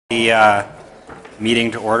The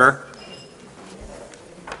meeting to order.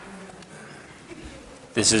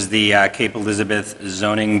 This is the Cape Elizabeth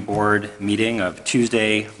Zoning Board meeting of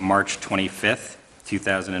Tuesday, March 25th,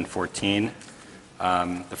 2014.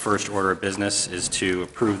 The first order of business is to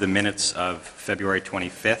approve the minutes of February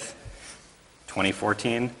 25th,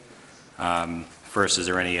 2014. First, is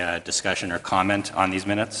there any discussion or comment on these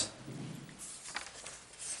minutes?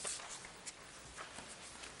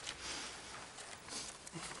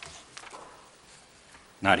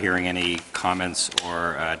 Not hearing any comments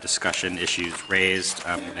or discussion issues raised.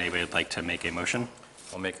 Anybody would like to make a motion?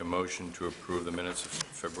 I'll make a motion to approve the minutes of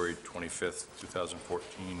February 25th,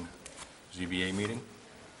 2014 ZBA meeting.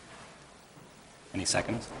 Any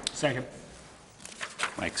seconds? Second.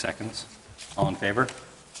 Mike seconds. All in favor?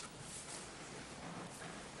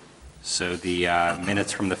 So the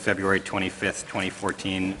minutes from the February 25th,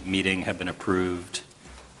 2014 meeting have been approved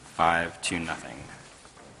 5-0.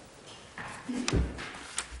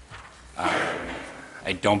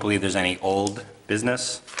 I don't believe there's any old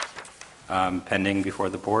business pending before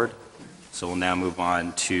the board, so we'll now move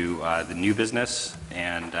on to the new business.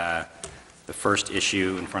 And the first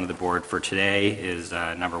issue in front of the board for today is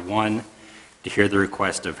number 1, to hear the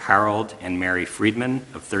request of Harold and Mary Friedman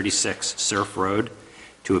of 36 Surf Road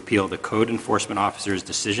to appeal the code enforcement officer's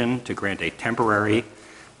decision to grant a temporary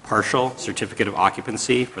partial certificate of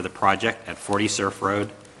occupancy for the project at 40 Surf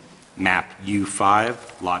Road, map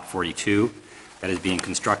U5, lot 42, that is being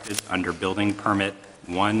constructed under building permit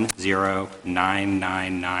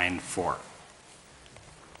 109994.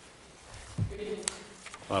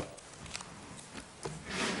 Hello.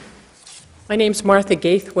 My name's Martha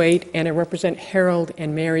Gaithwaite, and I represent Harold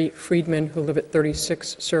and Mary Friedman, who live at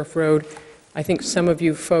 36 Surf Road. I think some of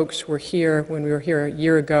you folks were here when we were here a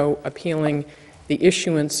year ago appealing the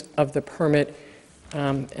issuance of the permit,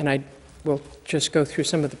 and I will just go through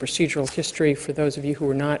some of the procedural history for those of you who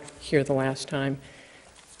were not here the last time.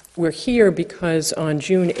 We're here because on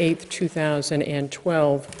June 8th,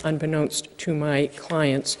 2012, unbeknownst to my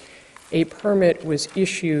clients, a permit was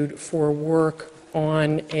issued for work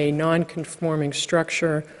on a non-conforming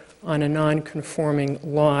structure on a non-conforming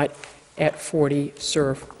lot at 40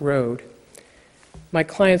 Surf Road. My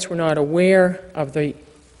clients were not aware of the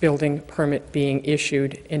building permit being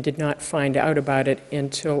issued and did not find out about it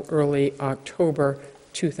until early October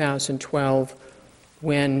 2012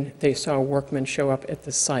 when they saw workmen show up at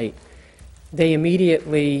the site. They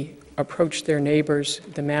immediately approached their neighbors,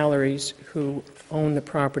 the Mallorys, who own the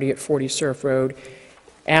property at 40 Surf Road,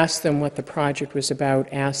 asked them what the project was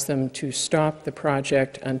about, asked them to stop the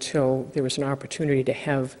project until there was an opportunity to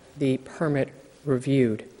have the permit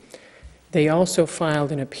reviewed. They also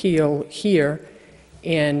filed an appeal here,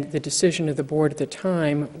 and the decision of the board at the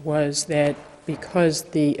time was that because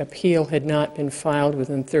the appeal had not been filed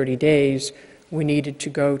within 30 days, we needed to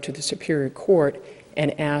go to the Superior Court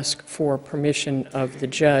and ask for permission of the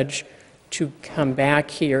judge to come back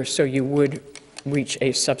here so you would reach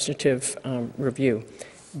a substantive review.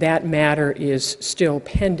 That matter is still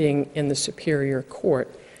pending in the Superior Court.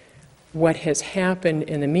 What has happened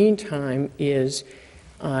in the meantime is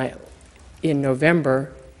in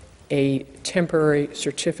November, a temporary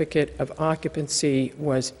certificate of occupancy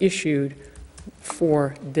was issued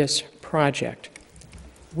for this project.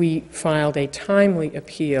 We filed a timely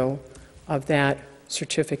appeal of that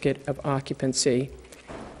certificate of occupancy,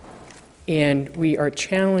 and we are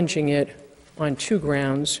challenging it on 2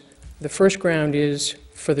 grounds. The first ground is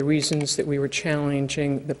for the reasons that we were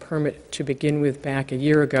challenging the permit to begin with back a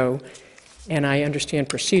year ago, and I understand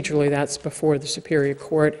procedurally that's before the Superior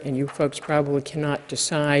Court, and you folks probably cannot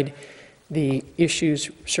decide the issues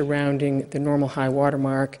surrounding the normal high water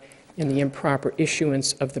mark and the improper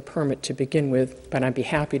issuance of the permit to begin with, but I'd be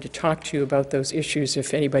happy to talk to you about those issues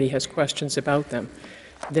if anybody has questions about them.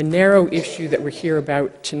 The narrow issue that we're here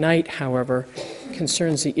about tonight, however,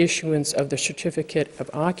 concerns the issuance of the certificate of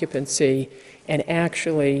occupancy and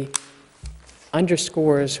actually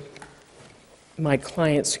underscores my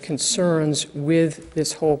client's concerns with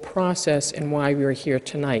this whole process and why we are here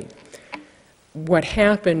tonight. What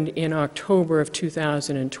happened in October of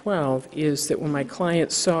 2012 is that when my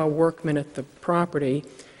clients saw workmen at the property,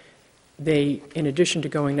 they, in addition to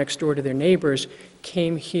going next door to their neighbors,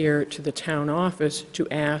 came here to the town office to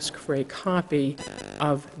ask for a copy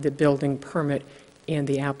of the building permit and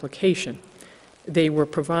the application. They were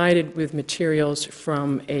provided with materials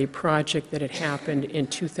from a project that had happened in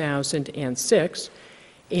 2006,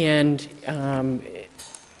 and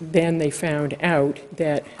then they found out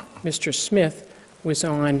that Mr. Smith was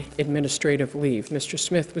on administrative leave. Mr.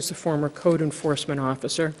 Smith was the former code enforcement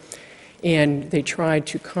officer, and they tried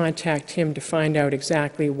to contact him to find out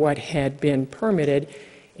exactly what had been permitted,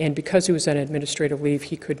 and because he was on administrative leave,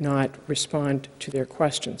 he could not respond to their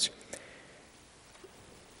questions.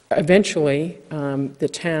 Eventually, the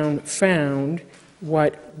town found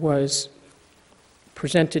what was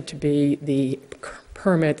presented to be the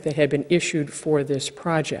permit that had been issued for this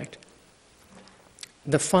project.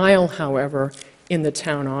 The file, however, in the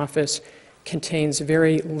town office contains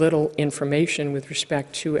very little information with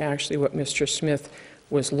respect to actually what Mr. Smith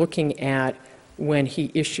was looking at when he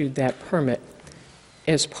issued that permit.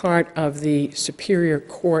 As part of the Superior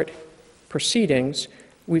Court proceedings,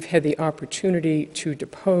 we've had the opportunity to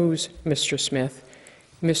depose Mr. Smith.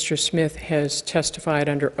 Mr. Smith has testified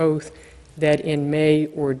under oath that in May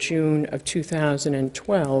or June of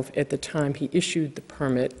 2012, at the time he issued the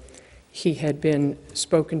permit, he had been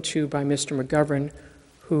spoken to by Mr. McGovern,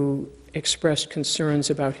 who expressed concerns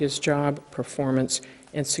about his job performance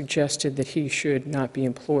and suggested that he should not be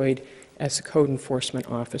employed as a code enforcement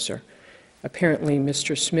officer. Apparently,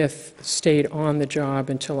 Mr. Smith stayed on the job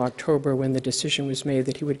until October when the decision was made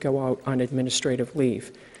that he would go out on administrative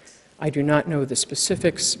leave. I do not know the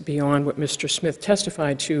specifics beyond what Mr. Smith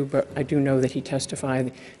testified to, but I do know that he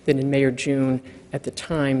testified that in May or June, at the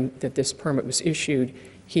time that this permit was issued,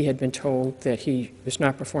 he had been told that he was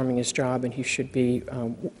not performing his job and he should be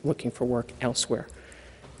looking for work elsewhere.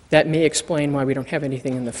 That may explain why we don't have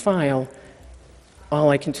anything in the file. All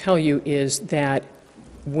I can tell you is that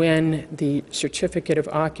when the certificate of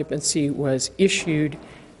occupancy was issued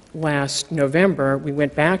last November, we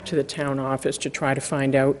went back to the town office to try to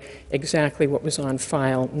find out exactly what was on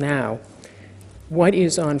file now. What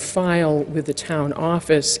is on file with the town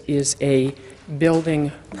office is a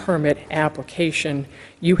building permit application.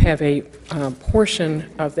 You have a portion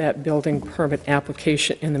of that building permit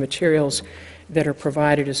application in the materials that are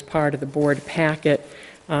provided as part of the board packet.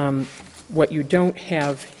 What you don't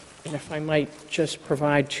have, and if I might just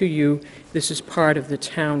provide to you, this is part of the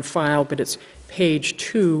town file, but it's page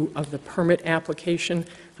 2 of the permit application.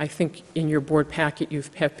 I think in your board packet you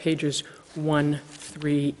have pages 1,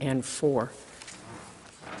 3, and 4.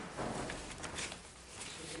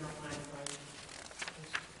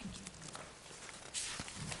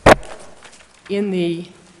 In the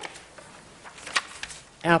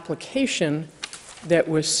application that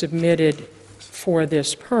was submitted for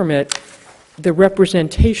this permit, the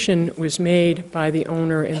representation was made by the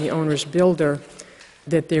owner and the owner's builder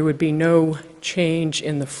that there would be no change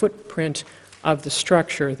in the footprint of the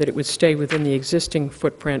structure, that it would stay within the existing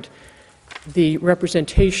footprint. The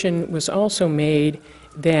representation was also made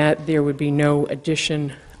that there would be no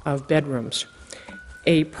addition of bedrooms.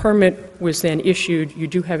 A permit was then issued. You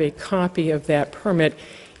do have a copy of that permit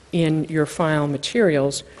in your file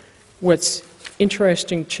materials. What's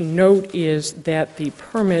interesting to note is that the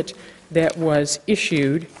permit that was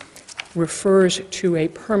issued refers to a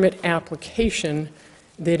permit application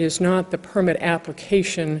that is not the permit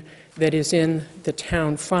application that is in the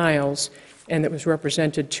town files and that was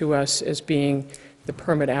represented to us as being the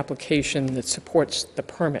permit application that supports the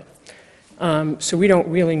permit. So we don't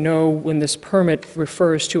really know when this permit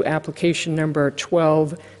refers to application number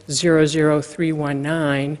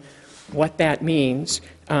 1200319 what that means.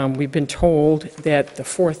 We've been told that the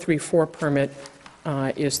 434 permit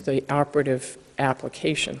is the operative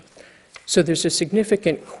application. So there's a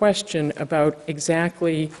significant question about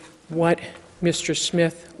exactly what Mr.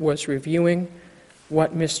 Smith was reviewing,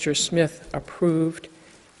 what Mr. Smith approved,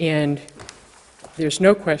 and there's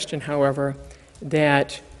no question, however,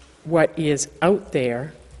 that what is out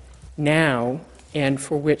there now and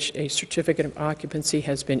for which a certificate of occupancy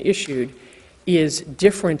has been issued is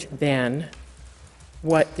different than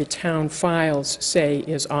what the town files say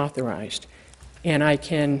is authorized. And I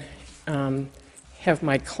can have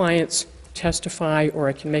my clients testify, or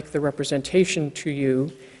I can make the representation to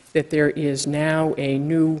you that there is now a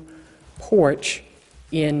new porch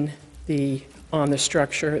on the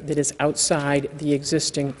structure that is outside the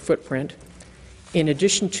existing footprint. In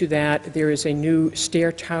addition to that, there is a new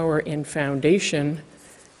stair tower and foundation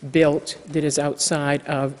built that is outside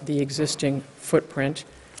of the existing footprint.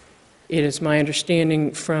 It is my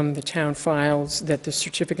understanding from the town files that the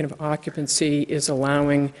certificate of occupancy is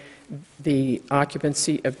allowing the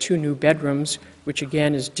occupancy of 2 new bedrooms, which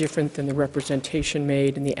again is different than the representation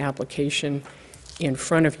made in the application in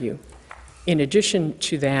front of you. In addition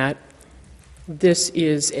to that, this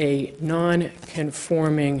is a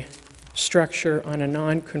non-conforming structure on a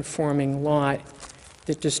non-conforming lot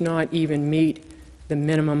that does not even meet the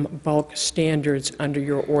minimum bulk standards under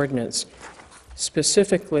your ordinance.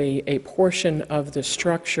 Specifically, a portion of the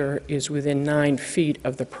structure is within 9 feet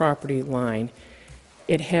of the property line.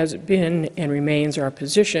 It has been and remains our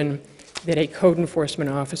position that a code enforcement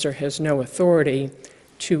officer has no authority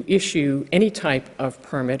to issue any type of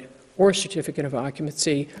permit or certificate of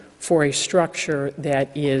occupancy for a structure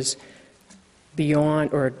that is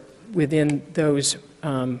beyond or within those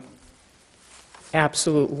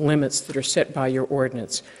absolute limits that are set by your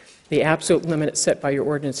ordinance. The absolute limit set by your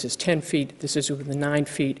ordinance is 10 feet. This is within 9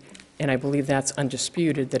 feet, and I believe that's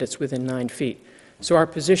undisputed that it's within 9 feet. So our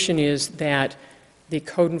position is that the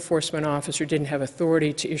code enforcement officer didn't have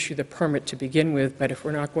authority to issue the permit to begin with, but if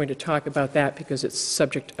we're not going to talk about that because it's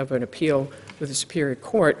subject of an appeal with the Superior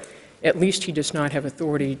Court, at least he does not have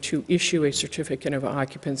authority to issue a certificate of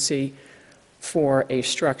occupancy for a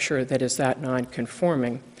structure that is that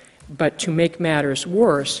non-conforming. But to make matters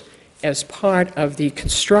worse, as part of the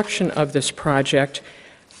construction of this project,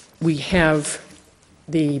 we have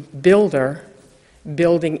the builder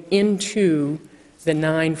building into the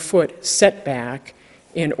 9-foot setback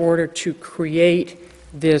in order to create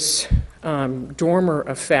this dormer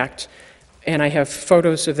effect. And I have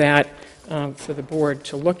photos of that for the board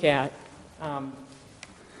to look at. That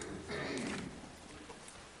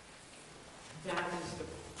is the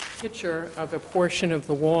picture of a portion of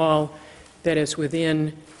the wall that is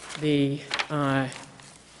within the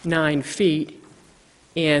 9 feet,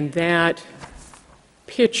 and that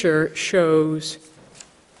picture shows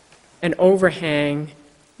an overhang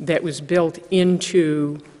that was built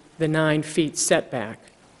into the 9 feet setback.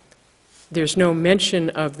 There's no mention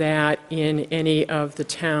of that in any of the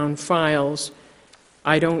town files.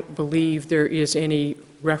 I don't believe there is any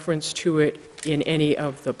reference to it in any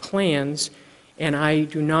of the plans, and I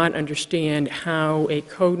do not understand how a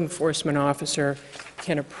code enforcement officer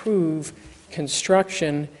can approve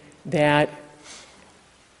construction that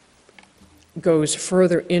goes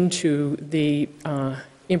further into the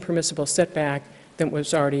impermissible setback than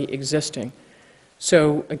was already existing.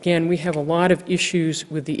 So again, we have a lot of issues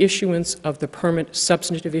with the issuance of the permit,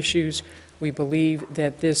 substantive issues. We believe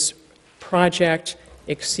that this project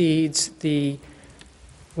exceeds the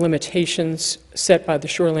limitations set by the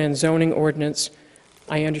Shoreland Zoning Ordinance.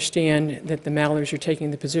 I understand that the Mallers are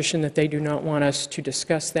taking the position that they do not want us to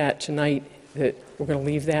discuss that tonight, that we're going to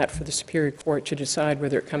leave that for the Superior Court to decide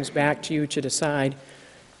whether it comes back to you to decide.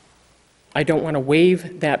 I don't want to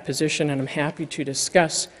waive that position, and I'm happy to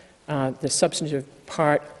discuss the substantive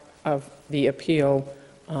part of the appeal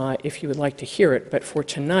if you would like to hear it. But for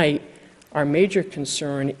tonight, our major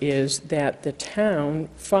concern is that the town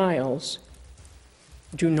files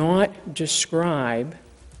do not describe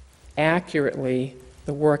accurately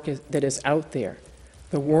the work that is out there.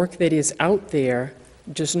 The work that is out there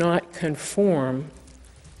does not conform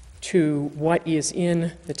to what is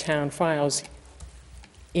in the town files,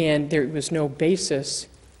 and there was no basis,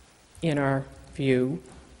 in our view,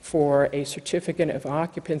 for a certificate of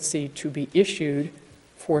occupancy to be issued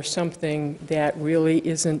for something that really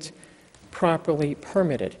isn't properly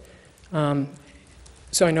permitted.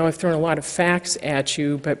 So I know I've thrown a lot of facts at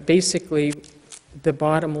you, but basically the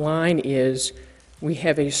bottom line is we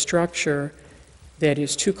have a structure that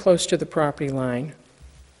is too close to the property line,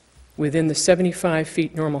 within the 75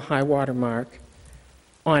 feet normal high water mark,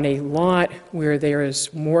 on a lot where there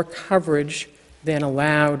is more coverage than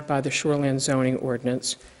allowed by the Shoreland Zoning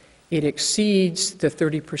Ordinance. It exceeds the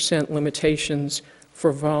 30% limitations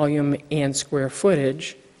for volume and square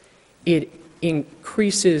footage. It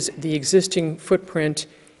increases the existing footprint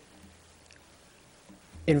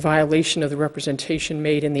in violation of the representation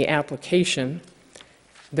made in the application.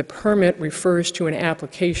 The permit refers to an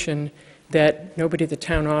application that nobody at the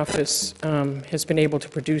town office has been able to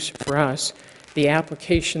produce for us. The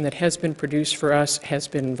application that has been produced for us has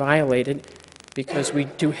been violated because we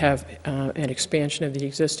do have an expansion of the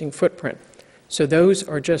existing footprint. So those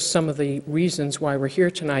are just some of the reasons why we're here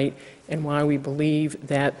tonight and why we believe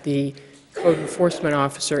that the code enforcement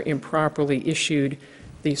officer improperly issued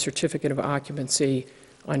the certificate of occupancy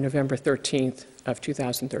on November 13th of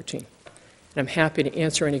 2013. And I'm happy to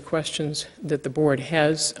answer any questions that the board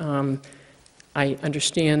has. I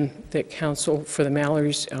understand that counsel for the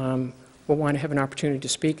Mallorys will want to have an opportunity to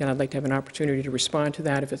speak, and I'd like to have an opportunity to respond to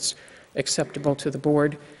that if it's acceptable to the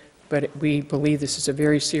board. But we believe this is a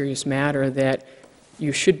very serious matter, that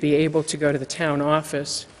you should be able to go to the town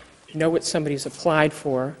office, know what somebody's applied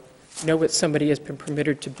for, know what somebody has been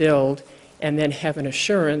permitted to build, and then have an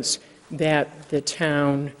assurance that the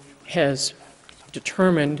town has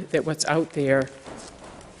determined that what's out there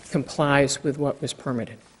complies with what was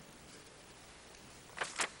permitted.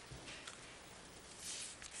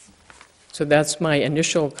 So that's my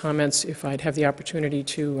initial comments. If I'd have the opportunity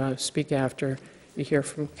to speak after you hear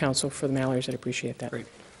from counsel for the Mallorys, I'd appreciate that. Great.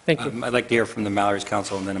 Thank you. I'd like to hear from the Mallory's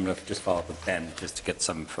counsel, and then I'm going to just follow up with Ben, just to get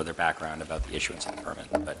some further background about the issuance of the permit.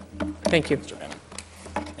 But Thank you. Mr. Bannon.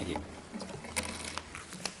 Thank you.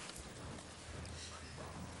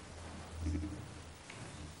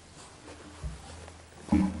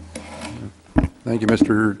 Thank you,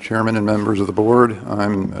 Mr. Chairman and members of the board.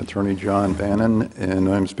 I'm Attorney John Bannon, and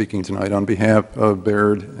I'm speaking tonight on behalf of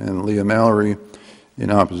Baird and Leah Mallory in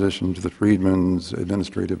opposition to the Freedman's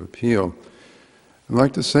administrative appeal. I'd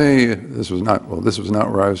like to say this was not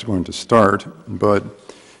where I was going to start, but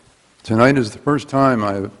tonight is the first time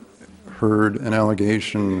I've heard an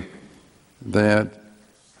allegation that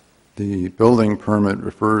the building permit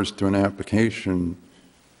refers to an application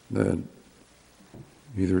that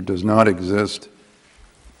either does not exist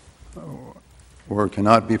or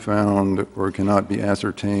cannot be found or cannot be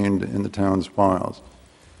ascertained in the town's files.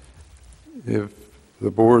 If the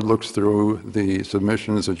board looks through the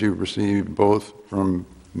submissions that you've received both from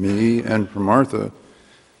me and from Martha,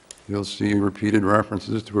 you'll see repeated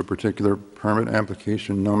references to a particular permit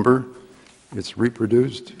application number. It's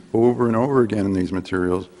reproduced over and over again in these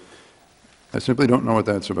materials. I simply don't know what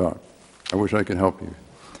that's about. I wish I could help you.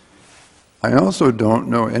 I also don't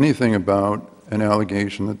know anything about an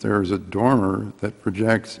allegation that there is a dormer that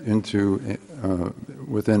projects into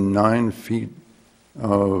within 9 feet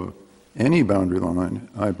of any boundary line.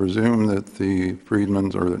 I presume that the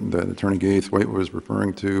Freedmans, or that Attorney Gaithwaite was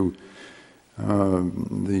referring to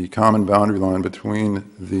the common boundary line between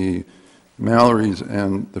the Mallorys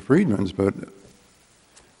and the Freedmans, but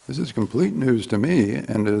this is complete news to me,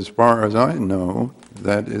 and as far as I know,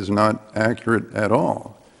 that is not accurate at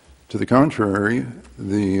all. To the contrary,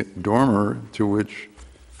 the dormer to which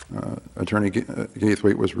Attorney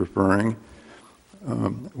Gaithwaite was referring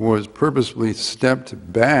was purposely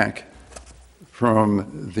stepped back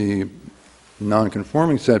from the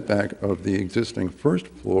non-conforming setback of the existing first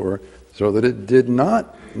floor so that it did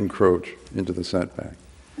not encroach into the setback.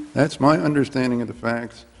 That's my understanding of the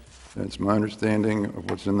facts. That's my understanding of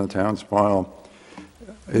what's in the town's file.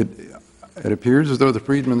 It appears as though the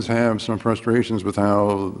Freedmans have some frustrations with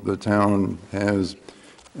how the town has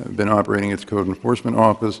been operating its code enforcement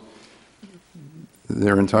office.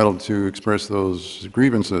 They're entitled to express those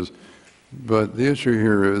grievances. But the issue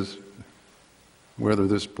here is whether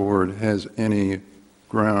this board has any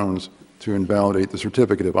grounds to invalidate the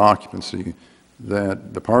certificate of occupancy,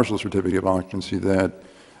 that the partial certificate of occupancy that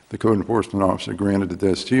the code enforcement officer granted to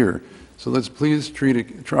this year. So let's please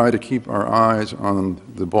try to keep our eyes on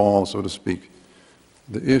the ball, so to speak.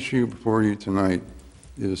 The issue before you tonight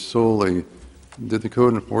is solely, did the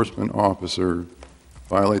code enforcement officer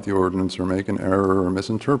violate the ordinance or make an error or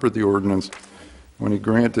misinterpret the ordinance when he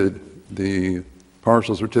granted the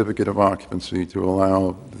partial certificate of occupancy to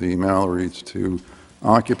allow the Mallorys to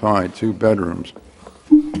occupy 2 bedrooms?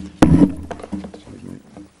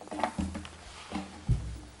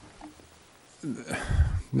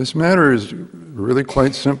 This matter is really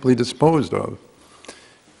quite simply disposed of.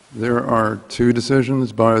 There are 2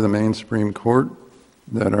 decisions by the Maine Supreme Court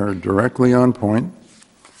that are directly on point.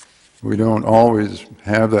 We don't always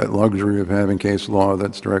have that luxury of having case law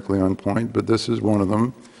that's directly on point, but this is one of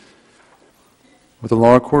them. What the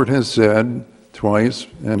law court has said twice,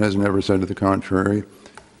 and has never said to the contrary,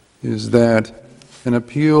 is that an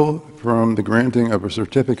appeal from the granting of a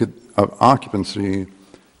certificate of occupancy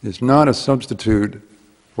is not a substitute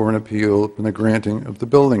for an appeal from the granting of the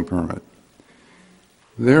building permit.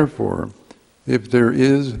 Therefore, if there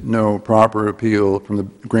is no proper appeal from the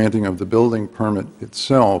granting of the building permit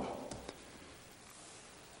itself,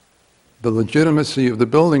 the legitimacy of the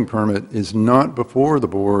building permit is not before the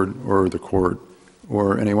board or the court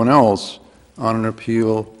or anyone else on an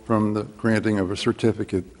appeal from the granting of a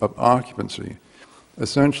certificate of occupancy.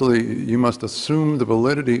 Essentially, you must assume the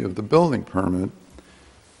validity of the building permit.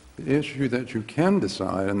 The issue that you can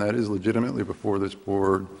decide, and that is legitimately before this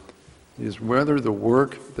board, is whether the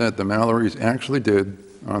work that the Mallorys actually did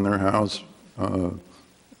on their house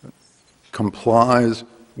complies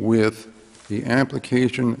with the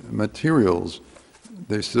application materials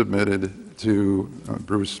they submitted to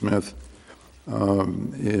Bruce Smith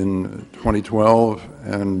in 2012,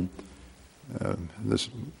 and this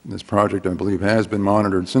project, I believe, has been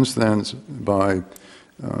monitored since then by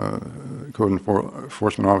Code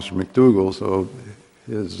Enforcement Officer McDougall, so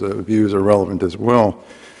his views are relevant as well.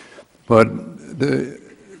 But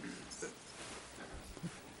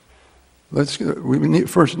we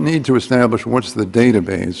first need to establish what's the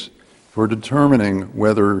database for determining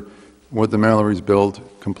whether what the Mallorys built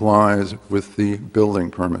complies with the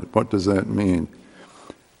building permit. What does that mean?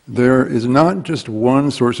 There is not just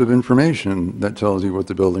one source of information that tells you what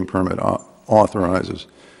the building permit authorizes.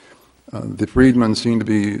 The Friedmans seem to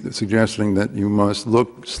be suggesting that you must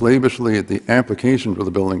look slavishly at the application for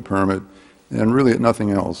the building permit and really at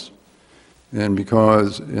nothing else. And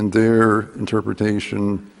because in their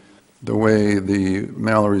interpretation, the way the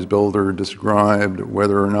Mallory's builder described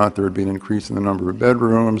whether or not there would be an increase in the number of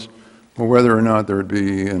bedrooms or whether or not there would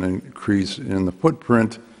be an increase in the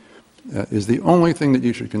footprint is the only thing that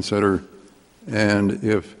you should consider. And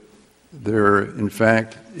if there, in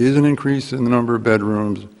fact, is an increase in the number of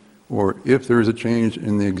bedrooms, or if there is a change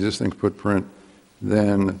in the existing footprint,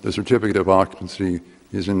 then the certificate of occupancy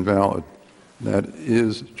is invalid. That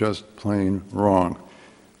is just plain wrong.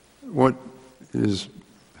 What is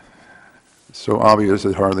so obvious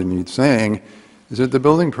it hardly needs saying is that the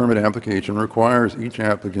building permit application requires each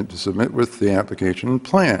applicant to submit with the application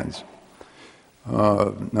plans.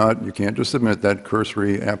 You can't just submit that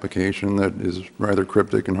cursory application that is rather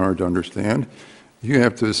cryptic and hard to understand. You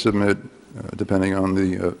have to submit, depending on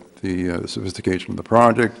the sophistication of the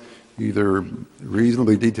project, either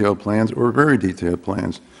reasonably detailed plans or very detailed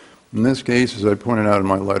plans. In this case, as I pointed out in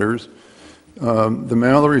my letters, the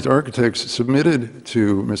Mallory's architects submitted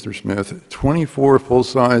to Mr. Smith 24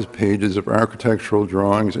 full-size pages of architectural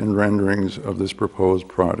drawings and renderings of this proposed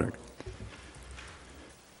project.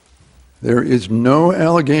 There is no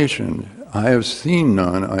allegation, I have seen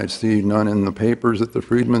none, I see none in the papers that the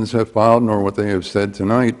Friedmans have filed nor what they have said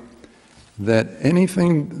tonight, that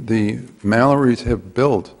anything the Mallorys have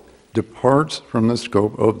built departs from the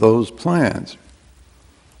scope of those plans.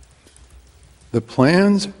 The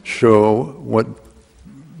plans show what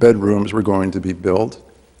bedrooms were going to be built,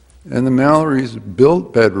 and the Mallorys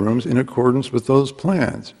built bedrooms in accordance with those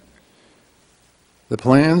plans. The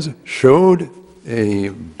plans showed a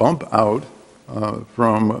bump out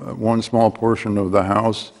from one small portion of the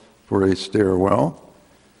house for a stairwell.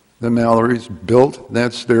 The Mallorys built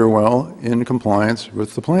that stairwell in compliance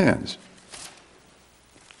with the plans.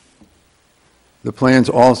 The plans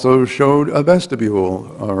also showed a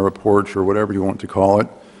vestibule or a porch or whatever you want to call it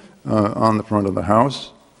on the front of the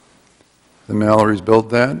house. The Mallorys built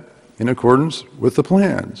that in accordance with the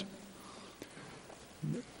plans.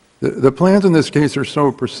 The plans in this case are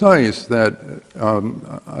so precise that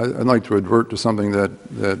I'd like to advert to something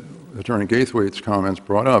that Attorney Gaithwaite's comments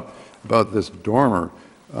brought up about this dormer.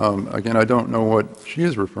 Again, I don't know what she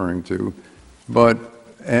is referring to, but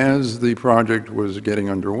as the project was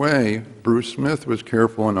getting underway, Bruce Smith was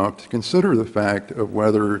careful enough to consider the fact of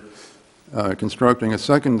whether constructing a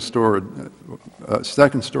second-story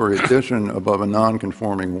addition above a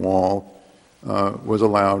non-conforming wall was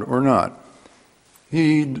allowed or not.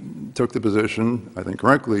 He took the position, I think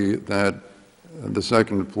correctly, that the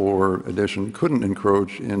second-floor addition couldn't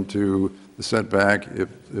encroach into the setback if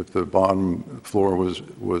the bottom floor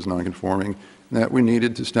was non-conforming, and that we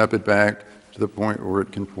needed to step it back to the point where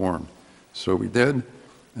it conformed. So we did,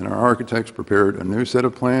 and our architects prepared a new set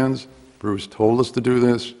of plans. Bruce told us to do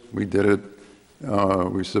this. We did it.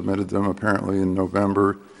 We submitted them apparently in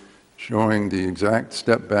November, showing the exact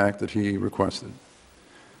step back that he requested.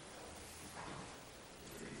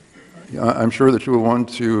 I'm sure that you will want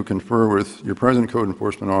to confer with your present code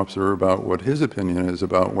enforcement officer about what his opinion is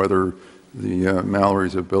about whether the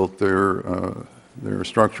Mallorys have built their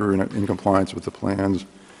structure in compliance with the plans.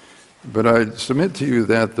 But I submit to you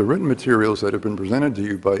that the written materials that have been presented to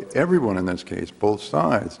you by everyone in this case, both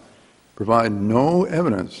sides, provide no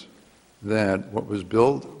evidence that what was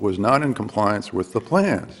built was not in compliance with the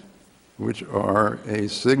plans, which are a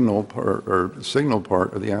signal part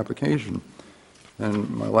of the application. And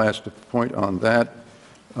my last point on that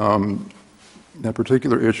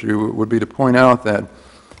particular issue would be to point out that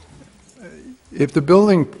if the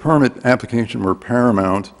building permit application were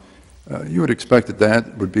paramount, you would expect that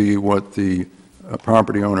that would be what the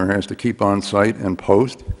property owner has to keep on site and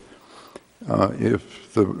post.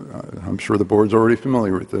 I'm sure the board's already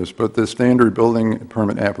familiar with this, but the standard building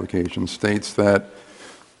permit application states that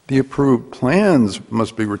the approved plans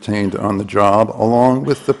must be retained on the job along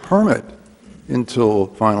with the permit until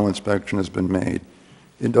final inspection has been made.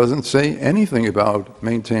 It doesn't say anything about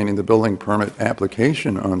maintaining the building permit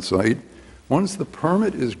application on site. Once the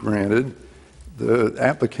permit is granted, the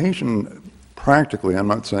application practically, I'm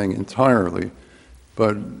not saying entirely,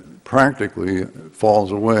 but practically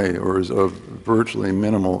falls away or is of virtually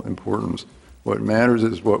minimal importance. What matters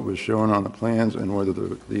is what was shown on the plans and whether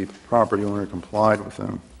the property owner complied with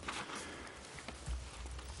them.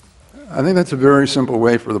 I think that's a very simple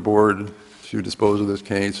way for the board to dispose of this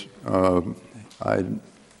case. I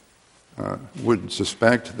would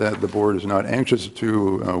suspect that the board is not anxious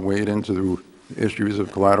to wade into issues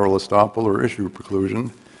of collateral estoppel or issue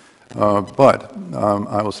preclusion. I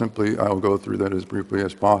will go through that as briefly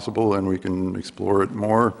as possible, and we can explore it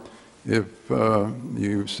more if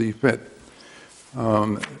you see fit.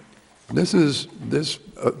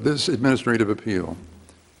 This administrative appeal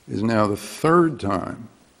is now the third time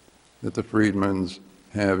that the Friedmans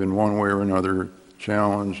have, in one way or another,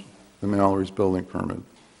 challenged the Mallory's building permit.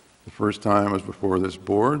 The first time was before this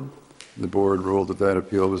board. The board ruled that that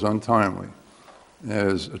appeal was untimely.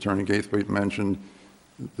 As Attorney Gaithwaite mentioned,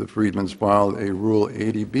 the Friedmans filed a Rule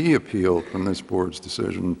 80B appeal from this board's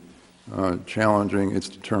decision, challenging its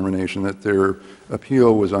determination that their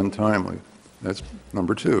appeal was untimely. That's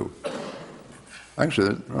number two.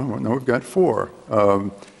 Actually, no, we've got four.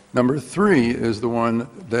 Number three is the one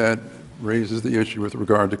that raises the issue with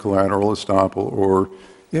regard to collateral estoppel or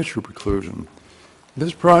issue preclusion.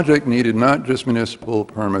 This project needed not just municipal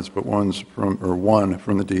permits, but one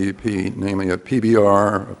from the DEP, namely a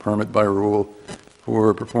PBR, a permit by rule,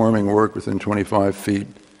 for performing work within 25 feet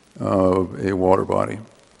of a water body.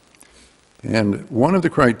 And one of the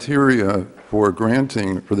criteria for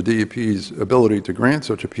the DEP's ability to grant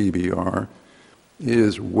such a PBR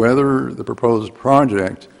is whether the proposed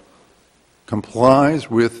project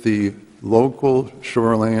complies with the local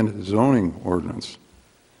shoreland zoning ordinance.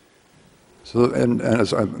 So, and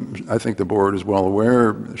as I think the board is well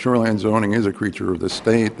aware, shoreland zoning is a creature of the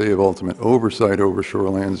state. They have ultimate oversight over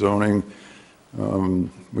shoreland zoning.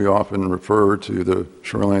 We often refer to the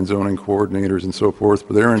shoreland zoning coordinators and so forth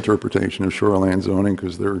for their interpretation of shoreland zoning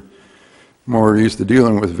because they're more used to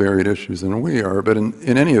dealing with varied issues than we are. But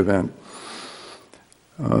in any event,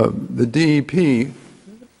 the DEP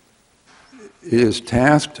is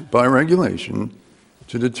tasked by regulation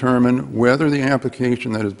to determine whether the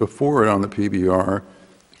application that is before it on the PBR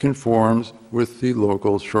conforms with the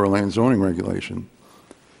local shoreline zoning regulation.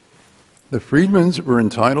 The Friedmans were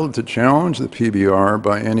entitled to challenge the PBR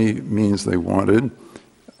by any means they wanted,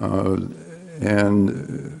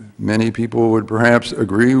 and many people would perhaps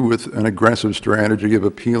agree with an aggressive strategy of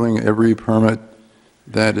appealing every permit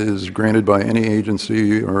that is granted by any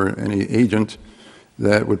agency or any agent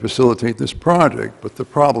that would facilitate this project. But the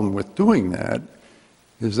problem with doing that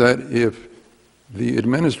is that if the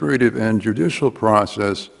administrative and judicial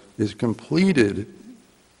process is completed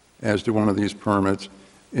as to one of these permits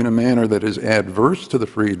in a manner that is adverse to the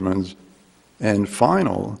Friedmans and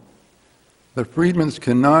final, the Friedmans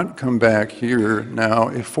cannot come back here now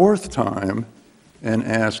a fourth time and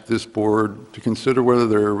ask this board to consider whether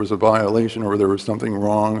there was a violation or there was something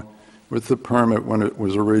wrong with the permit when it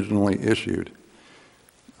was originally issued.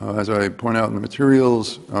 As I point out in the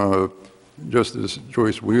materials, Justice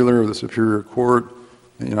Joyce Wheeler of the Superior Court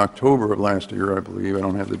in October of last year, I believe, I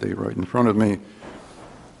don't have the date right in front of me,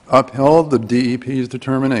 upheld the DEP's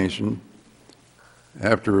determination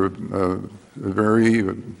after a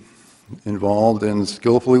very involved and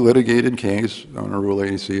skillfully litigated case on a Rule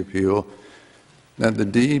 80C appeal that the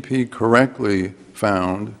DEP correctly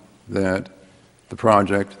found that the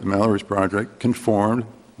project, the Mallory's project, conformed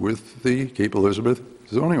with the Cape Elizabeth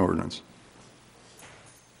zoning ordinance.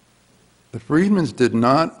 The Friedmans did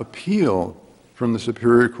not appeal from the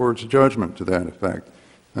Superior Court's judgment to that effect.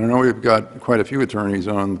 And I know we've got quite a few attorneys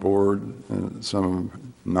on board,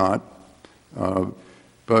 some not,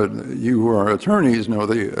 but you who are attorneys know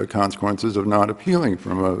the consequences of not appealing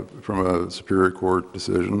from a Superior Court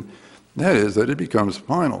decision. That is that it becomes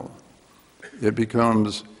final. It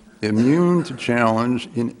becomes immune to challenge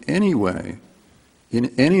in any way,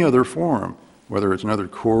 in any other form, whether it's another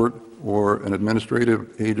court or an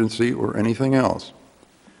administrative agency or anything else.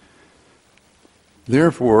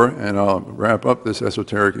 Therefore, and I'll wrap up this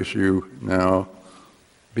esoteric issue now,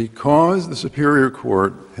 because the Superior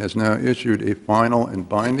Court has now issued a final and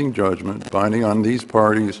binding judgment, binding on these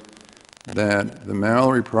parties, that the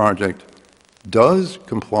Mallory project does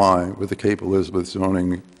comply with the Cape Elizabeth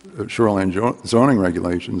zoning, shoreline zoning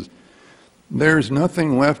regulations, there's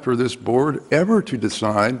nothing left for this board ever to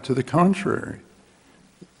decide to the contrary.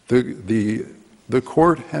 The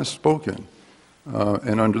court has spoken,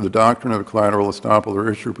 and under the doctrine of collateral estoppel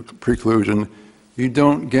or issue preclusion, you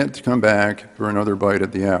don't get to come back for another bite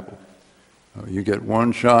at the apple. You get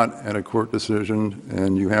one shot at a court decision,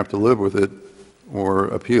 and you have to live with it or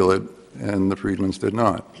appeal it, and the Friedmans did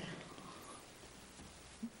not.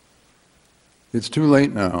 It's too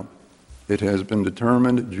late now. It has been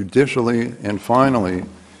determined judicially and finally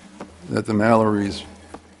that the Mallory's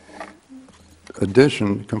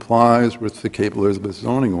addition complies with the Cape Elizabeth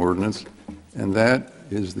zoning ordinance, and that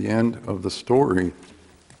is the end of the story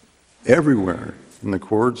everywhere, in the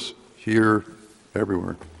courts, here,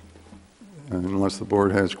 everywhere. And unless the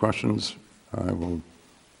board has questions, I will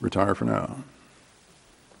retire for now.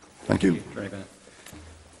 Thank you. Attorney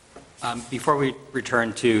Bennett. Before we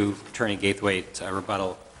return to Attorney Gaithwaite's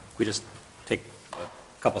rebuttal, we just take a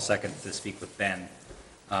couple seconds to speak with Ben.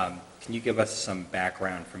 Can you give us some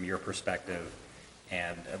background from your perspective,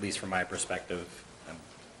 and at least from my perspective, and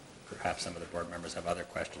perhaps some of the board members have other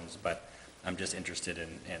questions, but I'm just interested in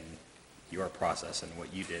your process and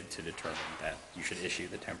what you did to determine that you should issue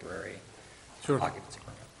the temporary occupancy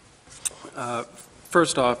permit.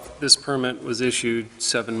 First off, this permit was issued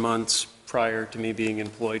 7 months prior to me being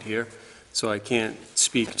employed here, so I can't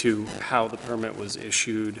speak to how the permit was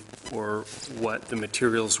issued or what the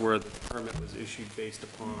materials were the permit was issued based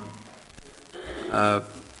upon.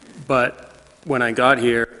 But when I got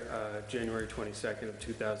here, January 22nd of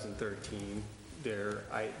 2013, there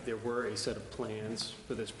were a set of plans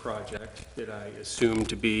for this project that I assumed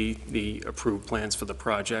to be the approved plans for the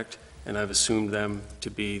project, and I've assumed them to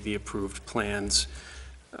be the approved plans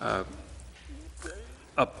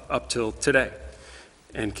up till today,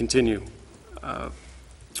 and continue.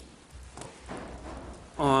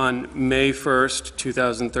 On May 1st,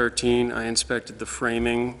 2013, I inspected the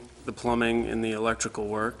framing, the plumbing, and the electrical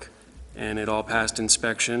work, and it all passed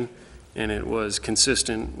inspection, and it was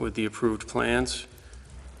consistent with the approved plans.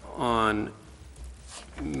 On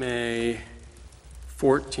May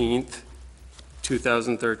 14th,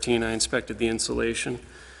 2013, I inspected the insulation,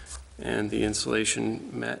 and the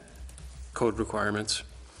insulation met code requirements.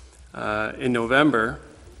 In November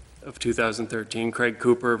of 2013, Craig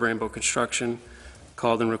Cooper of Rainbow Construction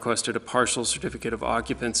called and requested a partial certificate of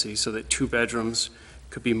occupancy so that 2 bedrooms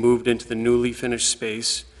could be moved into the newly finished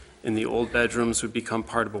space, and the old bedrooms would become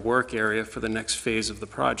part of a work area for the next phase of the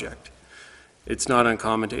project. It's not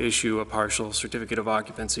uncommon to issue a partial certificate of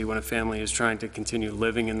occupancy when a family is trying to continue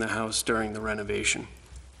living in the house during the renovation.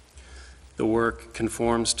 The work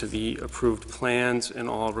conforms to the approved plans and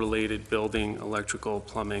all related building, electrical,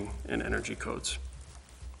 plumbing, and energy codes.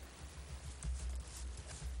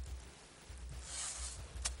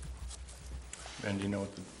 Ben, do you know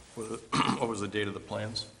what was the date of the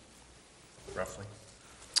plans, roughly?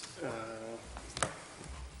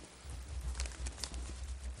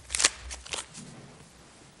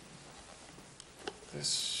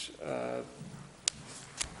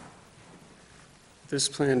 This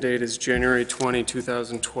plan date is January 20,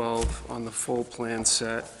 2012 on the full plan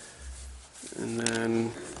set. And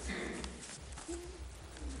then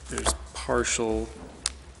there's partial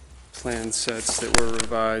plan sets that were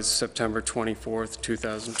revised September 24th,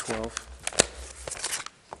 2012.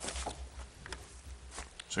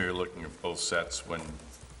 So you're looking at both sets when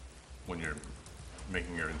you're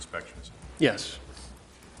making your inspections? Yes.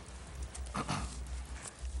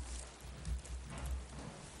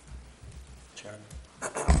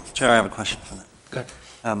 Chair, I have a question for that. Okay.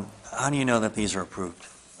 How do you know that these are approved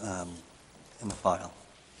in the file?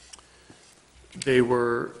 They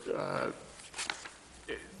were,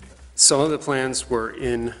 some of the plans were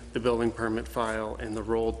in the building permit file, and the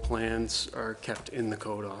rolled plans are kept in the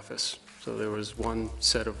code office. So there was one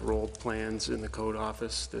set of rolled plans in the code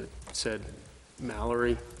office that said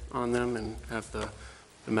Mallory on them and have the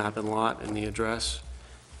map and lot and the address.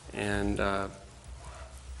 And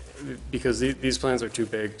because these plans are too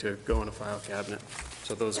big to go in a file cabinet,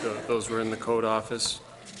 so those were in the code office,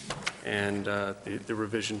 and the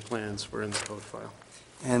revision plans were in the code file.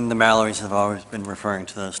 And the Mallorys have always been referring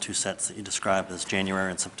to those 2 sets that you described as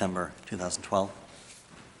January and September 2012?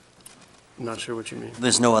 I'm not sure what you mean.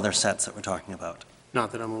 There's no other sets that we're talking about?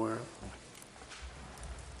 Not that I'm aware of.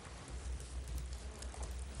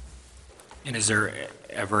 And is there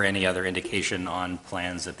ever any other indication on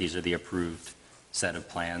plans that these are the approved set of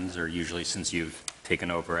plans, or usually since you've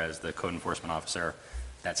taken over as the code enforcement officer,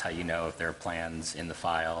 that's how you know if there are plans in the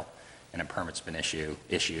file and a permit's been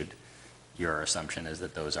issued, your assumption is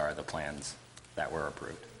that those are the plans that were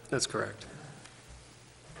approved? That's correct.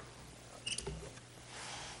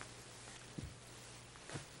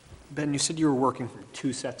 Ben, you said you were working from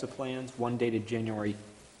 2 sets of plans, one dated January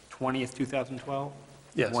 20th, 2012?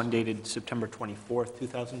 Yes. One dated September 24th,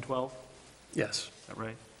 2012? Yes. Is that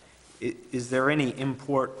right? Is there any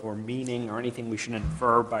import or meaning or anything we should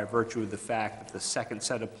infer by virtue of the fact that the second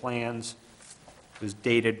set of plans was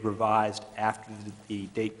dated, revised after the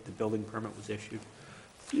date the building permit was issued?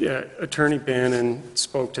 Yeah, Attorney Bannon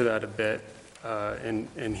spoke to that a bit,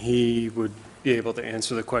 and he would be able to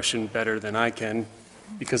answer the question better than I can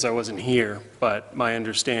because I wasn't here, but my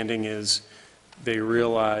understanding is they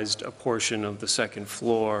realized a portion of the second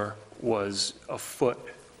floor was a foot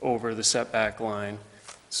over the setback line,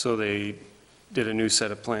 so they did a new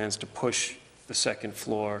set of plans to push the second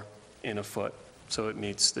floor in a foot, so it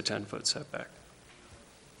meets the 10-foot setback.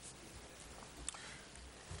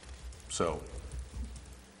 So,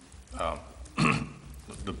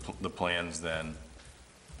 the plans then,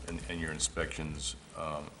 and your inspections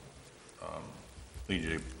lead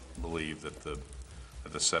you to believe that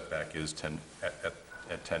the setback is 10,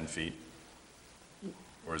 at 10 feet?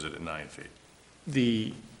 Or is it at 9 feet?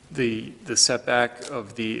 The setback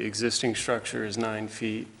of the existing structure is 9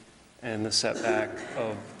 feet, and the setback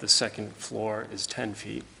of the second floor is 10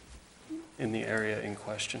 feet in the area in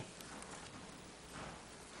question.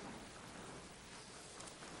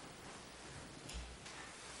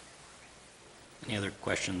 Any other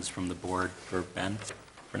questions from the board for Ben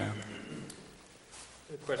for now?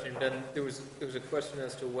 The question, Ben, there was a question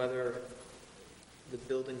as to whether the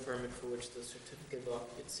building permit for which the certificate of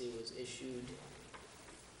occupancy was issued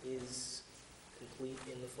is complete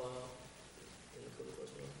in the file in the code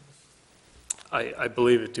enforcement office. I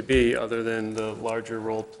believe it to be, other than the larger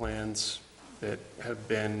rolled plans that have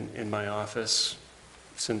been in my office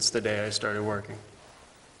since the day I started working.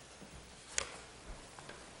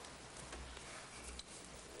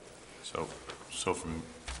 So from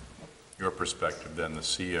your perspective, then, the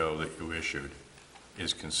CO that you issued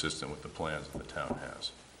is consistent with the plans that the town has?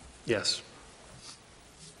 Yes.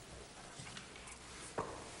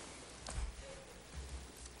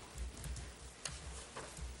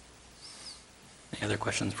 Any other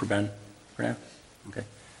questions for Ben for now? Okay.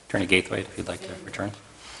 Attorney Gaithwaite, if you'd like to return.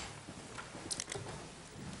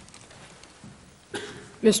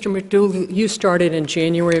 Mr. McDougall, you started in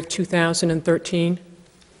January of 2013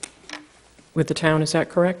 with the town, is that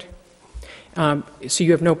correct? So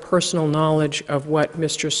you have no personal knowledge of what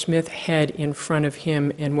Mr. Smith had in front of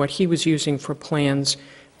him and what he was using for plans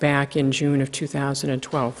back in June of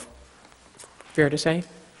 2012. Fair to say?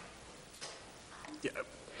 Yeah,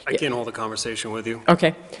 I can't hold a conversation with you.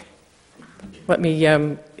 Okay. Let me,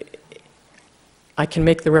 I can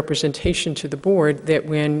make the representation to the board that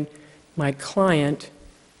when my client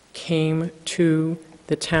came to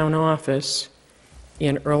the town office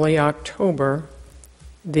in early October,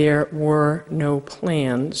 there were no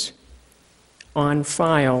plans on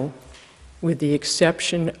file with the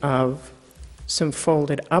exception of some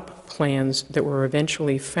folded up plans that were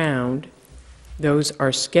eventually found. Those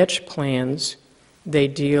are sketch plans. They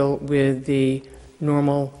deal with the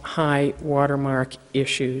normal high watermark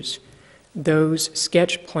issues. Those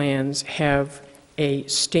sketch plans have a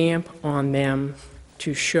stamp on them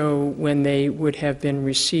to show when they would have been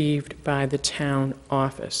received by the town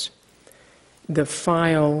office. The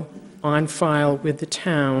file, on file with the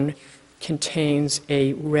town, contains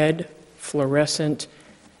a red fluorescent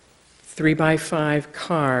 3x5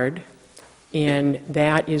 card, and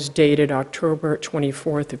that is dated October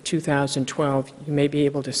 24th of 2012. You may be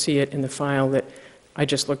able to see it in the file that I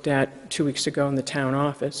just looked at 2 weeks ago in the town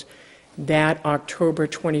office. That October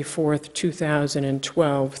 24th,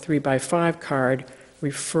 2012 3x5 card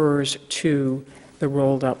refers to the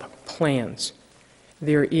rolled up plans.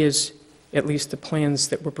 There is, at least the plans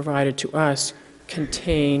that were provided to us,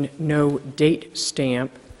 contain no date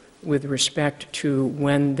stamp with respect to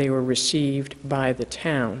when they were received by the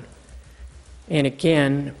town. And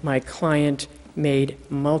again, my client made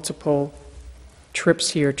multiple trips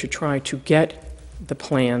here to try to get the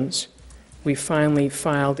plans. We finally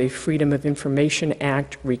filed a Freedom of Information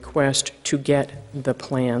Act request to get the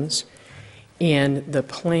plans. And the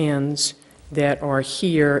plans that are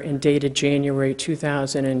here and dated January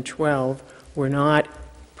 2012 were not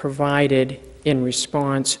provided in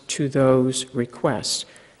response to those requests.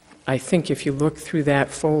 I think if you look through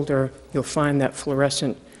that folder, you'll find that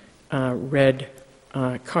fluorescent red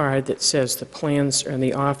card that says the plans are in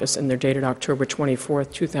the office and they're dated October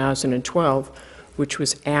 24th, 2012, which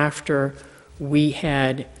was after we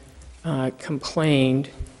had complained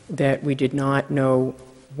that we did not know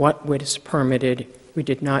what was permitted, we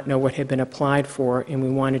did not know what had been applied for, and we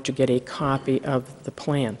wanted to get a copy of the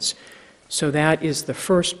plans. So that is the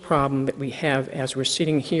first problem that we have as we're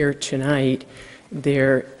sitting here tonight.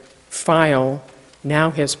 Their file now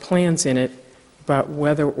has plans in it, but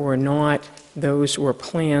whether or not those were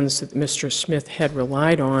plans that Mr. Smith had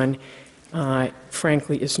relied on,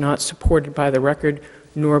 frankly, is not supported by the record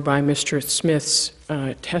nor by Mr. Smith's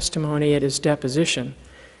testimony at his deposition.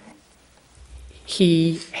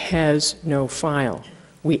 He has no file.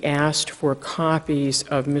 We asked for copies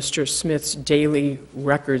of Mr. Smith's daily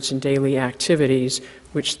records and daily activities,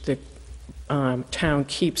 which the town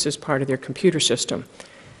keeps as part of their computer system.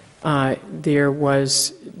 There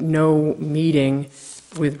was no meeting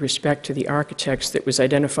with respect to the architects that was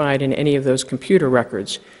identified in any of those computer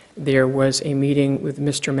records. There was a meeting with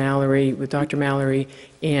Mr. Mallory, with Dr. Mallory,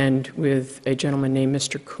 and with a gentleman named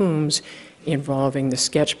Mr. Coombs involving the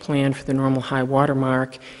sketch plan for the normal high water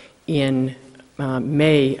mark in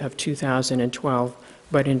May of 2012,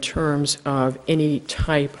 but in terms of any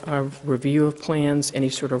type of review of plans, any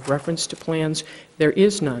sort of reference to plans, there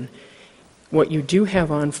is none. What you do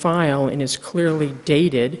have on file, and is clearly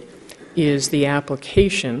dated, is the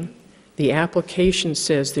application. The application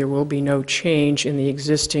says there will be no change in the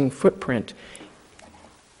existing footprint.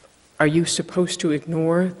 Are you supposed to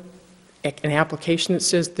ignore an application that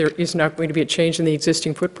says there is not going to be a change in the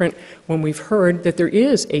existing footprint when we've heard that there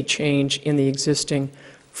is a change in the existing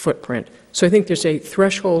footprint? So I think there's a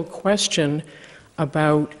threshold question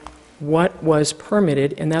about what was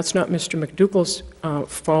permitted, and that's not Mr. McDougall's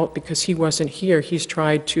fault because he wasn't here. He's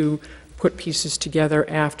tried to put pieces together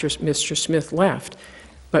after Mr. Smith left.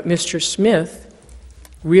 But Mr. Smith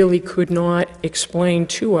really could not explain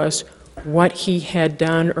to us what he had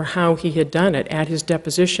done or how he had done it. At his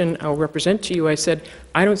deposition, I'll represent to you, I said,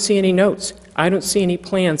 I don't see any notes. I don't see any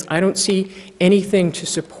plans. I don't see anything to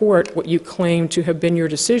support what you claim to have been your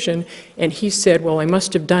decision. And he said, well, I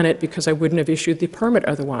must have done it because I wouldn't have issued the permit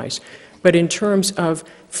otherwise. But in terms of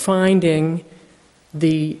finding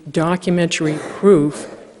the documentary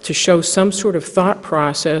proof to show some sort of thought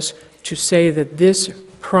process to say that this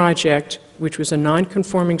project, which was a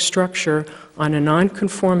non-conforming structure on a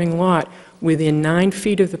non-conforming lot within 9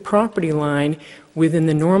 feet of the property line, within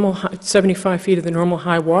the normal 75 feet of the normal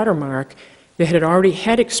high water mark, that had already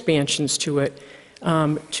had expansions to it,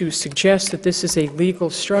 to suggest that this is a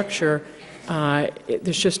legal structure,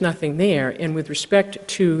 there's just nothing there. And with respect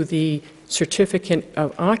to the certificate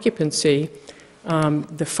of occupancy,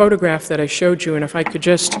 the photograph that I showed you, and if I could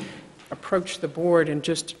just approach the board and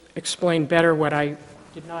just explain better what I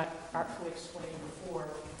did not artfully explain before.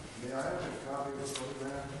 May I have a copy of the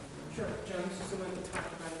photograph? Sure, John, this is the one that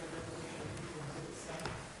talked about it.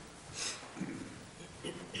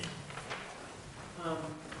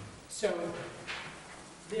 So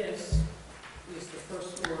this is the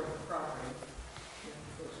first floor of the property. You know,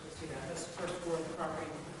 folks can see that. That's the first floor of the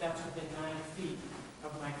property. That's within 9 feet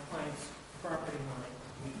of my client's property line.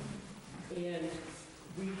 And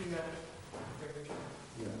we do not.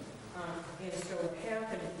 And so what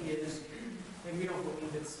happened is, and we don't believe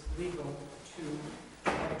it's legal to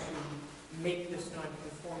try to make this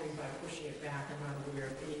non-conforming by pushing it back. I'm not aware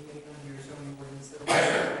of anything under your zoning ordinance that will do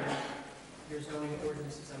that. Your zoning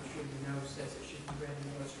ordinances, I'm sure you know, says it should be read in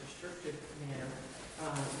the most restrictive manner,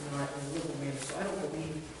 not in a liberal manner. So I don't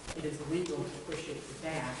believe it is legal to push it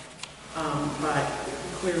back. But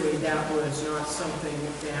clearly that was not something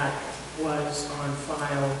that was on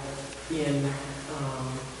file in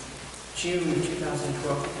June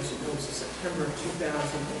 2012, because it was a September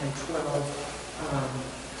 2012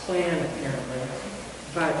 plan, apparently.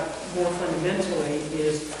 But more fundamentally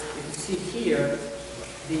is, you can see here,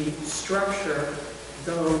 the structure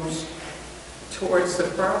goes towards the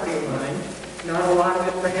property line. Not a lot of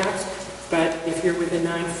it, perhaps, but if you're within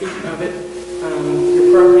 9 feet of it,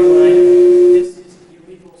 your property line, this is the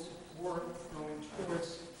illegal work going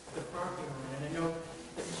towards the property line. And I know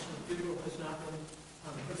that Mr. McDougall has not been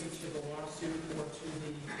privy to the lawsuit or to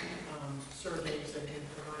the surveys that have been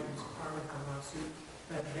provided as part of the lawsuit,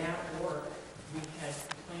 but that work we had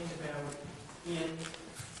complained about in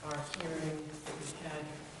our hearing that we had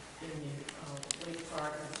in the late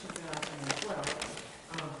part of 2012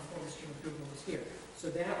 before Mr. McDougall was here. So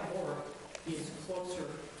that work is closer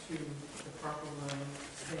to the property line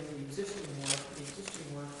than the existing work. The existing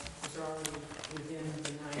work is already within the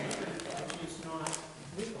 9 feet, which is not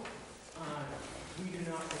legal. We do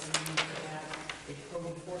not believe that a code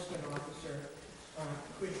enforcement officer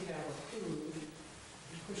could have approved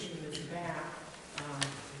pushing this back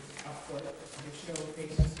a foot. There's no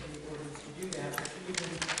basis in the ordinance to do that. But even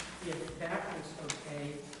if that was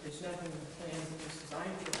okay, there's nothing in the plans that was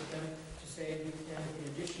designed for them to say we can,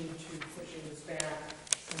 in addition to pushing this back,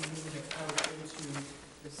 and move it out into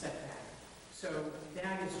the setback. So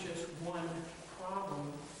that is just one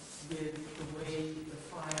problem with the way the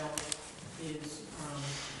file is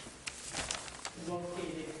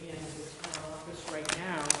located in the town office right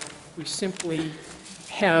now. We simply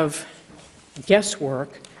have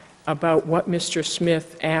guesswork about what Mr.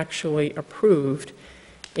 Smith actually approved,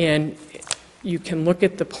 and you can look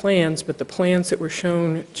at the plans, but the plans that were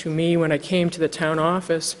shown to me when I came to the town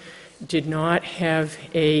office did not have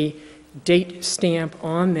a date stamp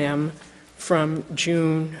on them from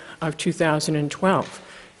June of 2012.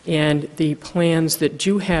 And the plans that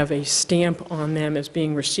do have a stamp on them as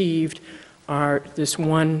being received are this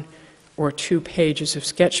 1 or 2 pages of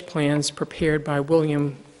sketch plans prepared by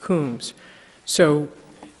William Coombs. So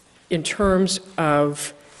in terms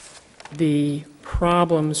of the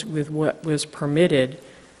problems with what was permitted,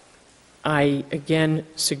 I again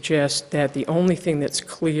suggest that the only thing that's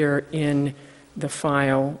clear in the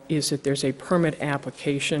file is that there's a permit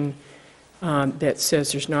application that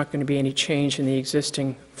says there's not going to be any change in the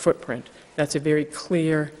existing footprint. That's a very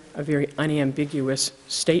clear, a very unambiguous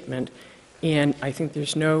statement, and I think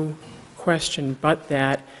there's no question but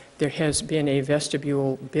that there has been a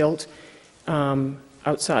vestibule built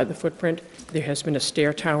outside the footprint. There has been a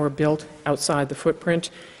stair tower built outside the footprint,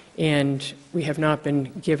 and we have not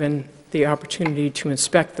been given the opportunity to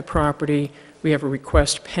inspect the property. We have a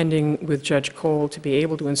request pending with Judge Cole to be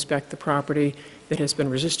able to inspect the property that has been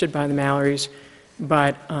resisted by the Mallorys,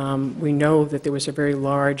 but we know that there was a very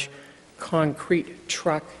large concrete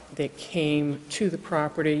truck that came to the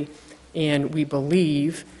property, and we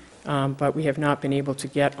believe, but we have not been able to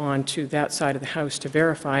get onto that side of the house to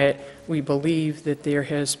verify it, we believe that there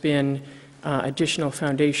has been additional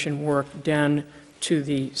foundation work done to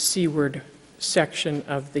the seaward section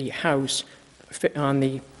of the house on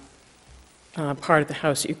the part of the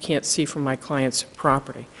house that you can't see from my client's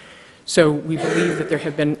property. So we believe that there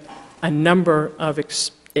have been a number of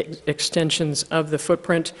extensions of the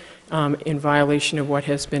footprint in violation of what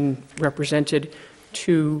has been represented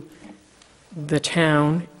to the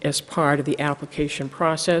town as part of the application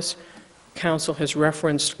process. Council has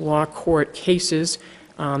referenced law court cases.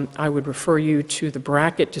 I would refer you to the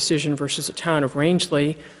Brackett decision versus the town of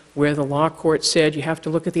Rangeley, where the law court said you have to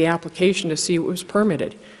look at the application to see what was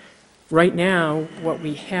permitted. Right now, what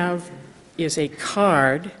we have is a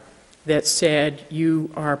card that said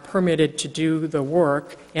you are permitted to do the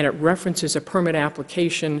work, and it references a permit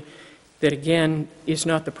application that, again, is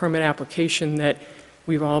not the permit application that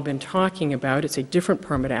we've all been talking about. It's a different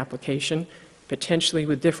permit application, potentially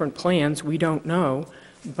with different plans. We don't know.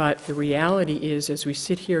 But the reality is, as we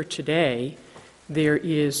sit here today, there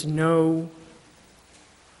is no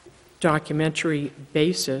documentary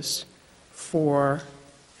basis for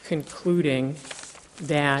concluding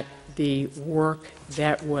that the work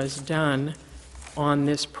that was done on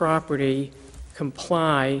this property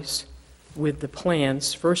complies with the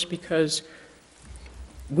plans. First, because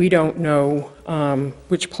we don't know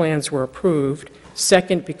which plans were approved.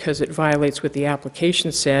 Second, because it violates what the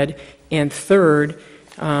application said. And third,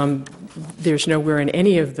 there's nowhere in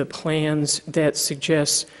any of the plans that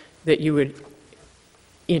suggests that you would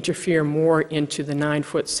interfere more into the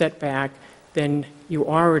 9-foot setback than you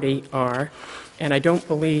already are. And I don't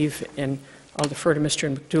believe, and I'll defer to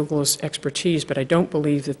Mr. McDougall's expertise, but I don't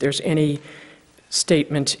believe that there's any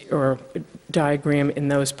statement or diagram in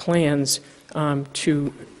those plans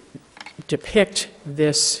to depict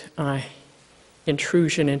this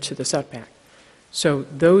intrusion into the setback. So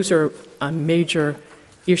those are major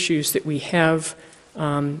issues that we have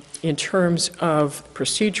in terms of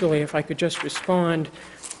procedurally. If I could just respond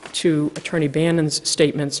to Attorney Bannon's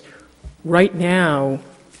statements. Right now,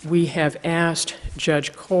 we have asked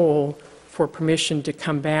Judge Cole for permission to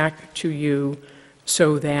come back to you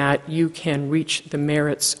so that you can reach the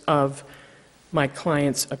merits of my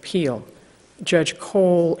client's appeal. Judge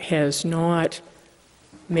Cole has not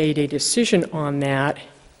made a decision on that,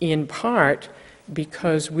 in part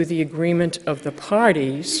because with the agreement of the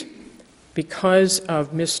parties, because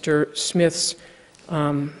of Mr. Smith's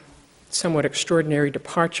somewhat extraordinary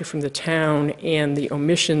departure from the town and the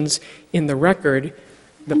omissions in the record,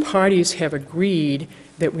 the parties have agreed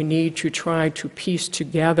that we need to try to piece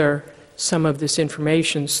together some of this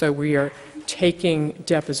information. So we are taking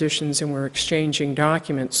depositions and we're exchanging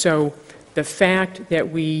documents. So the fact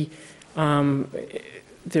that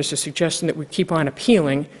there's a suggestion that we keep on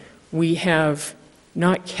appealing, we have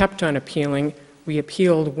not kept on appealing. We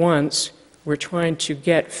appealed once. We're trying to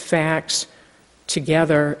get facts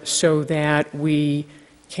together so that we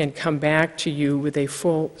can come back to you with a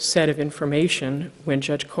full set of information when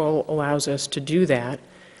Judge Cole allows us to do that.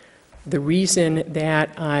 The reason that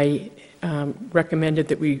I recommended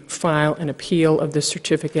that we file an appeal of the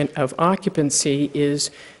certificate of occupancy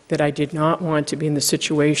is that I did not want to be in the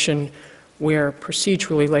situation where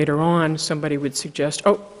procedurally later on somebody would suggest,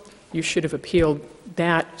 oh, you should have appealed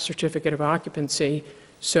that certificate of occupancy.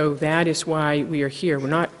 So that is why we are here. We're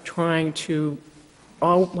not trying to,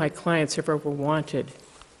 all my clients have ever wanted,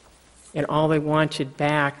 and all they wanted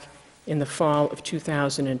back in the fall of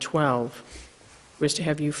 2012 was to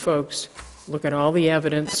have you folks look at all the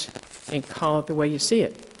evidence and call it the way you see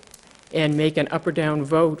it, and make an up or down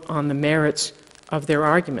vote on the merits of their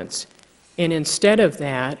arguments. And instead of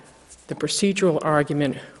that, the procedural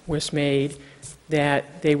argument was made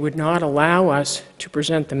that they would not allow us to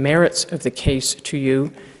present the merits of the case to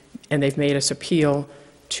you, and they've made us appeal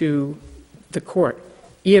to the court.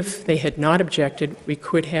 If they had not objected, we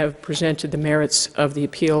could have presented the merits of the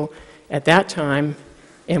appeal at that time,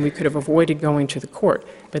 and we could have avoided going to the court.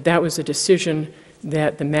 But that was a decision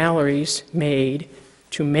that the Mallorys made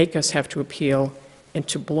to make us have to appeal and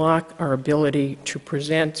to block our ability to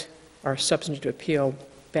present our substantive appeal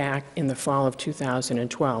back in the fall of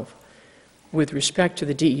 2012. With respect to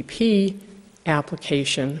the DEP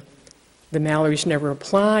application, the Mallorys never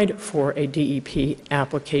applied for a DEP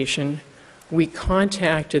application. We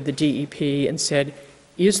contacted the DEP and said,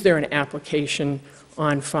 is there an application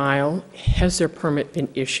on file? Has their permit been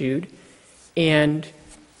issued? And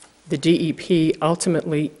the DEP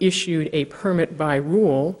ultimately issued a permit by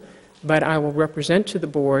rule, but I will represent to the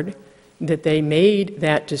board that they made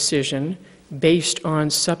that decision based on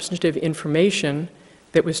substantive information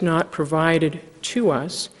that was not provided to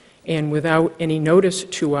us and without any notice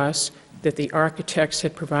to us that the architects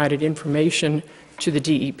had provided information to the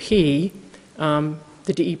DEP.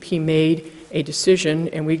 The DEP made a decision,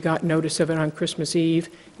 and we got notice of it on Christmas Eve,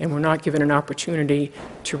 and were not given an opportunity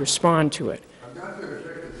to respond to it. I've got to check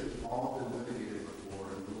that this has all been litigated before,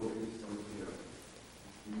 and the lawyers don't care.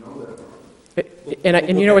 You know that.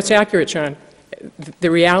 And you know, it's accurate, John.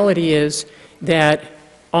 The reality is that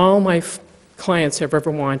all my clients have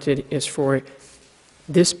ever wanted is for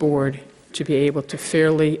this board to be able to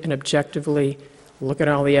fairly and objectively look at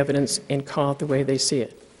all the evidence and call it the way they see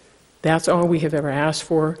it. That's all we have ever asked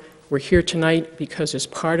for. We're here tonight because as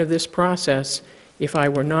part of this process, if I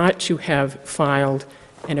were not to have filed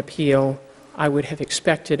an appeal, I would have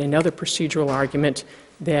expected another procedural argument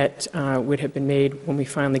that would have been made when we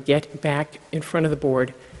finally get back in front of the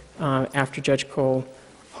board after Judge Cole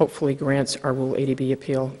hopefully grants our Rule 80B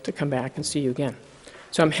appeal to come back and see you again.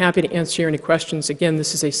 So I'm happy to answer any questions. Again,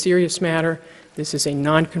 this is a serious matter. This is a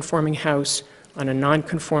non-conforming house on a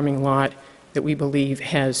non-conforming lot that we believe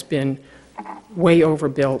has been way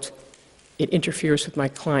overbuilt. It interferes with my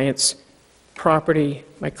client's property,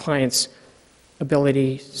 my client's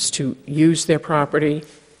abilities to use their property,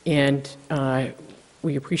 and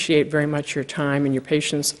we appreciate very much your time and your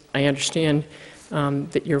patience. I understand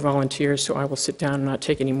that you're volunteers, so I will sit down and not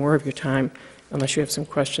take any more of your time unless you have some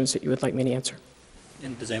questions that you would like me to answer.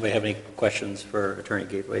 And does anybody have any questions for Attorney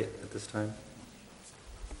Gaithwaite at this time?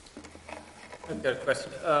 I've got a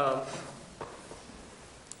question.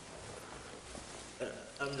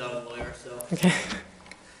 I'm not a lawyer, so. Okay.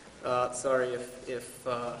 Sorry if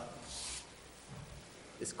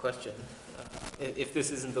this question, if this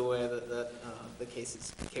isn't the way that the case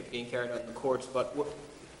is being carried out in the courts, but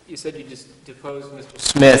you said you just deposed Mr.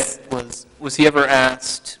 Smith. Was he ever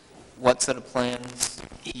asked what set of plans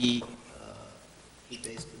he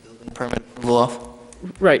based the building permit rule off?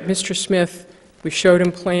 Right, Mr. Smith, we showed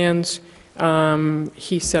him plans.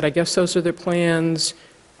 He said, I guess those are their plans.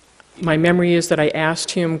 My memory is that I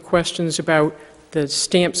asked him questions about the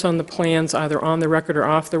stamps on the plans, either on the record or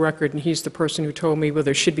off the record, and he's the person who told me, well,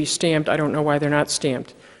 they should be stamped. I don't know why they're not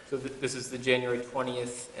stamped. So this is the January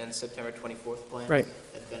 20th and September 24th plans? Right.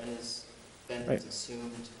 That Ben Right. has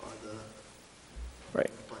assumed are the Right.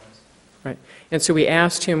 plans? Right. And so we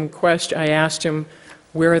asked him I asked him,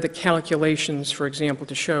 where are the calculations, for example,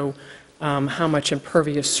 to show how much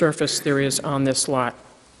impervious surface there is on this lot?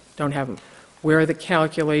 Don't have them. Where are the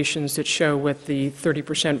calculations that show what the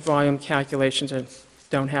 30% volume calculations are?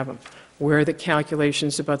 Don't have them. Where are the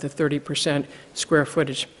calculations about the 30% square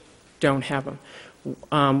footage? Don't have them.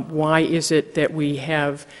 Why is it that we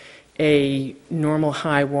have a normal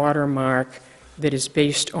high water mark that is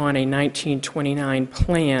based on a 1929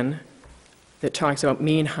 plan that talks about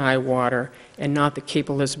mean high water and not the Cape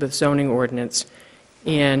Elizabeth zoning ordinance?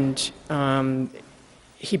 And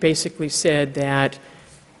he basically said that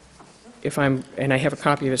and I have a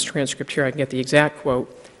copy of his transcript here, I can get the exact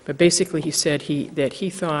quote, but basically he said that he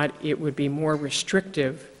thought it would be more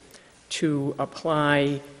restrictive to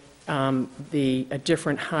apply a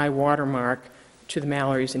different high water mark to the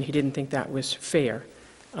Mallorys, and he didn't think that was fair.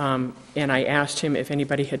 And I asked him if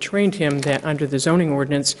anybody had trained him that under the zoning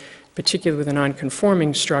ordinance, particularly with a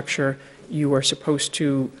non-conforming structure, you are supposed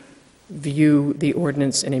to view the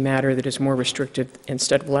ordinance in a manner that is more restrictive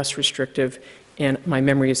instead of less restrictive. And my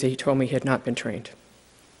memory is that he told me he had not been trained.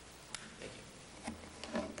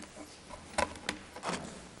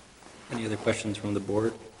 Any other questions from the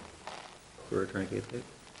board for Attorney Gaithwaite?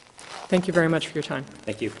 Thank you very much for your time.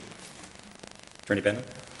 Thank you. Attorney Bennett?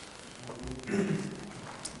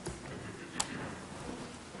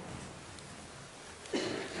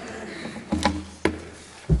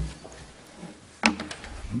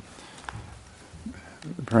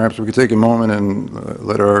 Perhaps we could take a moment and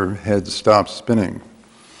let our heads stop spinning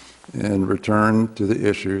and return to the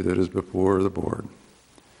issue that is before the board.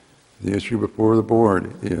 The issue before the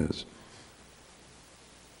board is,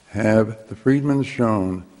 have the Friedmans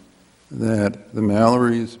shown that the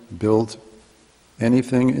Mallorys built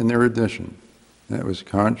anything in their addition that was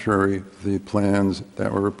contrary to the plans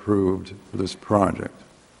that were approved for this project?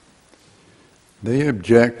 They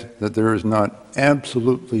object that there is not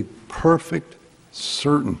absolutely perfect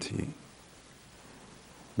certainty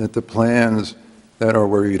that the plans that are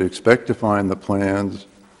where you'd expect to find the plans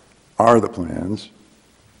are the plans,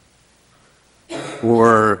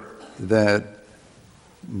 or that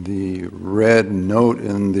the red note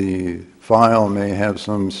in the file may have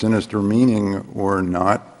some sinister meaning or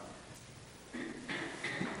not.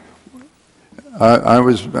 I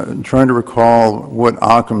was trying to recall what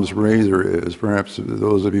Occam's razor is. Perhaps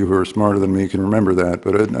those of you who are smarter than me can remember that,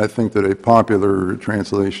 but I think that a popular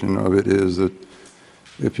translation of it is that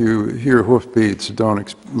if you hear hoofbeats,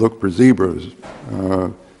 don't look for zebras.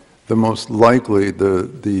 The most likely,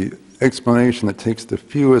 the explanation that takes the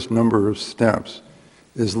fewest number of steps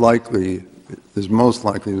is most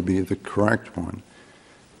likely to be the correct one.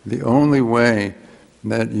 The only way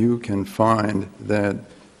that you can find that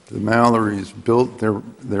the Mallorys built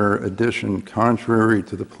their addition contrary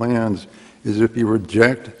to the plans is if you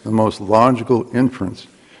reject the most logical inference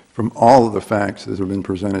from all of the facts that have been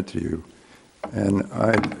presented to you. And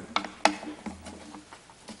I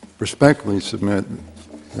respectfully submit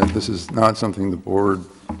that this is not something the board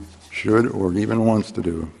should or even wants to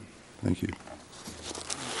do. Thank you.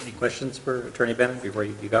 Any questions for Attorney Bennett before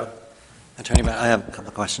you go? Attorney, I have a couple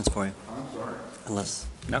of questions for you. I'm sorry. Unless,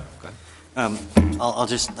 No? Go ahead.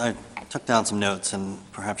 I took down some notes, and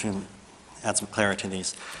perhaps you can add some clarity to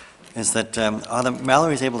these. Is that, are the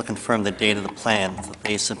Mallorys able to confirm the date of the plans that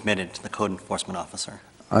they submitted to the code enforcement officer?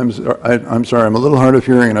 I'm sorry, I'm a little hard of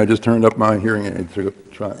hearing, and I just turned up my hearing aid to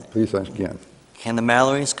try. Please ask again. Can the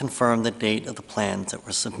Mallorys confirm the date of the plans that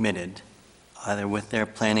were submitted, either with their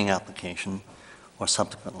planning application or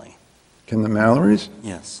subsequently? Can the Mallorys?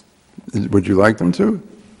 Yes. Would you like them to?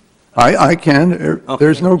 I can. Okay.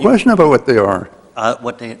 There's no question about what they are.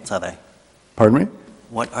 What dates are they? Pardon me?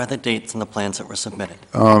 What are the dates in the plans that were submitted?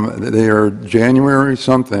 They are January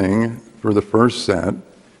something for the first set,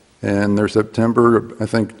 and they're September, I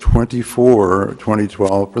think, 24,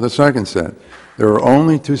 2012 for the second set. There are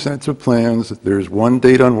only two sets of plans. There's one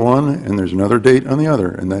date on one, and there's another date on the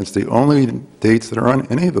other, and that's the only dates that are on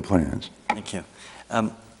any of the plans. Thank you.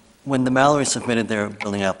 When the Mallorys submitted their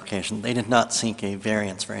building application, they did not seek a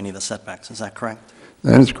variance for any of the setbacks. Is that correct?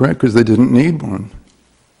 That is correct, because they didn't need one.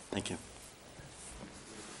 Thank you.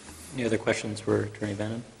 Any other questions for Attorney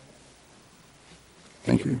Bennett?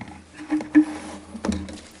 Thank you.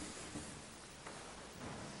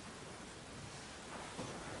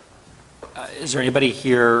 Is there anybody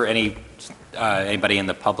here, anybody in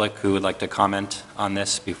the public who would like to comment on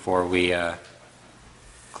this before we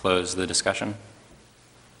close the discussion?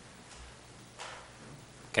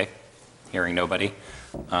 Okay, hearing nobody.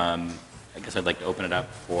 I guess I'd like to open it up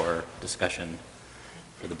for discussion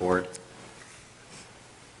for the board.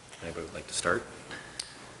 Anybody would like to start?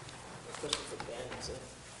 Question for Ben, is it?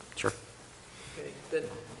 Sure. Okay, Ben,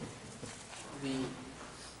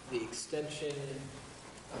 the extension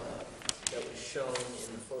that was shown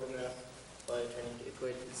in the photograph by Attorney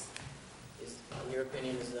Gaithwaite is, in your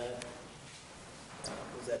opinion, is that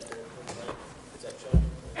the plan? Is that shown?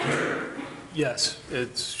 Yes,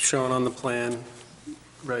 it's shown on the plan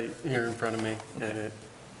right here in front of me, and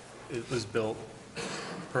it was built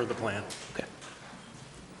per the plan. Okay.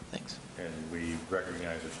 Thanks. And we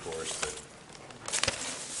recognize, of course, that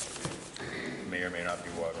it may or may not be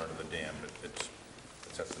water under the dam, but it's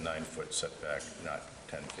at the 9-foot setback, not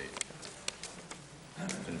 10 feet.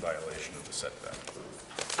 It's in violation of the setback.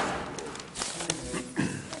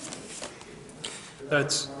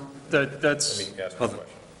 That's Let me ask a question.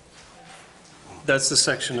 That's the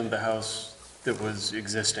section of the house that was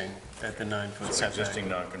existing at the 9-foot So setback. existing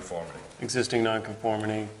nonconformity. Existing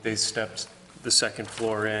nonconformity, they stepped the second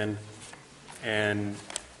floor in and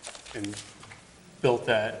built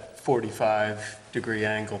that 45-degree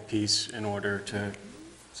angle piece in order to,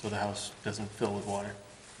 so the house doesn't fill with water.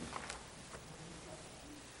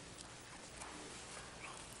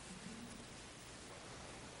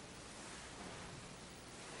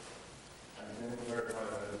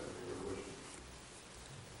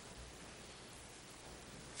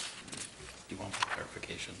 Do you want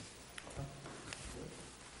clarification?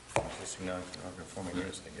 Existing nonconforming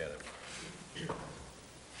units, I get it.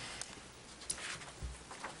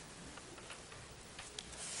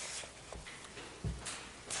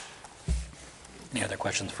 Any other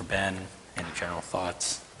questions for Ben? Any general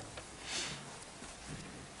thoughts?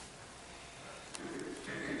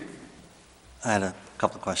 I had a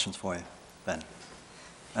couple of questions for you, Ben.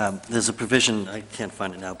 There's a provision, I can't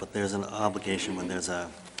find it now, but there's an obligation when there's a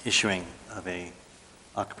issuing of a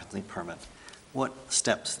occupancy permit. What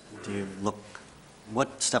steps do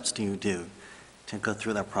you do to go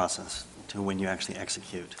through that process to when you actually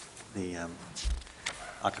execute the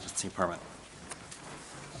occupancy permit?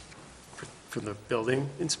 From the building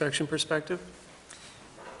inspection perspective?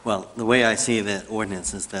 Well, the way I see the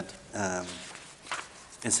ordinance is that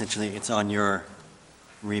essentially it's on your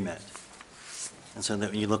remit. And so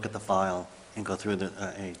that you look at the file and go through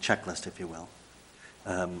a checklist, if you will.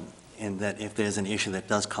 And that if there's an issue that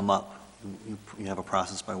does come up, you have a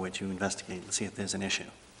process by which you investigate and see if there's an issue.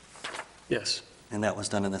 Yes. And that was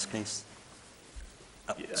done in this case?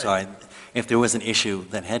 Yeah, Sorry, if there was an issue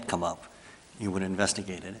that had come up, you would have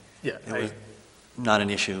investigated it. Yeah, It was not an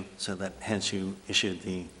issue, so that hence you issued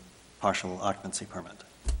the partial occupancy permit.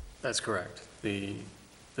 that's correct. The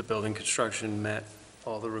building construction met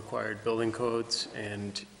all the required building codes,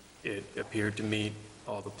 and it appeared to meet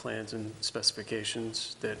all the plans and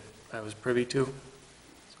specifications that I was privy to.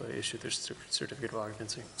 So I issued their certificate of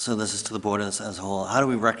occupancy. So this is to the board as a whole. How do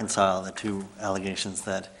we reconcile the two allegations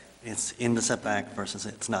that it's in the setback versus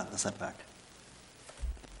it's not in the setback?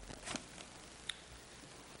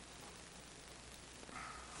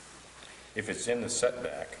 If it's in the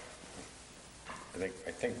setback, I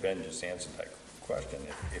think Ben just answered that question.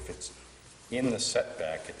 If it's in the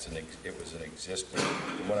setback, it was an existing,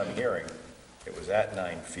 from what I'm hearing, it was at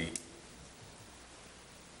 9 feet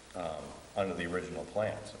under the original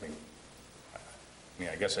plans. I mean,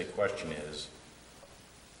 I guess a question is,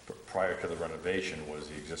 prior to the renovation, was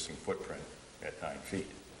the existing footprint at 9 feet,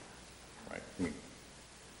 right? I mean,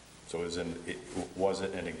 so was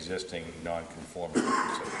it an existing non-conforming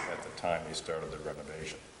at the time they started the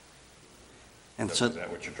renovation? And Is so, that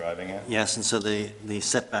what you're driving at? yes, and so the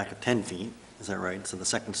setback of 10 feet, is that right? So the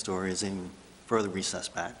second story is in further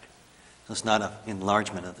recessed back. So it's not an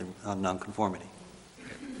enlargement of the nonconformity.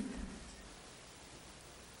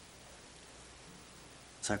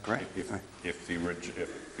 Is that correct? If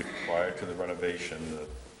prior to the renovation,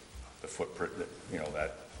 the footprint,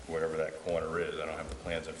 that, whatever that corner is, I don't have the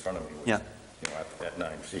plans in front of me. Yeah. At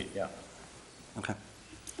 9 feet, yeah. Okay.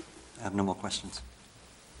 I have no more questions.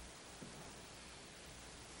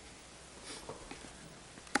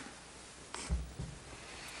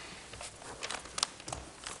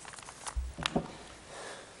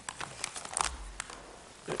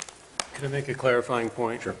 Could I make a clarifying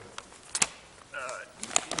point? Sure.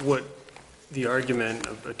 What the argument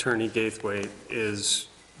of Attorney Gaithwaite is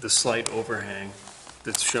the slight overhang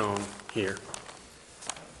that's shown here.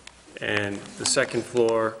 And the second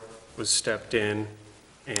floor was stepped in,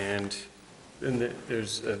 and then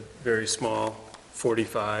there's a very small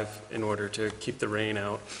 45 in order to keep the rain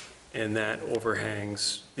out, and that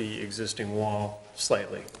overhangs the existing wall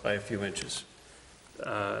slightly by a few inches.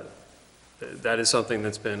 That is something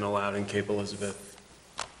that's been allowed in Cape Elizabeth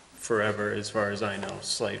forever, as far as I know,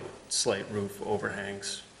 slight roof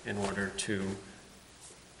overhangs in order to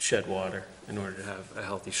shed water, in order to have a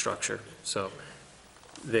healthy structure. So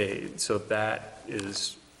that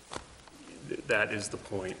is the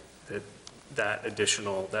point,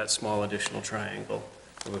 that small additional triangle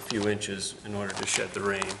of a few inches in order to shed the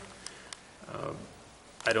rain.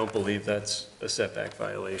 I don't believe that's a setback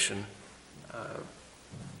violation.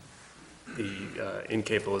 In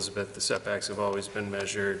Cape Elizabeth, the setbacks have always been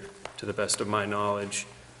measured, to the best of my knowledge,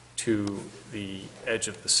 to the edge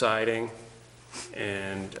of the siding,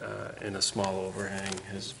 and a small overhang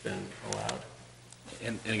has been allowed.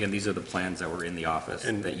 And again, these are the plans that were in the office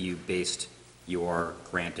And- that you based your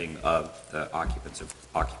granting of the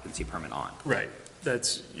occupancy permit on. Right.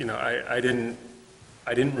 That's, I didn't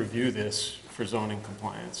review this for zoning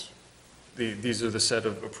compliance. These are the set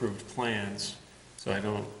of approved plans, so I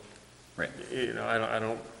don't, Right.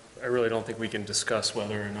 I really don't think we can discuss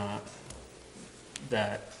whether or not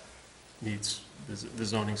that meets the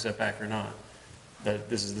zoning setback or not. That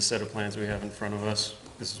this is the set of plans we have in front of us.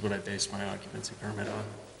 This is what I based my occupancy permit on.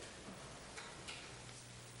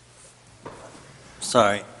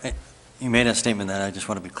 Sorry, you made a statement that I just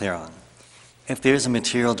want to be clear on. If there's a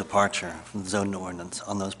material departure from the zoning ordinance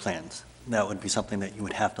on those plans, that would be something that you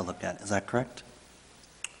would have to look at. Is that correct?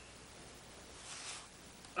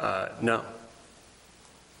 No.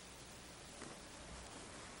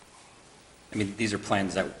 I mean, these are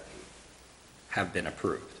plans that have been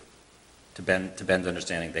approved. To Ben's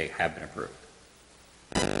understanding, they have been approved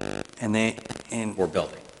for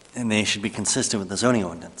building. And they should be consistent with the zoning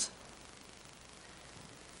ordinance.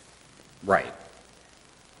 Right.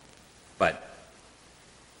 But,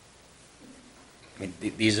 I mean,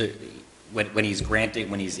 these are, when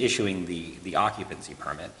he's issuing the occupancy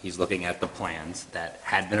permit, he's looking at the plans that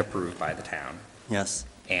had been approved by the town. Yes.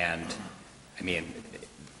 And, I mean,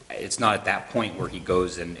 it's not at that point where he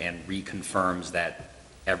goes and reconfirms that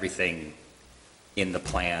everything in the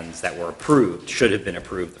plans that were approved should have been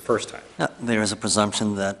approved the first time. There is a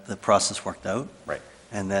presumption that the process worked out. Right.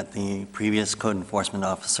 And that the previous code enforcement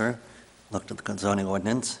officer looked at the zoning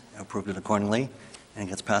ordinance, approved it accordingly, and it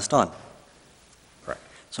gets passed on. Correct.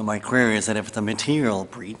 So my query is that if it's a material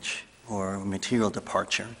breach or a material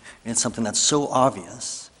departure, and it's something that's so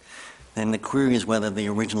obvious, then the query is whether the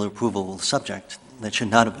original approval was subject that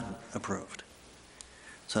should not have been approved.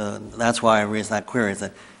 So that's why I raised that query, is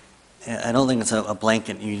that I don't think it's a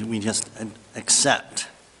blanket, we just accept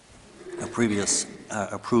a previous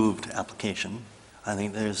approved application. I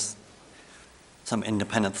think there's some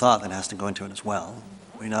independent thought that has to go into it as well.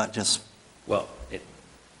 We're not just... Well,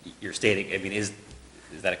 you're stating, I mean, is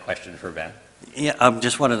that a question for Ben? Yeah, I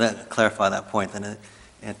just wanted to clarify that point, that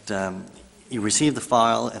you receive the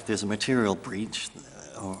file if there's a material breach,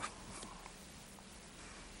 or...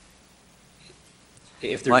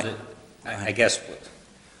 If there's I guess,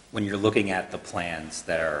 when you're looking at the plans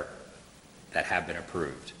that have been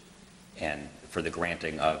approved, and for the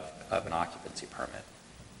granting of an occupancy permit,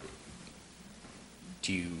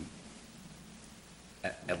 do you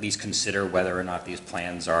at least consider whether or not these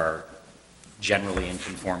plans are generally in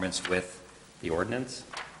conformance with the ordinance?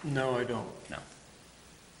 No, I don't. No.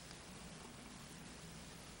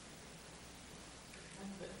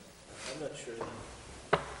 I'm not sure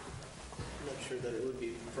that it would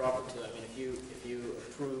be proper to, I mean, if you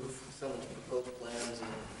approve someone's proposed plans and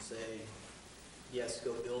say, yes,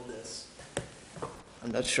 go build this,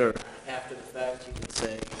 I'm not sure after the fact you can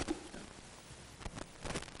say,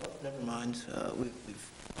 oh, never mind,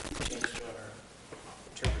 we've changed our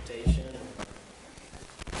interpretation,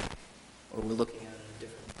 or we're looking at it a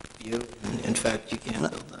different view. In fact, you can't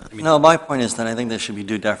build that. No, my point is that I think there should be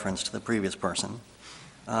due deference to the previous person.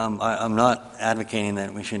 I'm not advocating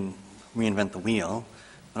that we should reinvent the wheel,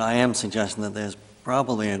 but I am suggesting that there's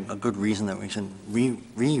probably a good reason that we should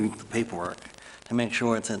read the paperwork to make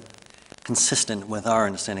sure it's consistent with our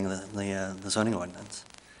understanding of the zoning ordinance.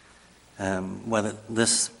 Whether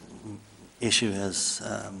this issue is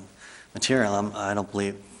material, I don't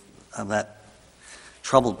believe I'm that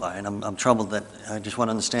troubled by it. I'm troubled that I just want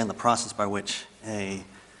to understand the process by which a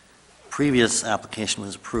previous application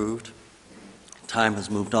was approved. Time has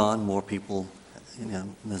moved on, more people,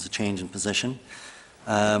 there's a change in position.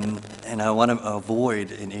 And I want to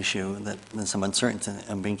avoid an issue that there's some uncertainty and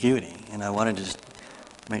ambiguity. And I wanted to just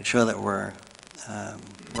make sure that we're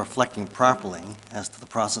reflecting properly as to the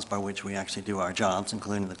process by which we actually do our jobs,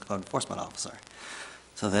 including the code enforcement officer.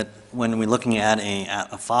 So that when we're looking at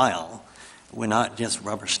a file, we're not just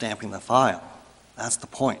rubber stamping the file. That's the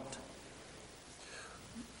point.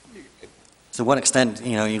 To what extent,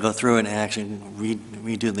 you go through it and actually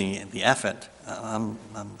redo the effort, I'm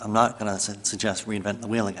not going to suggest reinvent the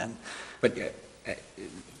wheel again. But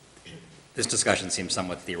this discussion seems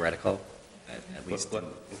somewhat theoretical, at least. Let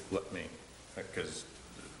me, because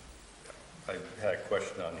I had a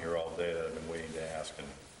question on here all day that I've been waiting to ask, and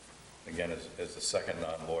again, as the second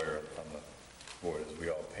non-lawyer on the board, as we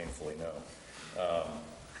all painfully know,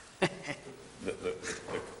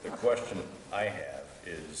 the question I have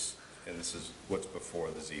is, and this is what's before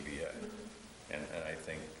the ZBA, and I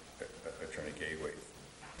think Attorney Gateway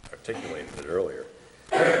articulated it earlier.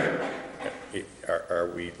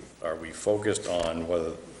 Are we focused on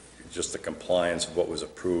whether just the compliance of what was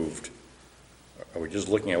approved? Are we just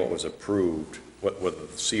looking at what was approved, whether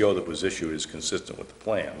the CO that was issued is consistent with the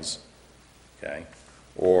plans, okay?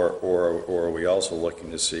 Or are we also looking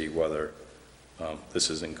to see whether this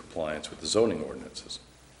is in compliance with the zoning ordinances?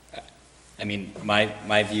 I mean,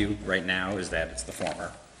 my view right now is that it's the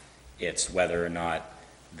former. It's whether or not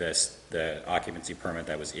the occupancy permit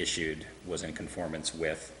that was issued was in conformance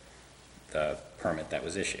with the permit that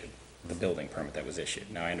was issued, the building permit that was issued.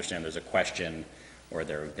 Now, I understand there's a question, or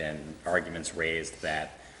there have been arguments raised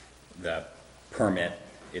that the permit,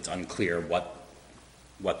 it's unclear what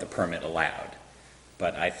the permit allowed.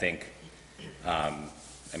 But I think, I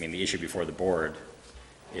mean, the issue before the board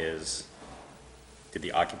is, did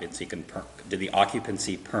the occupancy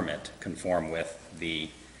permit conform with the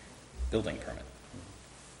building permit?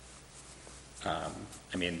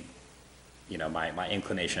 I mean, my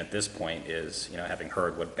inclination at this point is, having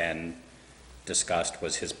heard what Ben discussed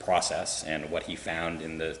was his process and what he found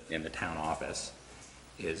in the town office,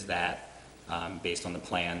 is that based on the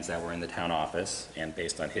plans that were in the town office and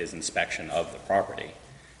based on his inspection of the property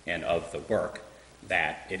and of the work,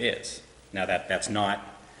 that it is. Now, that's not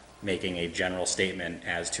making a general statement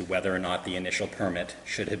as to whether or not the initial permit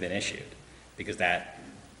should have been issued, because that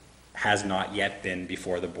has not yet been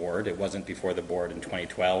before the board. It wasn't before the board in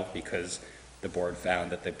 2012 because the board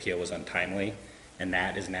found that the appeal was untimely, and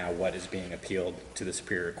that is now what is being appealed to the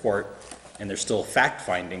Superior Court. And there's still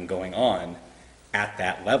fact-finding going on at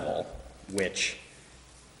that level, which,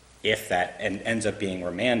 if that ends up being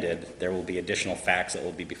remanded, there will be additional facts that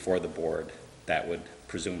will be before the board that would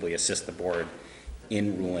presumably assist the board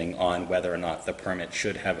in ruling on whether or not the permit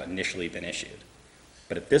should have initially been issued.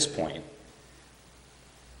 But at this point,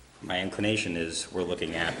 my inclination is we're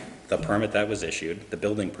looking at the permit that was issued, the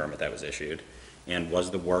building permit that was issued, and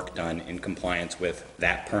was the work done in compliance with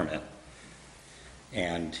that permit?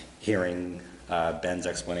 And hearing Ben's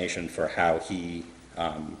explanation for how he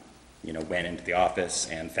went into the office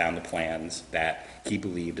and found the plans that he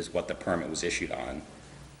believed is what the permit was issued on,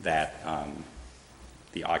 that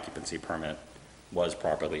the occupancy permit was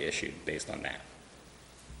properly issued based on that.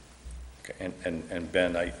 Okay, and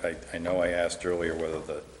Ben, I know I asked earlier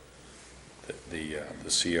whether the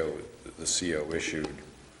CO issued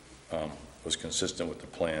was consistent with the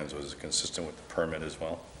plans. Was it consistent with the permit as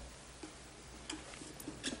well?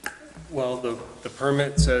 Well, the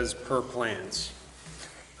permit says per plans.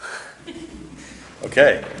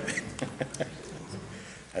 Okay.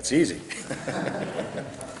 That's easy.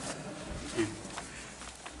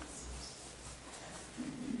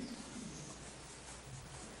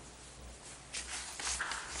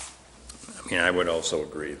 I mean, I would also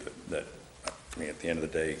agree that I mean, at the end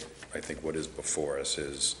of the day, I think what is before us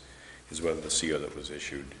is whether the CO that was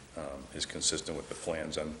issued is consistent with the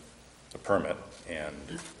plans on the permit,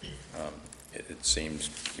 and it seems,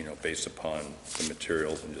 based upon the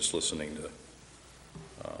materials and just listening to,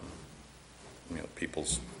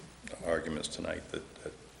 people's arguments tonight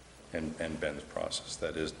and Ben's process,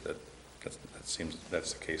 that seems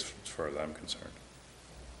that's the case as far as I'm concerned.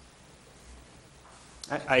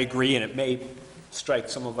 I agree, and it may strike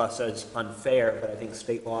some of us as unfair, but I think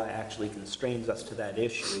state law actually constrains us to that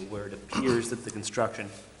issue, where it appears that the construction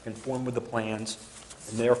conformed with the plans,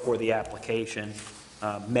 and therefore the application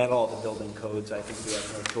met all the building codes. I think we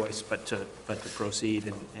have no choice but to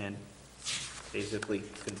proceed and basically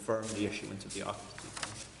confirm the issuance of the occupancy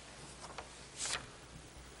permit.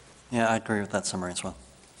 Yeah, I agree with that summary as well.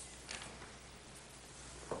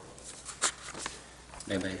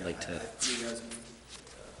 Anybody like to? You guys,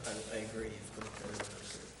 I agree.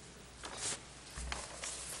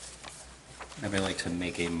 Anybody like to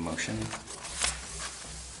make a motion?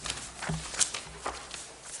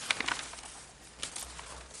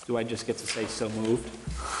 Do I just get to say so moved?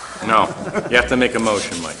 No, you have to make a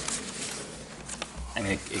motion, Mike. I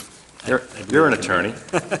mean, You're an attorney.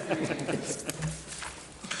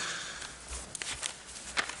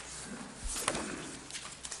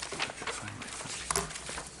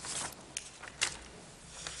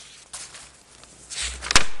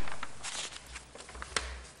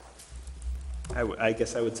 I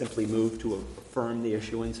guess I would simply move to affirm the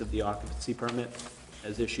issuance of the occupancy permit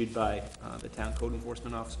as issued by the town code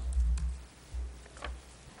enforcement officer.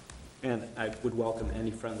 And I would welcome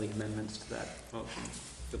any friendly amendments to that motion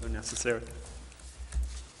if they're necessary.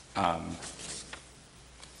 Well,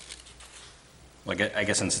 I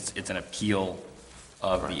guess since it's an appeal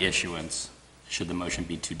of the issuance, should the motion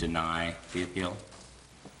be to deny the appeal?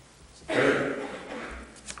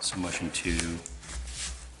 So motion to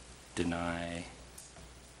deny.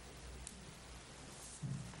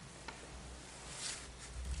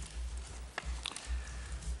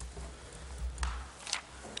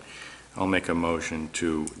 I'll make a motion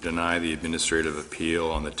to deny the administrative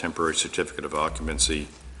appeal on the temporary certificate of occupancy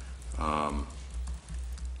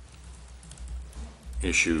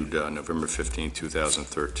issued November 15,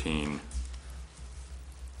 2013,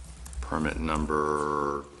 permit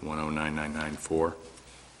number 1099994.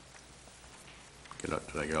 Did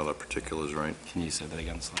I get all the particulars right? Can you say that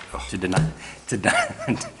again? Sly? Oh.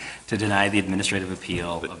 To deny the administrative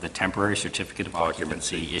appeal of the temporary certificate of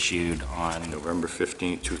occupancy issued on November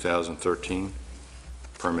 15, 2013,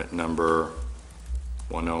 permit number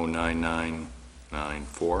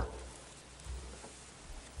 1099994.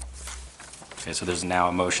 Okay, so there's now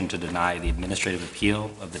a motion to deny the administrative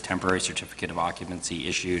appeal of the temporary certificate of occupancy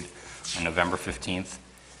issued on November 15th,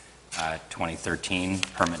 2013,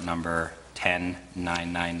 permit number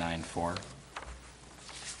 109994. Do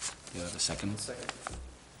you have a second? Second.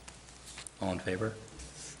 All in favor?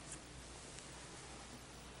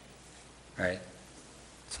 All right,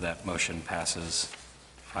 so that motion passes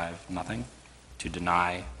 5-0 to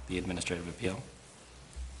deny the administrative appeal.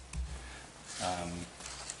 I want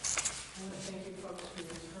to thank you folks for your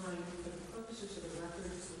time. For the purposes of the record,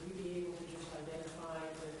 will you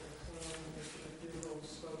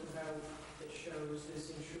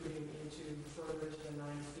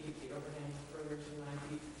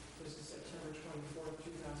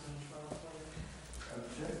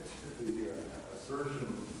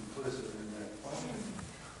implicit in that plan.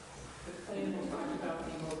 The plan that talked about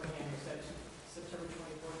the overhang, is that September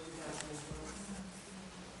 24,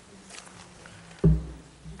 2012? Can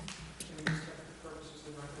we just check the purposes of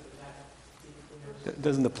the record of that?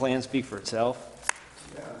 Doesn't the plan speak for itself?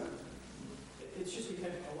 It's just we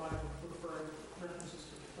had a lot of references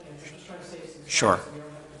to the plans. I'm just trying to save some time. Sure. So we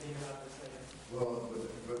don't have to debate about this later. Well,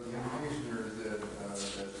 but the indication here is that the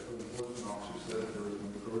code enforcement officer said there was an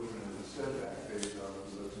encroachment in the setback based on the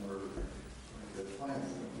plan.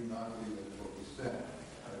 We do not believe that's what we said.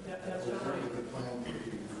 That's not right. The plan that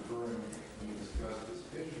he was referring when we discussed this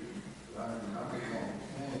issue, but I do not recall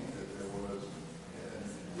saying that there was an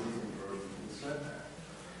encroachment in the setback.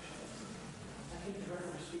 I think the record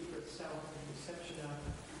will speak for itself, with the exception of,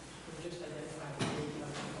 we just identified the date of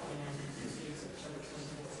the plan, it's September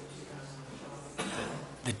 24,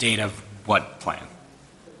 2012. The date of what plan?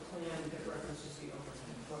 The plan that references the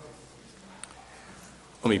overhang.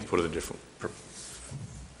 Let me put it a different.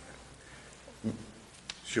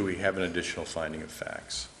 Should we have an additional finding of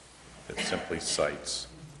facts that simply cites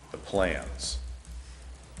the plans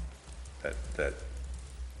that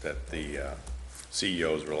the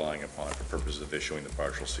CEO is relying upon for purposes of issuing the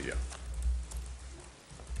partial CO?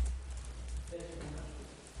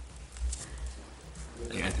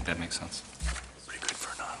 Yeah, I think that makes sense. Pretty good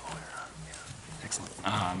for a non-lawyer, huh? Excellent.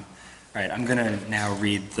 All right, I'm going to now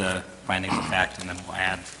read the findings of fact, and then we'll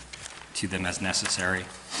add to them as necessary.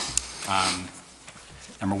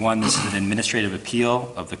 Number one, this is an administrative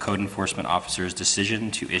appeal of the code enforcement officer's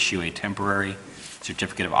decision to issue a temporary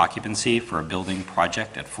certificate of occupancy for a building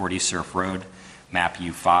project at 40 Surf Road, map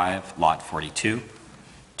U5, lot 42.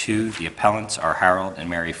 Two, the appellants are Harold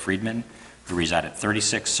and Mary Friedman, who reside at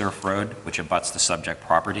 36 Surf Road, which abuts the subject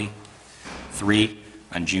property. Three,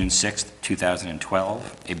 on June 6,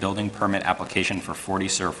 2012, a building permit application for 40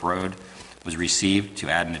 Surf Road was received to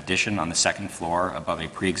add an addition on the second floor above a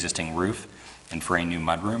pre-existing roof and for a new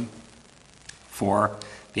mudroom. 4,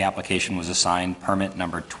 the application was assigned permit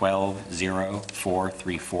number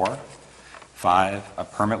 120434. 5, a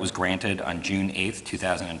permit was granted on June 8,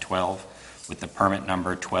 2012, with the permit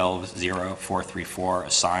number 120434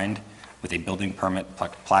 assigned with a building permit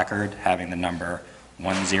placard having the number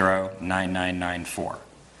 109994.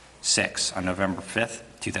 6, on November 5,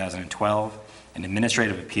 2012, an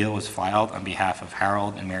administrative appeal was filed on behalf of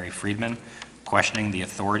Harold and Mary Friedman, questioning the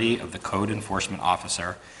authority of the code enforcement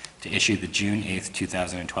officer to issue the June 8,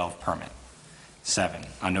 2012 permit. 7,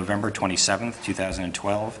 on November 27,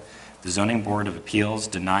 2012, the Zoning Board of Appeals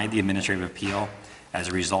denied the administrative appeal as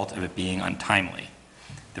a result of it being untimely.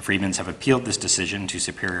 The Friedmans have appealed this decision to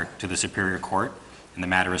the Superior Court, and the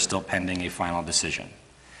matter is still pending a final decision.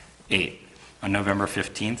 8, on November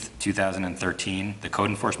 15, 2013, the code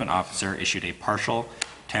enforcement officer issued a partial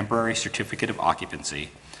temporary certificate of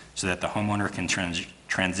occupancy so that the homeowner can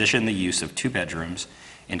transition the use of 2 bedrooms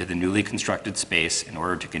into the newly constructed space in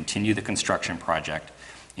order to continue the construction project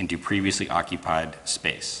into previously occupied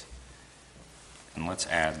space. And let's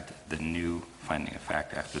add the new finding of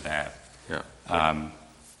fact after that. Yeah. I'm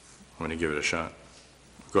going to give it a shot.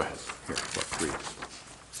 Go ahead. Here, please.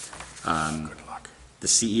 Good luck. The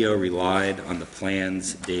CEO relied on the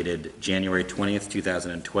plans dated January 20th,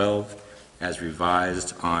 2012, as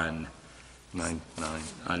revised on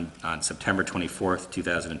September 24th,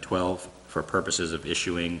 2012, for purposes of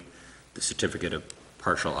issuing the certificate of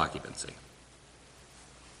partial occupancy.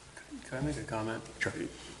 Can I make a comment? Sure.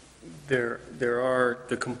 There are,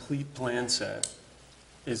 the complete plan set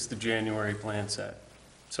is the January plan set.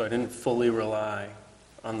 So I didn't fully rely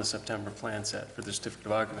on the September plan set for the certificate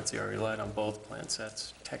of occupancy. I relied on both plan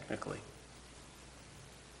sets, technically.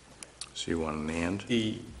 So you want an and?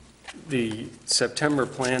 The September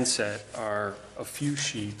plan set are a few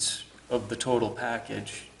sheets of the total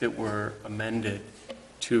package that were amended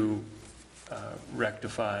to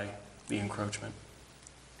rectify the encroachment.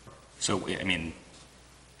 So, I mean,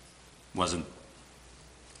 wasn't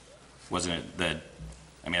it the,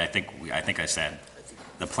 I mean, I think I said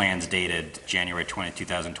the plans dated January 20,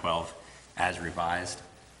 2012, as revised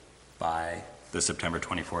by the September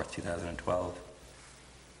 24th, 2012.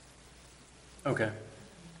 Okay.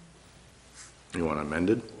 You want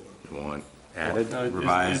amended? You want added? No,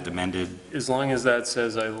 Revised, amended? As long as that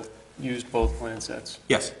says I used both plan sets.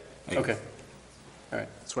 Yes. Okay. All right.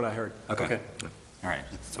 That's what I heard. Okay. All right,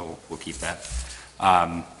 so we'll keep that.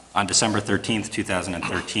 On December 13th,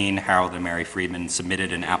 2013, Harold and Mary Friedman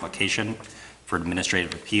submitted an application for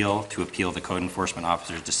administrative appeal to appeal the code enforcement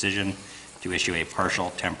officer's decision to issue a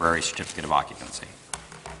partial temporary certificate of occupancy.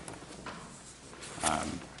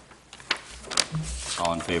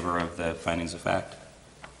 All in favor of the findings of fact?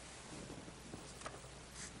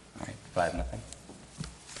 5-0.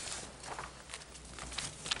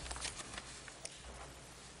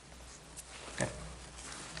 Okay.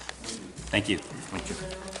 Thank you. Thank you.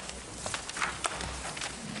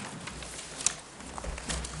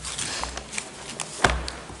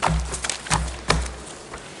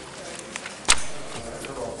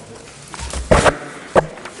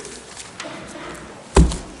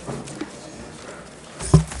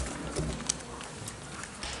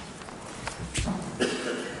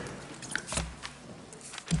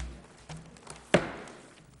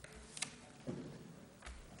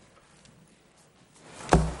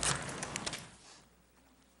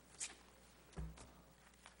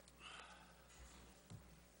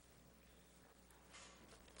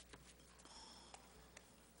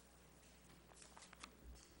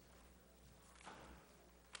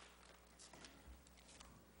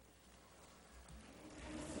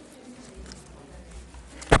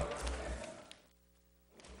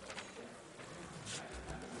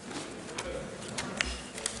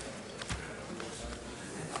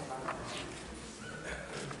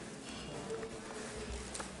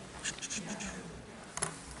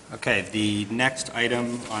 Okay, the next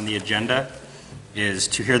item on the agenda is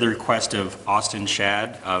to hear the request of Austin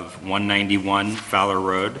Shad of 191 Fowler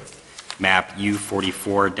Road, map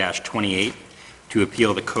U44-28, to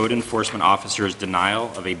appeal the code enforcement officer's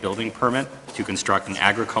denial of a building permit to construct an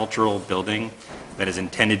agricultural building that is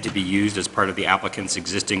intended to be used as part of the applicant's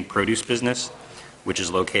existing produce business, which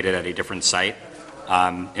is located at a different site.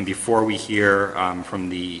 And before we hear from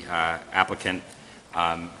the applicant,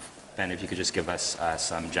 Ben, if you could just give us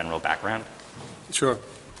some general background. Sure.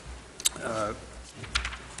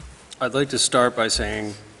 I'd like to start by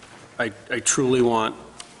saying I truly want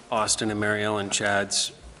Austin and Mary Ellen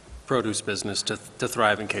Chad's produce business to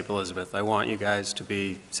thrive in Cape Elizabeth. I want you guys to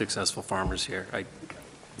be successful farmers here. I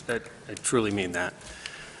truly mean that.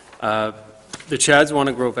 The Chads want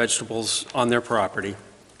to grow vegetables on their property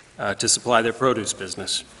to supply their produce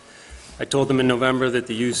business. I told them in November that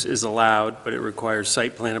the use is allowed, but it requires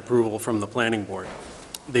site plan approval from the planning board.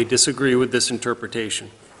 They disagree with this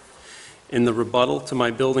interpretation. In the rebuttal to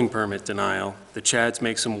my building permit denial, the Chads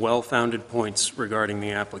make some well-founded points regarding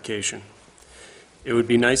the application. It would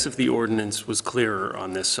be nice if the ordinance was clearer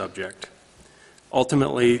on this subject.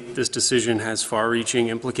 Ultimately, this decision has far-reaching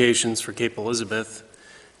implications for Cape Elizabeth,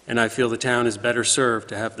 and I feel the town is better served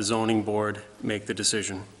to have the zoning board make the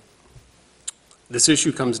decision. This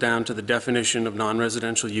issue comes down to the definition of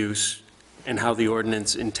non-residential use and how the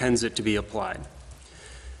ordinance intends it to be applied.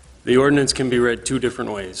 The ordinance can be read two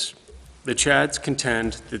different ways. The Chads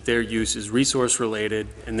contend that their use is resource-related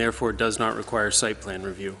and therefore does not require site plan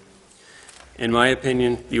review. In my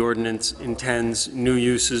opinion, the ordinance intends new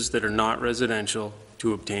uses that are not residential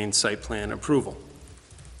to obtain site plan approval.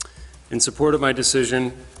 In support of my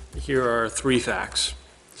decision, here are three facts.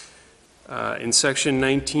 In section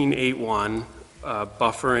 19.8.1,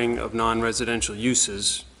 buffering of non-residential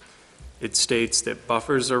uses, it states that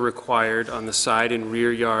buffers are required on the side and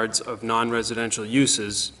rear yards of non-residential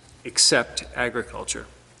uses except agriculture.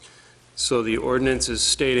 So the ordinance is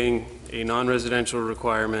stating a non-residential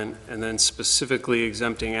requirement and then specifically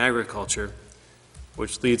exempting agriculture,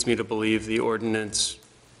 which leads me to believe the ordinance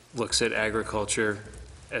looks at agriculture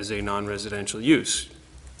as a non-residential use.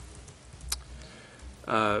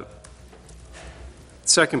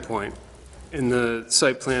 Second point, in the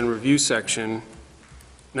site plan review section,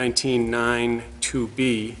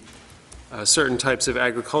 19.9.2b, certain types of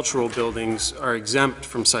agricultural buildings are exempt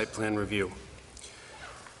from site plan review.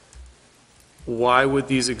 Why would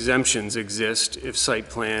these exemptions exist if site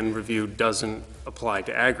plan review doesn't apply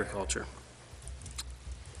to agriculture?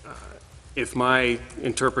 If my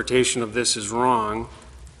interpretation of this is wrong,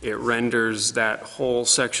 it renders that whole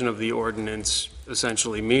section of the ordinance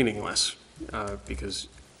essentially meaningless, because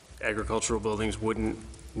agricultural buildings wouldn't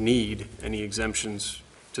need any exemptions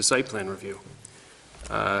to site plan review.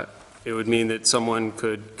 It would mean that someone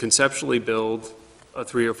could conceptually build a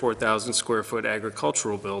 3,000 or 4,000 square foot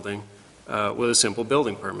agricultural building with a simple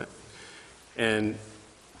building permit. And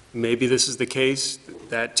maybe this is the case.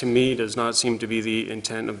 That, to me, does not seem to be the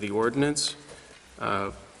intent of the ordinance.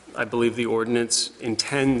 I believe the ordinance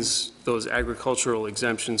intends those agricultural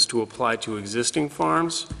exemptions to apply to existing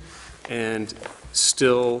farms and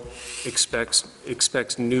still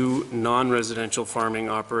expects new non-residential farming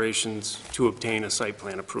operations to obtain a site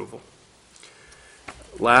plan approval.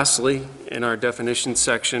 Lastly, in our definition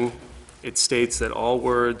section, it states that all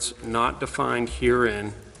words not defined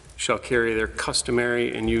herein shall carry their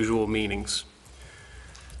customary and usual meanings.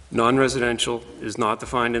 Non-residential is not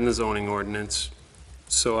defined in the zoning ordinance,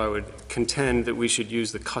 so I would contend that we should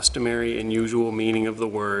use the customary and usual meaning of the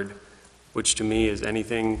word which to me is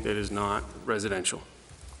anything that is not residential.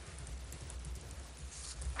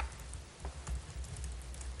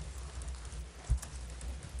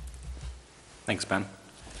 Thanks, Ben.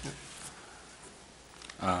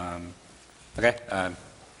 Okay,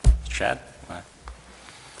 Chad?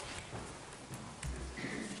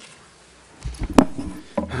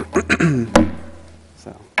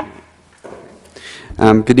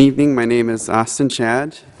 Good evening. My name is Austin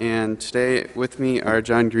Chad, and today with me are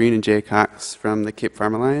John Green and Jay Cox from the Cape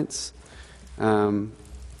Farm Alliance.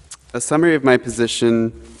 A summary of my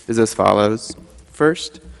position is as follows.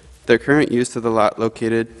 First, the current use of the lot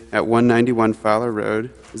located at 191 Fowler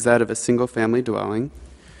Road is that of a single-family dwelling,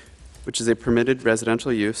 which is a permitted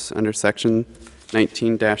residential use under Section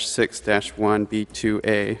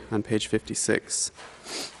 19-6-1B2A on page 56.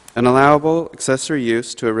 An allowable accessory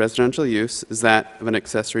use to a residential use is that of an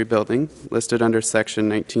accessory building listed under Section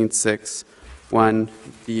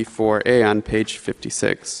 19-6-1B4A on page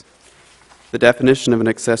 56. The definition of an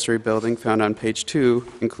accessory building found on page 2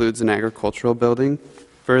 includes an agricultural building.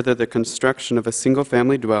 Further, the construction of a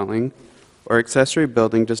single-family dwelling or accessory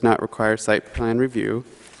building does not require site plan review,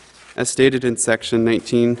 as stated in Section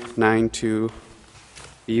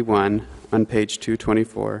 1992B1 on page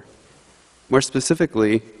 224. More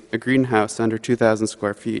specifically, a greenhouse under 2,000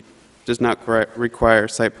 square feet does not require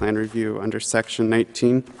site plan review under Section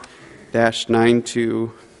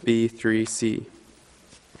 19-92B3C.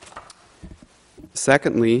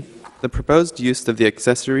 Secondly, the proposed use of the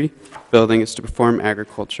accessory building is to perform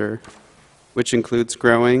agriculture, which includes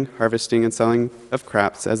growing, harvesting, and selling of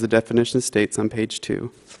crops, as the definition states on page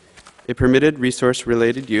 2. A permitted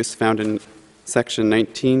resource-related use found in Section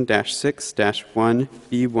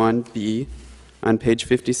 19-6-1B1B on page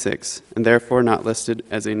 56, and therefore not listed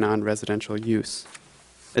as a non-residential use.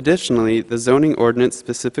 Additionally, the zoning ordinance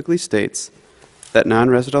specifically states that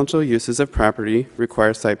non-residential uses of property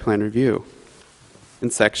require site plan review in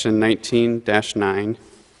Section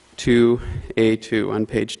 19-9-2A2 on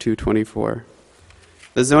page 224.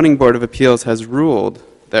 The Zoning Board of Appeals has ruled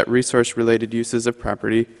that resource-related uses of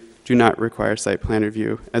property do not require site plan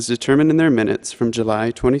review, as determined in their minutes from July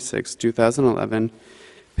 26, 2011,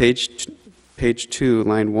 page 2,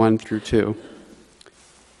 line 1 through 2.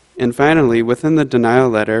 And finally, within the denial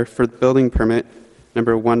letter for building permit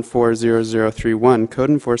number 140031,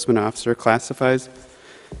 Code Enforcement Officer classifies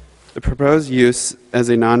the proposed use as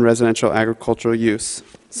a non-residential agricultural use.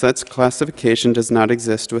 Such classification does not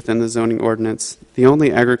exist within the zoning ordinance. The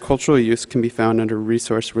only agricultural use can be found under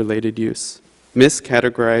resource-related use.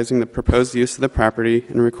 Miscategorizing the proposed use of the property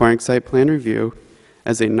and requiring site plan review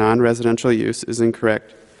as a non-residential use is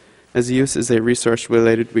incorrect, as the use is a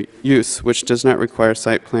resource-related use which does not require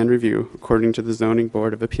site plan review according to the Zoning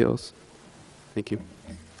Board of Appeals. Thank you.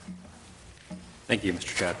 Thank you,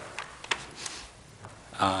 Mr. Chad.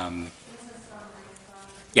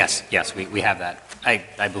 Yes, we have that.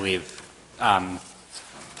 I believe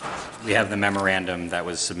we have the memorandum that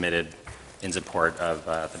was submitted in support of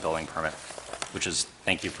the building permit, which is,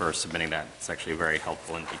 thank you for submitting that. It's actually very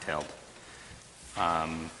helpful and detailed.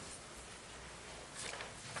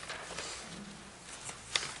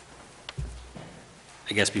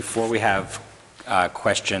 I guess before we have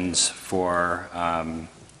questions for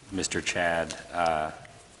Mr. Chad, well,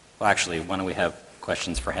 actually, why don't we have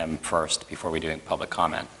questions for him first before we do public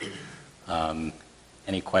comment?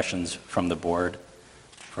 Any questions from the board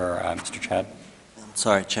for Mr. Chad? I'm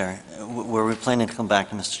sorry, Chair. Were we planning to come back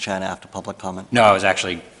to Mr. Chad after public comment? No, I was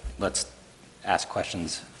actually, let's ask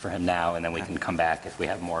questions for him now, and then we can come back if we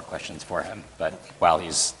have more questions for him. But while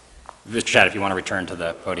he's, Mr. Chad, if you want to return to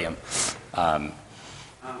the podium.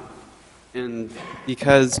 And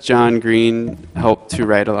because John Green helped to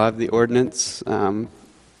write a lot of the ordinance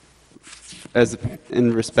as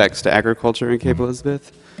in respects to agriculture in Cape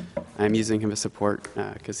Elizabeth, I'm using him as support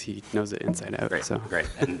because he knows it inside out. Great, so. great.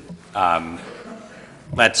 And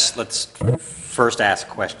let's first ask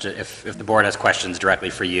question if the board has questions directly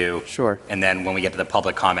for you. Sure. And then when we get to the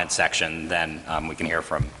public comment section, then we can hear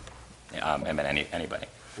from anybody.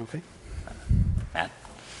 Okay. Matt?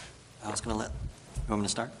 I was going to let, you want me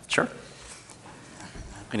to start? Sure.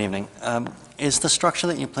 Good evening. Is the structure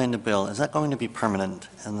that you plan to build, is that going to be permanent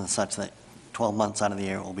and such that 12 months out of the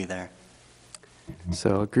year it will be there?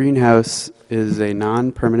 So a greenhouse is a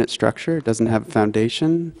non-permanent structure. It doesn't have a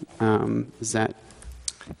foundation. Is that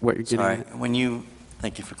what you're getting Sorry, at?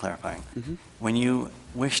 thank you for clarifying. Mhm. When you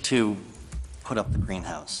wish to put up the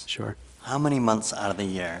greenhouse, Sure. how many months out of the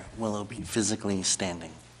year will it be physically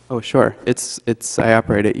standing? Oh, sure. I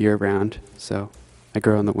operate it year-round, so I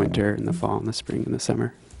grow in the winter, in the fall, in the spring, and the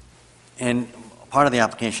summer. And part of the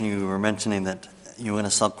application, you were mentioning that you were going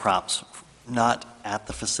to sell crops not at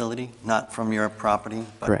the facility, not from your property?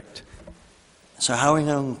 But Correct. So how are we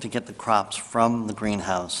going to get the crops from the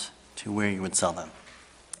greenhouse to where you would sell them?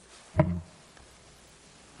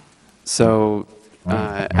 So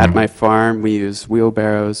at my farm, we use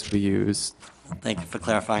wheelbarrows, we use, Thank you for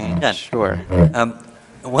clarifying again. sure.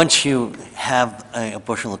 Once you have a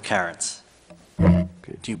bushel of carrots,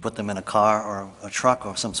 do you put them in a car or a truck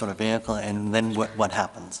or some sort of vehicle, and then what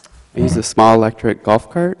happens? I use a small electric golf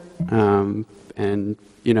cart, and,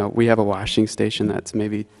 you know, we have a washing station that's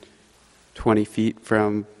maybe 20 feet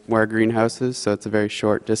from where our greenhouse is, so it's a very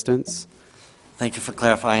short distance. Thank you for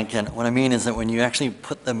clarifying again. What I mean is that when you actually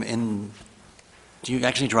put them in, do you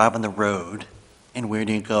actually drive on the road, and where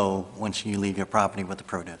do you go once you leave your property with the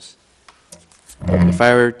produce? If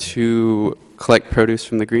I were to collect produce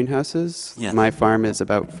from the greenhouses, Yeah. my farm is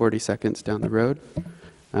about 40 seconds down the road.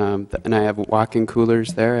 And I have walk-in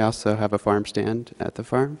coolers there. I also have a farm stand at the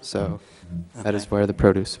farm, so that is Okay. where the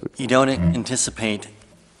produce would. You don't anticipate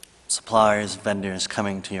suppliers, vendors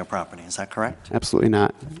coming to your property, is that correct? Absolutely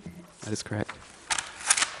not. That is correct.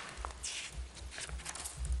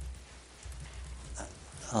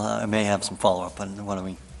 I may have some follow-up, but why don't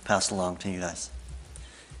we pass it along to you guys?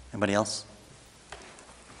 Anybody else?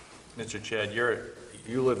 Mr. Chad,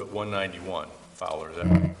 you live at 191 Fowler, is that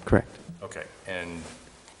right? Correct. Okay, and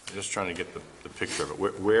just trying to get the picture of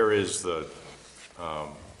it. Where is the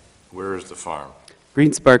farm?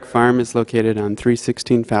 Greenspark Farm is located on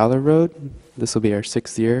 316 Fowler Road. This will be our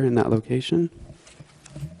 6th year in that location.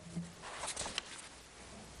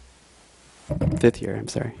 5th year, I'm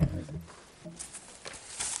sorry.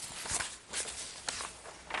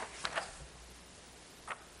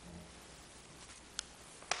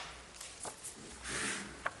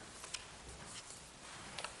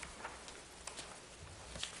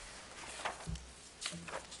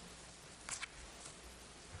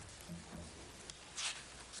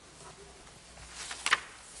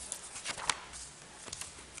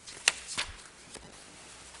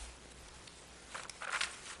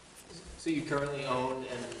 So you currently own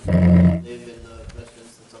and live in the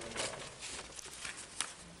residence that's on the property?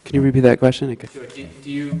 Can you repeat that question? Sure.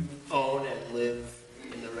 Do you own and live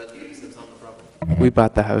in the residence that's on the property? We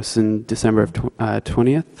bought the house in December of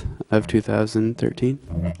 20th of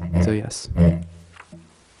 2013, so yes.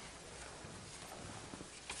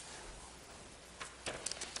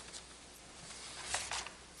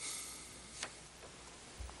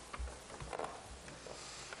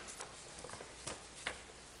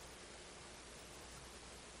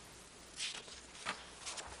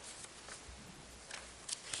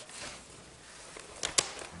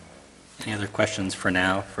 Any other questions for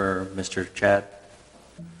now for Mr. Chad?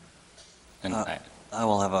 And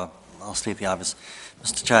I'll state the obvious.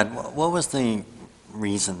 Mr. Chad, what was the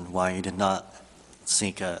reason why you did not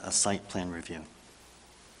seek a site plan review?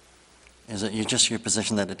 Is it just your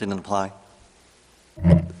position that it didn't apply?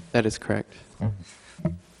 That is correct.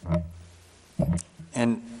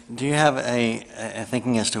 And do you have a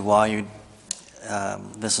thinking as to why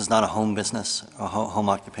this is not a home business or home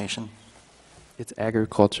occupation? It's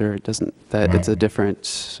agriculture. It doesn't. It's a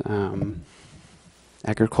different.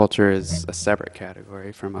 Agriculture is a separate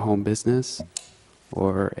category from a home business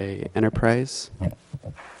or a enterprise.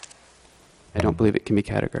 I don't believe it can be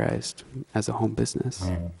categorized as a home business.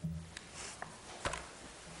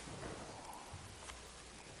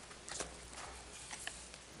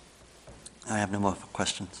 I have no more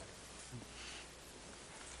questions.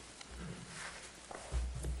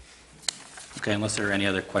 Okay, unless there are any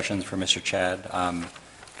other questions for Mr. Chad, I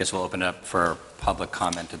guess we'll open it up for public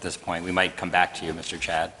comment at this point. We might come back to you, Mr.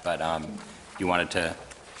 Chad, but you wanted to...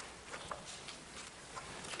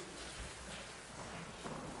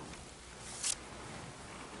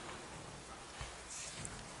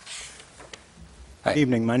 Hi. Good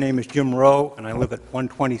evening. My name is Jim Rowe, and I live at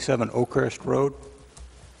 127 Oakhurst Road.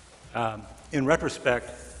 In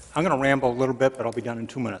retrospect, I'm going to ramble a little bit, but I'll be done in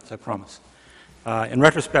 2 minutes, I promise. In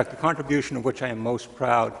retrospect, the contribution of which I am most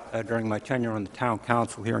proud during my tenure on the town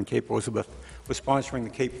council here in Cape Elizabeth was sponsoring the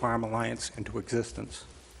Cape Farm Alliance into existence.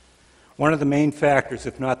 One of the main factors,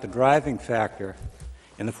 if not the driving factor,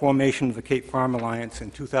 in the formation of the Cape Farm Alliance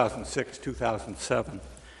in 2006-2007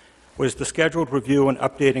 was the scheduled review and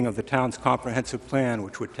updating of the town's comprehensive plan,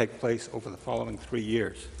 which would take place over the following 3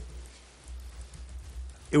 years.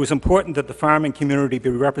 It was important that the farming community be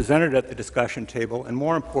represented at the discussion table, and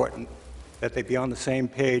more important, that they be on the same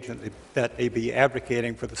page and that they be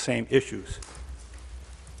advocating for the same issues.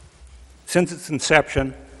 Since its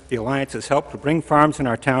inception, the Alliance has helped to bring farms in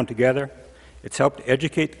our town together. It's helped to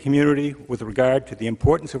educate the community with regard to the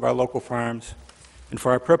importance of our local farms. And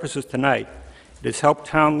for our purposes tonight, It has helped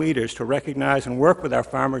town leaders to recognize and work with our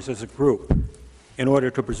farmers as a group in order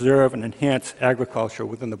to preserve and enhance agriculture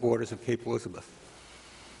within the borders of Cape Elizabeth.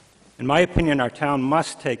 In my opinion, our town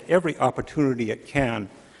must take every opportunity it can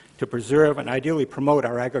to preserve and ideally promote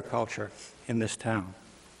our agriculture in this town.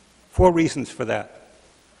 4 reasons for that.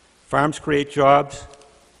 Farms create jobs.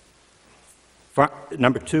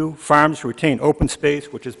 Number 2, farms retain open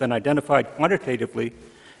space, which has been identified quantitatively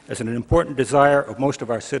as an important desire of most of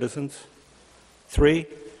our citizens. 3,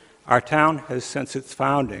 our town has, since its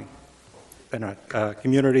founding, been a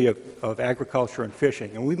community of agriculture and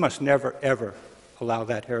fishing, and we must never, ever allow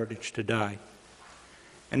that heritage to die.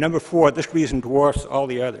 And number 4, this reason dwarfs all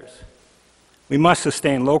the others. We must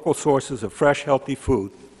sustain local sources of fresh, healthy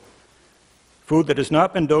food that has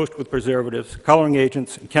not been dosed with preservatives, coloring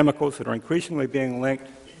agents, and chemicals that are increasingly being linked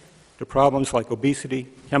to problems like obesity,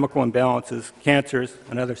 chemical imbalances, cancers,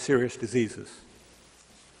 and other serious diseases.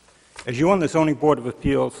 As you on the Zoning Board of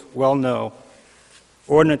Appeals well know,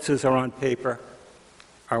 ordinances are on paper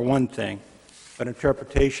are one thing, but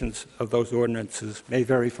interpretations of those ordinances may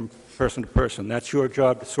vary from person to person. That's your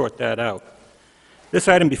job to sort that out. This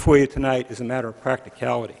item before you tonight is a matter of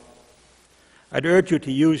practicality. I'd urge you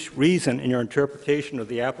to use reason in your interpretation of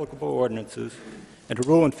the applicable ordinances and to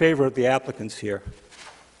rule in favor of the applicants here.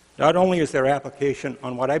 Not only is their application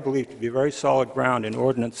on what I believe to be very solid ground in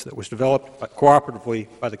ordinance that was developed cooperatively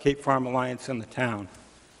by the Cape Farm Alliance and the town,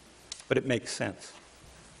 but it makes sense.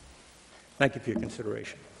 Thank you for your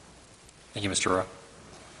consideration. Thank you, Mr. Rowe.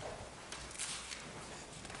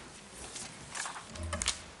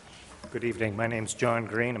 Good evening. My name is John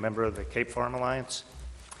Green, a member of the Cape Farm Alliance,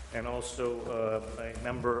 and also a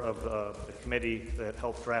member of the committee that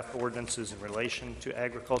helped draft ordinances in relation to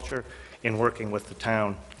agriculture in working with the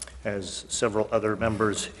town, as several other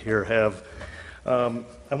members here have.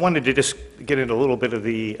 I wanted to just get into a little bit of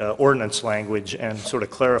the ordinance language and sort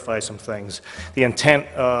of clarify some things. The intent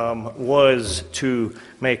was to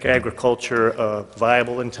make agriculture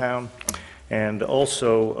viable in town and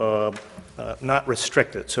also not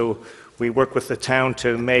restrict it. So we work with the town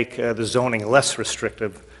to make the zoning less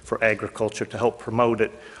restrictive for agriculture to help promote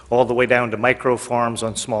it all the way down to micro farms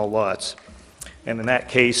on small lots. And in that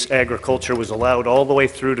case, agriculture was allowed all the way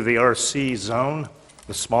through to the RC zone,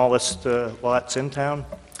 the smallest lots in town.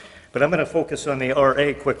 But I'm going to focus on the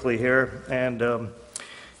RA quickly here. And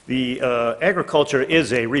the agriculture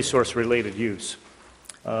is a resource-related use.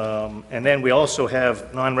 And then we also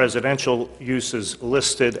have non-residential uses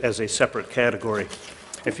listed as a separate category.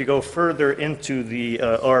 If you go further into the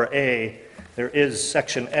RA, there is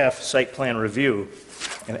Section F, Site Plan Review,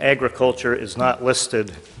 and agriculture is not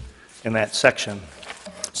listed in that section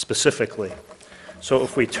specifically. So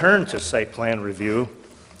if we turn to Site Plan Review,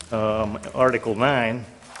 Article 9,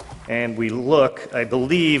 and we look, I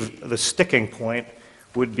believe the sticking point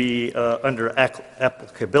would be under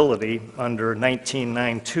applicability under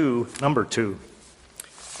 1992, number 2.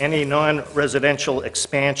 Any non-residential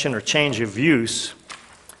expansion or change of use,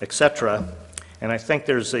 etc. And I think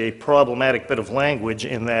there's a problematic bit of language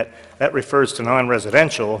in that that refers to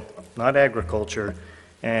non-residential, not agriculture,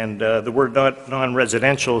 and the word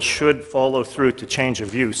non-residential should follow through to change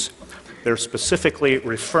of use. They're specifically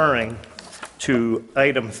referring to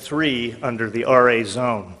item 3 under the RA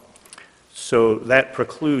zone. So that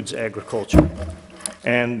precludes agriculture.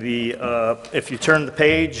 And if you turn the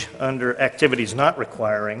page under activities not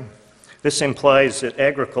requiring, this implies that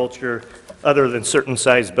agriculture, other than certain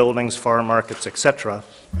size buildings, farm markets, etc.,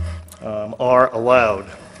 are allowed.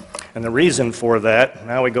 And the reason for that,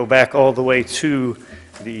 now we go back all the way to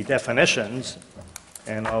the definitions,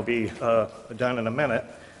 and I'll be done in a minute.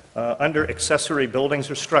 Under accessory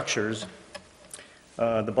buildings or structures,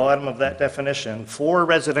 the bottom of that definition, for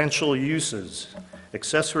residential uses,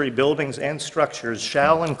 accessory buildings and structures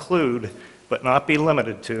shall include, but not be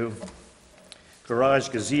limited to, garage,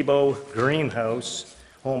 gazebo, greenhouse,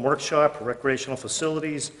 home workshop, recreational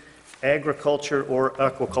facilities, agriculture or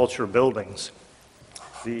aquaculture buildings.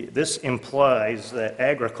 This implies that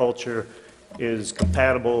agriculture is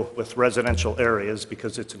compatible with residential areas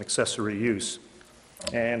because it's an accessory use.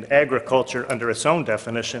 And agriculture, under its own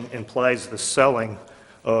definition, implies the selling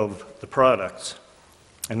of the products.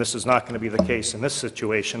 And this is not going to be the case in this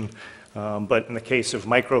situation, but in the case of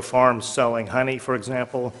micro farms selling honey, for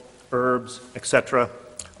example, herbs, etc.,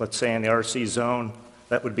 let's say in the RC zone,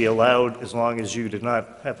 that would be allowed as long as you did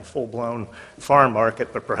not have a full-blown farm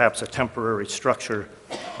market, but perhaps a temporary structure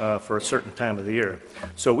for a certain time of the year.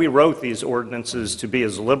 So we wrote these ordinances to be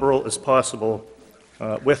as liberal as possible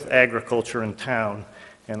with agriculture in town,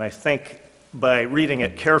 and I think by reading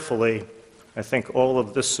it carefully, I think all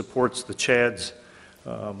of this supports the CHAD's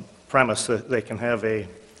premise that they can have a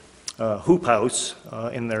hoop house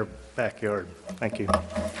in their backyard. Thank you.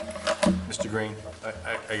 Mr. Green,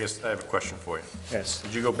 I guess I have a question for you. Yes.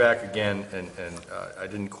 Did you go back again, and I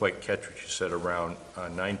didn't quite catch what you said around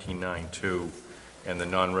 1992 and the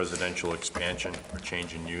non-residential expansion or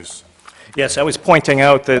change in use? Yes, I was pointing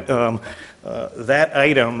out that that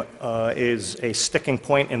item is a sticking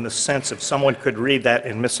point in the sense if someone could read that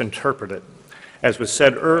and misinterpret it. As was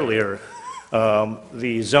said earlier,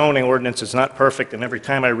 the zoning ordinance is not perfect, and every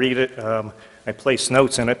time I read it, I place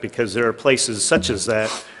notes in it because there are places such as that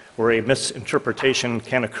where a misinterpretation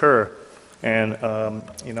can occur. And,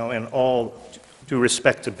 you know, in all due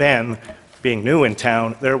respect to Ben, being new in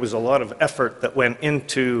town, there was a lot of effort that went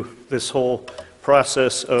into this whole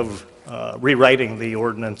process of rewriting the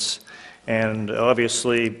ordinance. And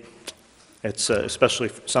obviously, it's especially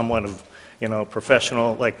for someone of, you know,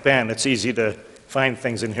 professional like Ben, it's easy to find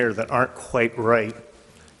things in here that aren't quite right,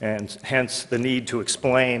 and hence the need to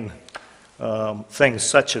explain things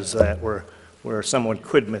such as that where someone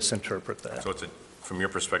could misinterpret that. So it's from your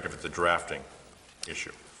perspective, it's a drafting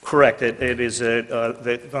issue. Correct. It is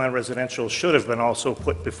that non-residential should have been also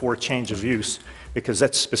put before change of use, because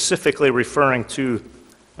that's specifically referring to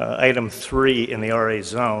item 3 in the RA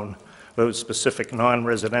zone, those specific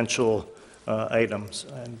non-residential items,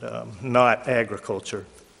 and not agriculture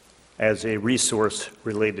as a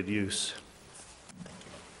resource-related use.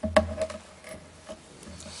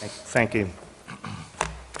 Thank you.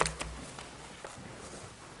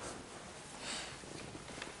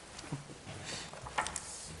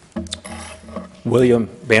 William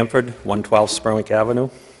Bamford, 112 Spurwink Avenue.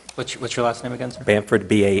 What's your last name again, sir? Bamford,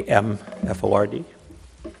 B-A-M-F-O-R-D.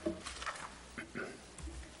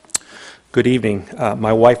 Good evening.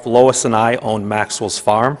 My wife Lois and I own Maxwell's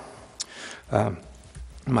Farm.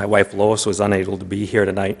 My wife Lois was unable to be here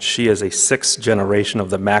tonight. She is a 6th generation of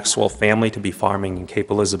the Maxwell family to be farming in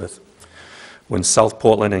Cape Elizabeth. When South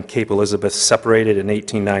Portland and Cape Elizabeth separated in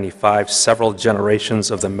 1895, several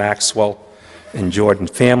generations of the Maxwell and Jordan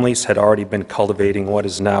families had already been cultivating what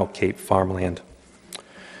is now Cape farmland.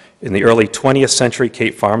 In the early 20th century,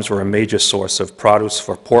 Cape Farms were a major source of produce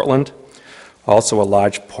for Portland. Also, a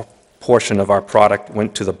large portion of our product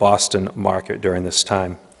went to the Boston market during this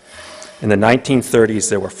time. In the 1930s,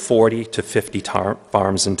 there were 40 to 50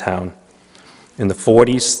 farms in town. In the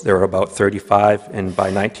 40s, there were about 35, and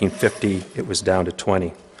by 1950, it was down to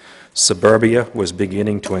 20. Suburbia was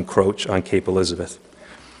beginning to encroach on Cape Elizabeth.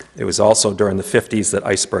 It was also during the 50s that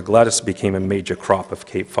iceberg lettuce became a major crop of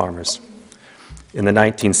Cape farmers. In the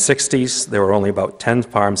 1960s, there were only about 10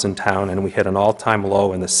 farms in town, and we hit an all-time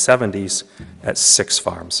low in the 70s at 6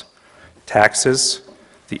 farms. Taxes,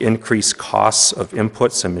 the increased costs of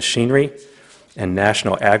inputs and machinery, and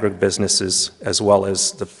national agribusinesses, as well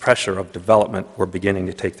as the pressure of development, were beginning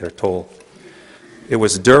to take their toll. It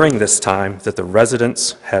was during this time that the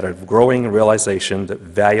residents had a growing realization that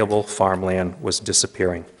valuable farmland was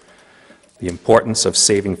disappearing. The importance of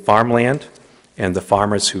saving farmland and the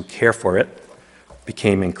farmers who care for it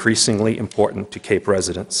became increasingly important to Cape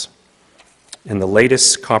residents. In the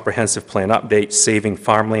latest comprehensive plan update, saving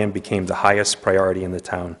farmland became the highest priority in the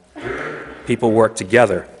town. People worked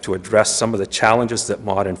together to address some of the challenges that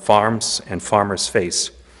modern farms and farmers face.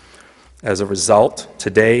 As a result,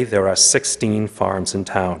 today there are 16 farms in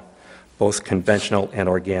town, both conventional and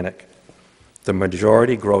organic. The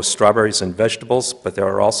majority grow strawberries and vegetables, but there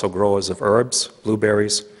are also growers of herbs,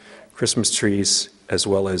 blueberries, Christmas trees, as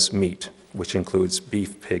well as meat, which includes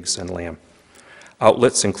beef, pigs, and lamb.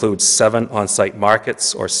 Outlets include 7 on-site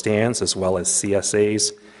markets or stands, as well as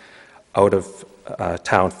CSAs,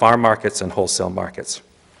 out-of-town farm markets and wholesale markets.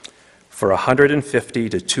 For 150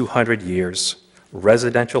 to 200 years,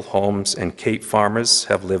 residential homes and Cape farmers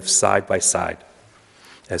have lived side by side.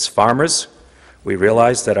 As farmers, we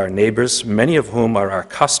realize that our neighbors, many of whom are our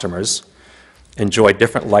customers, enjoy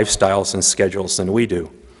different lifestyles and schedules than we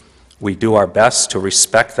do. We do our best to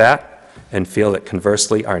respect that and feel that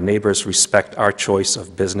conversely our neighbors respect our choice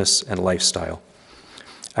of business and lifestyle.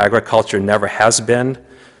 Agriculture never has been,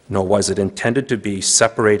 nor was it intended to be,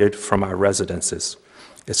 separated from our residences.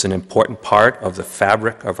 It's an important part of the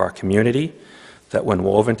fabric of our community that, when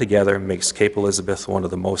woven together, makes Cape Elizabeth one of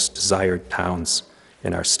the most desired towns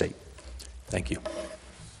in our state. Thank you.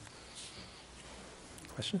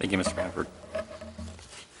 Question? Thank you, Mr. Bamford.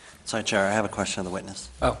 Sorry, Chair, I have a question of the witness.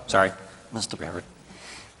 Oh, sorry. Mr. Bamford.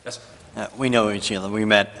 Yes. We know each other. We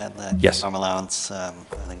met at the Yes. Farm Allowance, I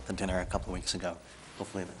think the dinner a couple of weeks ago.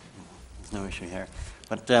 Hopefully there's no issue here.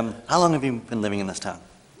 But how long have you been living in this town?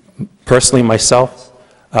 Personally, myself,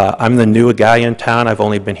 I'm the new guy in town. I've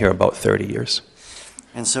only been here about 30 years.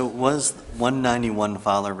 And so was 191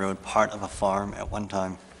 Fowler Road part of a farm at one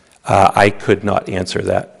time? I could not answer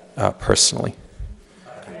that personally.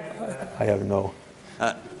 I have no...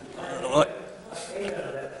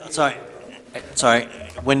 Sorry.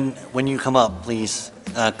 When you come up, please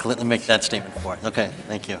clearly make that statement for us. Okay,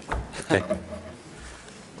 thank you. Okay.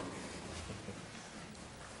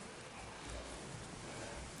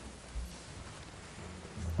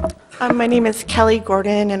 My name is Kelly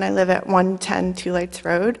Gordon, and I live at 110 Two Lights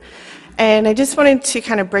Road. And I just wanted to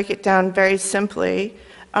kind of break it down very simply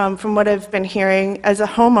from what I've been hearing as a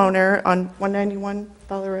homeowner on 191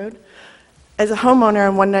 Fowler Road. As a homeowner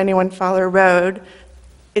on 191 Fowler Road,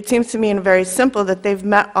 it seems to me very simple that they've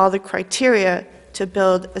met all the criteria to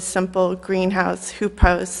build a simple greenhouse hoop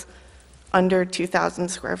house under 2,000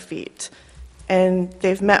 square feet. And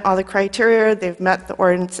they've met all the criteria, they've met the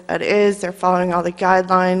ordinance as is, they're following all the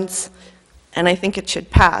guidelines, and I think it should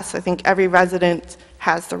pass. I think every resident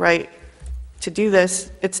has the right to do this.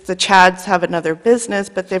 It's the Chads have another business,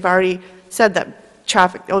 but they've already said that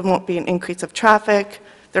there won't be an increase of traffic.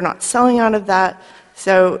 They're not selling out of that.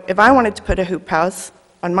 So if I wanted to put a hoop house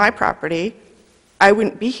on my property, I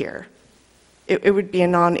wouldn't be here. It would be a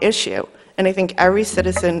non-issue. And I think every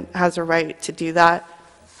citizen has a right to do that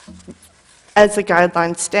as the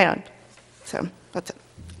guidelines stand. So that's it.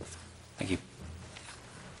 Thank you.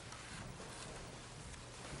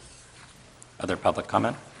 Other public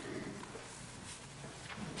comment?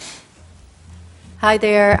 Hi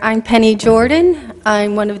there, I'm Penny Jordan.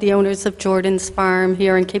 I'm one of the owners of Jordan's Farm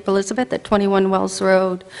here in Cape Elizabeth at 21 Wells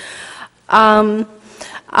Road.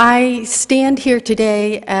 I stand here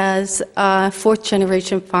today as a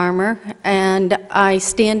fourth-generation farmer, and I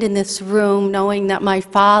stand in this room knowing that my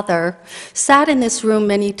father sat in this room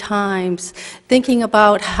many times thinking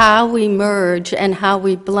about how we merge and how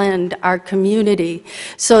we blend our community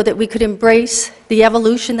so that we could embrace the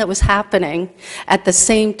evolution that was happening. At the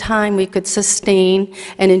same time, we could sustain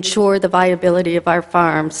and ensure the viability of our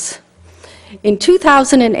farms. In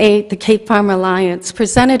 2008, the Cape Farm Alliance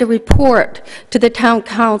presented a report to the Town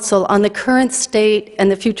Council on the current state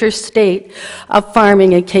and the future state of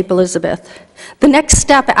farming in Cape Elizabeth. The next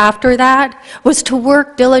step after that was to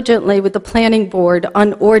work diligently with the Planning Board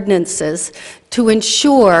on ordinances to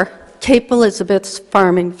ensure Cape Elizabeth's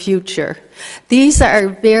farming future. These are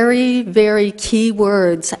very, very key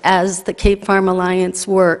words as the Cape Farm Alliance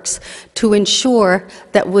works to ensure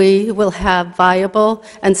that we will have viable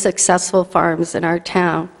and successful farms in our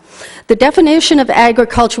town. The definition of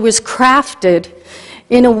agriculture was crafted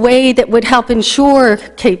in a way that would help ensure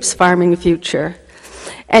Cape's farming future.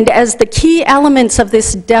 And as the key elements of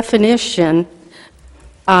this definition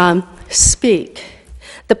speak,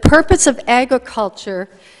 the purpose of agriculture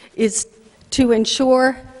is to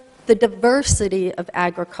ensure the diversity of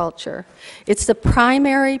agriculture. It's the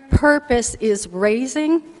primary purpose is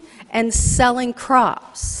raising and selling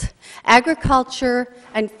crops. Agriculture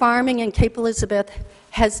and farming in Cape Elizabeth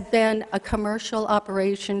has been a commercial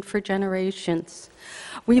operation for generations.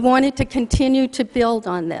 We wanted to continue to build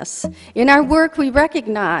on this. In our work, we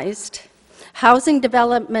recognized housing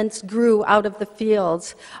developments grew out of the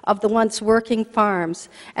fields of the once working farms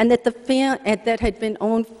and that, that had been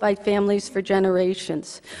owned by families for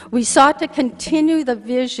generations. We sought to continue the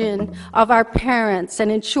vision of our parents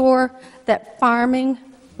and ensure that farming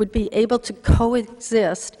would be able to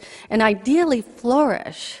coexist and ideally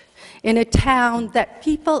flourish in a town that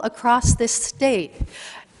people across this state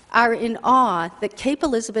are in awe that Cape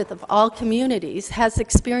Elizabeth, of all communities, has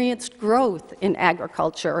experienced growth in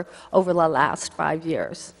agriculture over the last 5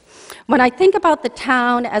 years. When I think about the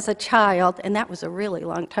town as a child, and that was a really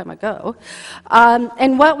long time ago,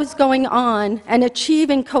 and what was going on and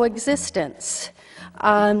achieving coexistence,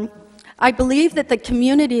 I believe that the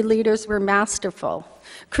community leaders were masterful,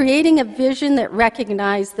 creating a vision that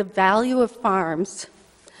recognized the value of farms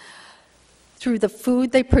through the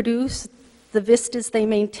food they produce, the vistas they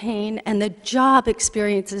maintain, and the job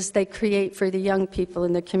experiences they create for the young people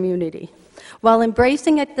in the community, while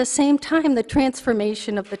embracing at the same time the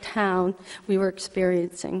transformation of the town we were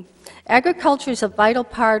experiencing. Agriculture is a vital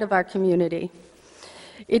part of our community.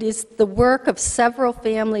 It is the work of several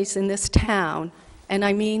families in this town, and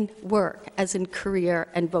I mean work as in career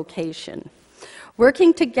and vocation.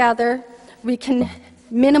 Working together, we can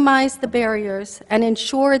minimize the barriers and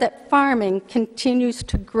ensure that farming continues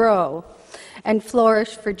to grow and flourish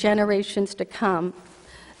for generations to come.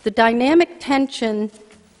 The dynamic tension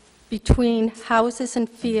between houses and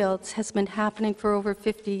fields has been happening for over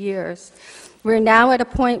 50 years. We're now at a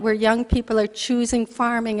point where young people are choosing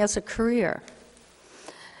farming as a career.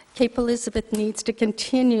 Cape Elizabeth needs to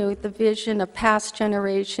continue the vision of past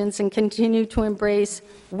generations and continue to embrace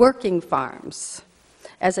working farms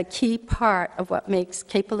as a key part of what makes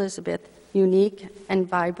Cape Elizabeth unique and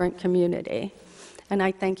vibrant community. And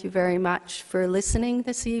I thank you very much for listening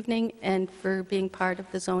this evening and for being part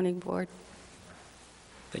of the zoning board.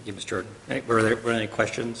 Thank you, Ms. Jordan. Were there any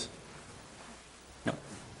questions? No?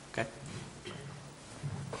 Okay.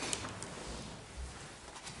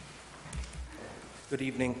 Good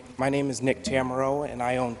evening. My name is Nick Tamaro, and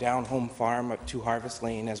I own Down Home Farm at 2 Harvest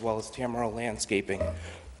Lane, as well as Tamaro Landscaping.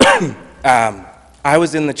 I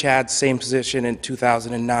was in the Chad's same position in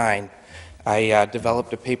 2009. I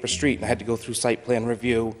developed a paper street, and I had to go through site plan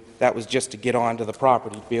review. That was just to get onto the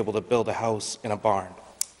property to be able to build a house and a barn.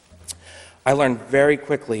 I learned very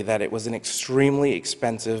quickly that it was an extremely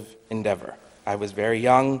expensive endeavor. I was very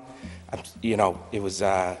young. You know,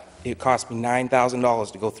 it cost me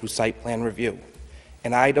 $9,000 to go through site plan review.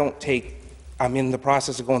 And I'm in the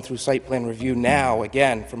process of going through site plan review now,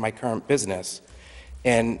 again, for my current business.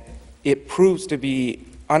 And it proves to be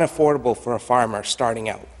unaffordable for a farmer starting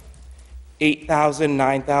out.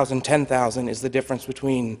 $8,000, $9,000, $10,000 is the difference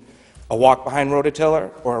between a walk-behind rototiller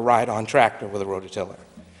or a ride-on tractor with a rototiller.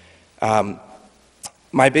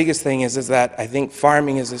 My biggest thing is that I think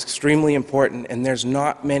farming is extremely important, and there's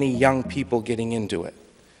not many young people getting into it.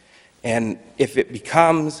 And if it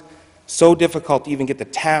becomes so difficult to even get the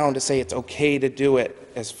town to say it's okay to do it,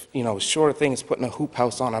 as short a thing as putting a hoop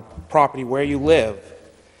house on a property where you live,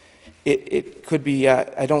 it could be,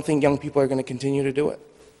 I don't think young people are going to continue to do it.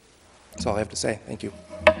 That's all I have to say. Thank you.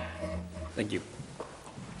 Thank you.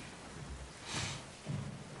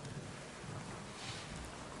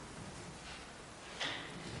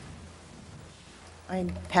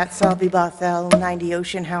 I'm Pat Salvi Bothell, 90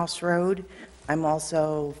 Ocean House Road. I'm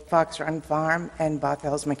also Fox Run Farm and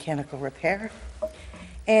Bothell's Mechanical Repair.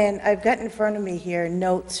 And I've got in front of me here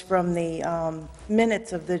notes from the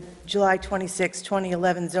minutes of the July 26,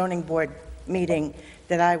 2011 zoning board meeting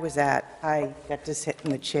that I was at. I got to sit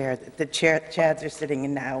in the chair that the Chads are sitting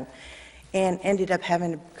in now, and ended up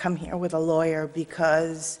having to come here with a lawyer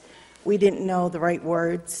because we didn't know the right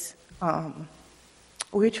words. We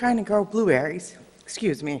were trying to grow blueberries.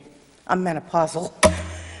 Excuse me, I'm menopausal.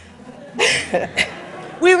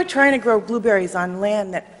 We were trying to grow blueberries on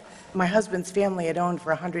land that my husband's family had owned for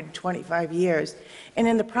 125 years. And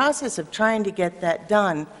in the process of trying to get that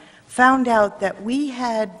done, found out that we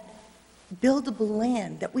had buildable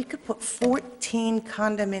land that we could put 14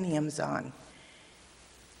 condominiums on.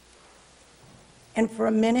 And for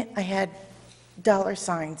a minute, I had dollar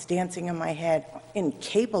signs dancing in my head. In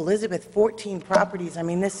Cape Elizabeth, 14 properties. I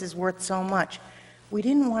mean, this is worth so much. We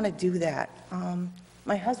didn't want to do that.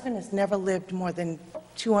 My husband has never lived more than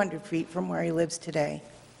 200 feet from where he lives today.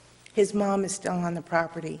 His mom is still on the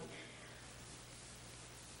property.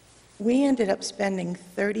 We ended up spending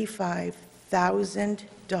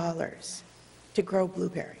 $35,000 to grow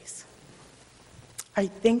blueberries. I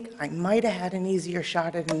think I might have had an easier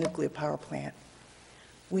shot at a nuclear power plant.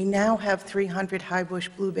 We now have 300 high bush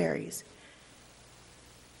blueberries.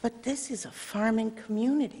 But this is a farming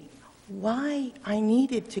community. Why I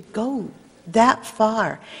needed to go that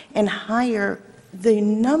far and hire the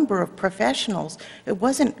number of professionals. It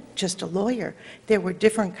wasn't just a lawyer. There were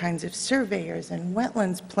different kinds of surveyors and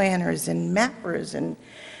wetlands planners and mappers, and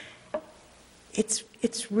it's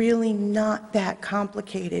really not that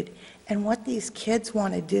complicated. And what these kids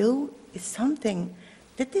want to do is something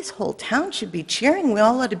that this whole town should be cheering. We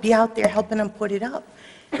all ought to be out there helping them put it up,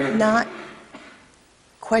 not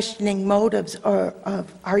questioning motives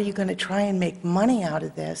of, are you going to try and make money out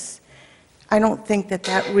of this? I don't think that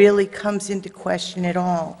that really comes into question at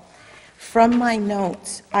all. From my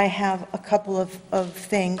notes, I have a couple of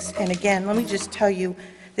things, and again, let me just tell you,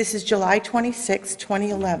 this is July 26,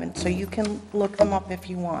 2011, so you can look them up if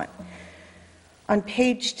you want. On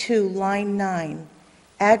page 2, line 9,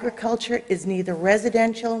 agriculture is neither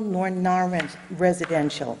residential nor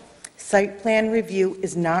non-residential. Site plan review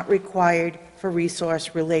is not required for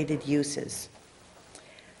resource-related uses.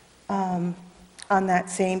 On that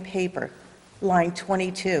same paper, line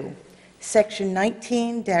 22, section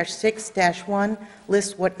 19-6-1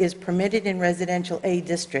 lists what is permitted in residential A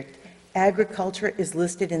district. Agriculture is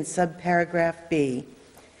listed in subparagraph B.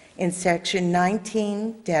 In section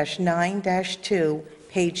 19-9-2,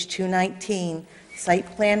 page 219, site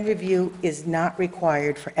plan review is not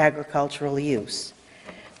required for agricultural use.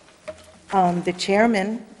 The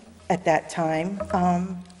chairman at that time,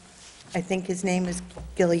 I think his name is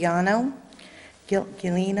Giliano,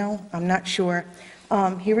 I'm not sure.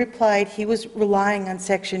 He replied he was relying on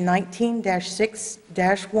section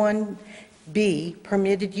 19-6-1 B,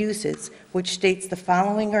 permitted uses, which states the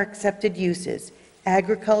following are accepted uses: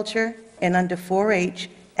 agriculture, and under 4H,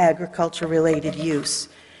 agriculture-related use.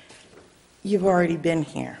 You've already been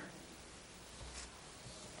here.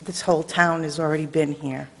 This whole town has already been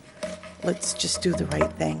here. Let's just do the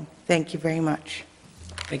right thing. Thank you very much.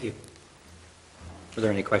 Thank you. Were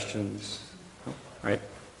there any questions? No? All right.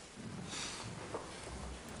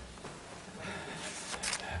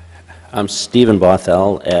 I'm Stephen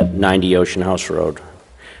Bothell at 90 Ocean House Road.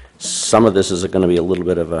 Some of this is going to be a little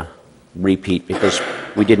bit of a repeat because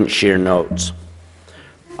we didn't share notes.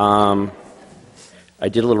 I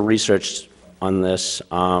did a little research on this.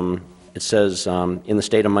 It says in the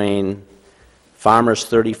state of Maine, farmers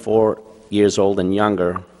 34 years old and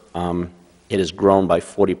younger, it has grown by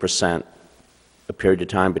 40% a period of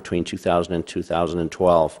time between 2000 and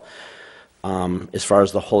 2012. As far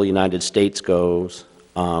as the whole United States goes,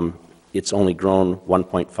 it's only grown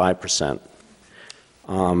 1.5%.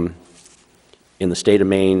 In the state of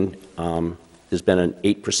Maine, there's been an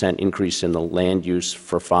 8% increase in the land use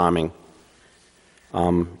for farming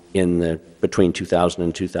between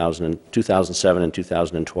 2007 and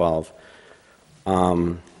 2012.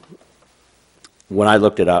 When I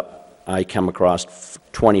looked it up, I came across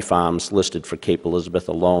 20 farms listed for Cape Elizabeth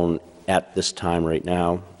alone at this time right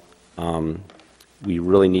now. We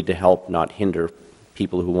really need to help, not hinder,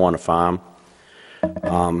 people who want to farm.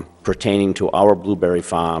 Pertaining to our blueberry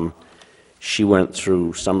farm, she went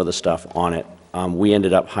through some of the stuff on it. We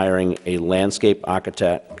ended up hiring a landscape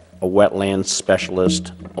architect, a wetland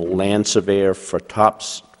specialist, a land surveyor for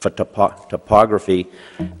topography,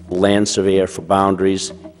 land surveyor for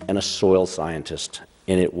boundaries, and a soil scientist,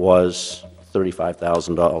 and it was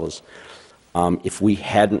 $35,000. If we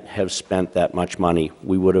hadn't have spent that much money,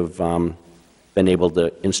 we would have been able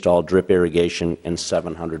to install drip irrigation and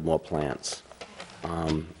 700 more plants.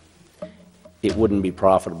 It wouldn't be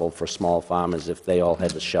profitable for small farmers if they all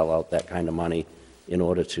had to shell out that kind of money in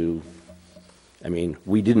order to, I mean,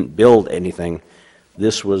 we didn't build anything.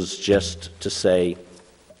 This was just to say,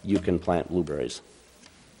 you can plant blueberries.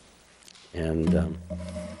 And,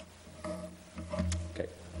 okay.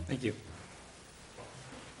 Thank you.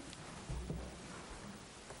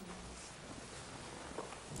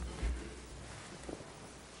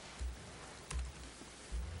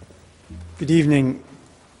 Good evening.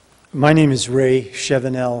 My name is Ray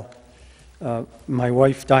Chevenel. My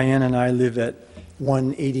wife Diane and I live at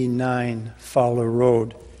 189 Fowler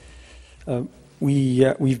Road.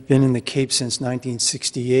 We've been in the Cape since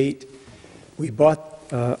 1968. We bought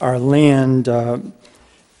our land,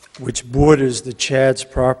 which borders the Chad's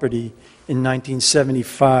property, in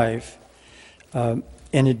 1975. And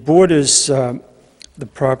it borders the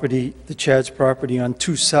Chad's property on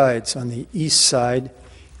two sides, on the east side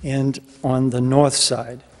and on the north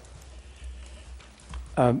side.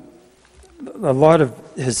 A lot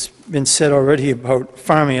has been said already about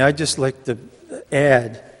farming. I'd just like to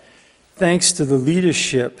add, thanks to the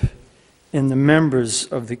leadership and the members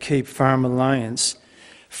of the Cape Farm Alliance,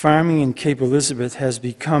 farming in Cape Elizabeth has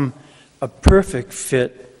become a perfect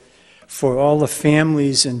fit for all the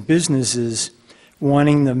families and businesses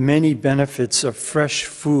wanting the many benefits of fresh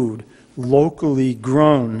food, locally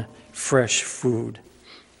grown fresh food.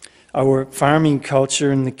 Our farming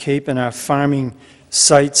culture in the Cape and our farming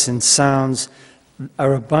sights and sounds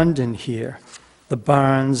are abundant here. The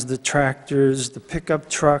barns, the tractors, the pickup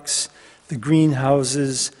trucks, the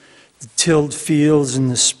greenhouses, the tilled fields in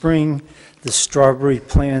the spring, the strawberry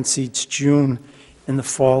plants each June, and the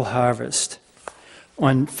fall harvest.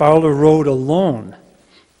 On Fowler Road alone,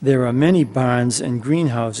 there are many barns and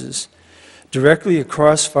greenhouses. Directly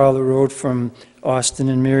across Fowler Road from Austin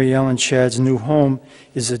and Mary Ellen Chad's new home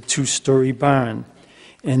is a two-story barn.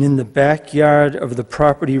 And in the backyard of the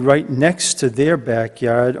property right next to their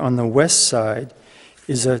backyard on the west side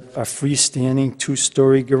is a freestanding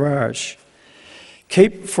two-story garage.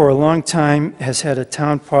 Cape, for a long time, has had a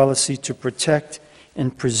town policy to protect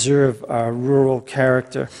and preserve our rural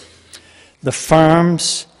character. The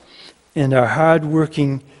farms and our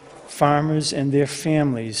hard-working farmers and their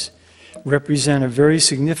families represent a very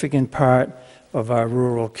significant part of our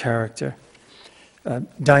rural character.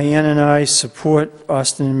 Diane and I support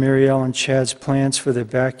Austin and Mary Ellen Chad's plans for their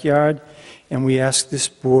backyard, and we ask this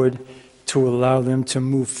board to allow them to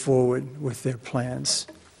move forward with their plans.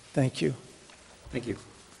 Thank you. Thank you.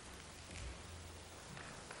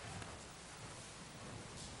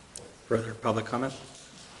 Further public comment?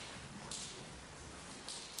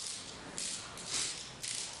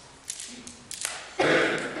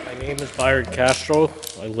 My name is Byron Castro.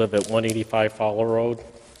 I live at 185 Fowler Road.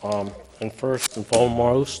 And first and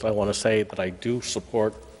foremost, I want to say that I do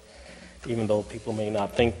support even though people may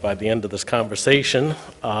not think by the end of this conversation,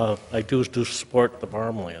 I do support the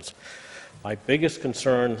farmlands. My biggest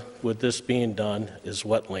concern with this being done is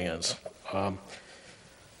wetlands.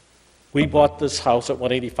 We bought this house at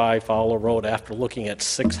 185 Fowler Road after looking at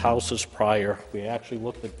 6 houses prior. We actually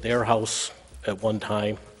looked at their house at one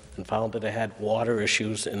time and found that it had water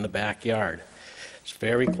issues in the backyard. It's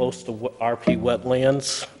very close to RP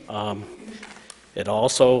wetlands. It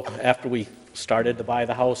also, after we started to buy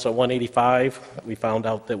the house at 185, we found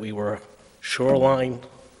out that we were shoreline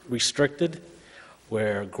restricted,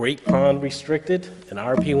 where Great Pond restricted and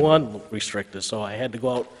RP1 restricted. So I had to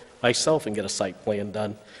go out myself and get a site plan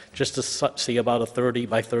done just to see about a 30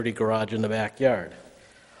 by 30 garage in the backyard.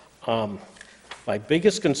 My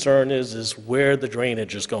biggest concern is where the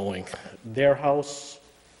drainage is going. Their house,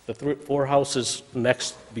 the 4 houses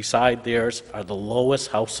next beside theirs are the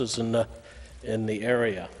lowest houses in the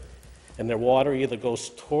area. And their water either goes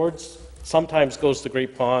towards, sometimes goes to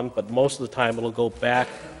Great Pond, but most of the time it'll go back.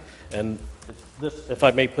 And this, if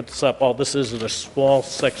I may put this up, all this is a small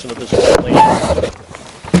section of this land,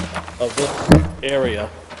 of this area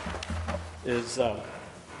is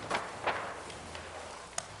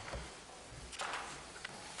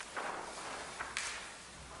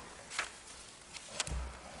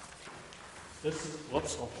this is,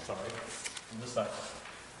 whoops, oh, sorry, on this side.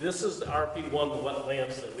 This is the RP1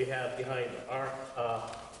 wetlands that we have behind our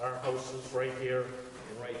houses right here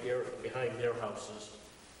and right here behind their houses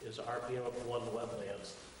is RP1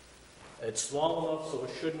 wetlands. It's small enough so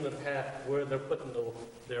it shouldn't impact where they're putting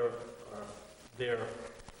their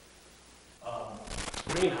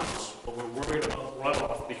greenhouse, but we're worried about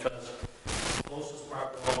runoff because the closest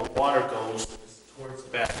part where all the water goes is towards the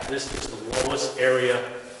back. This is the lowest area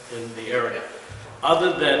in the area,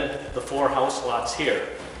 other than the 4 house lots here.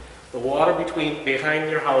 The water behind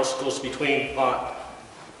their house goes between, I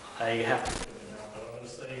have to, I want to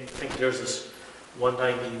say, I think there's this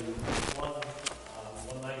 191,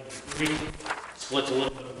 193, splits a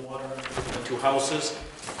little bit of water between the 2 houses.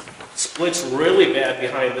 Splits really bad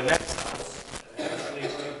behind the next house. Actually,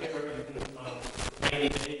 right here, you can, rainy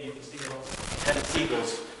day, you can see 10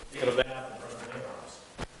 seagulls taking a bath in front of their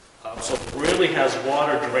house. So it really has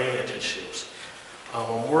water drainage issues.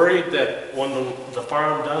 I'm worried that when the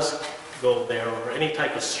farm does go there, or any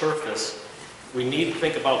type of surface, we need to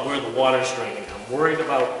think about where the water's draining. I'm worried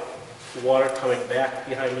about the water coming back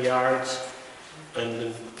behind the yards and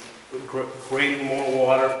then creating more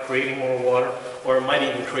water, or it might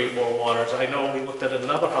even create more water. I know we looked at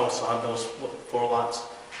another house on those 4 lots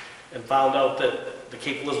and found out that the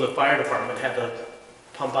Cape Elizabeth Fire Department had to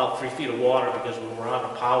pump out 3 feet of water because we were out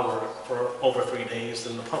of power for over 3 days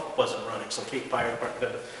and the pump wasn't running. So Cape Fire Department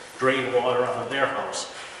had to drain water out of their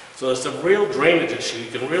house. So it's a real drainage issue.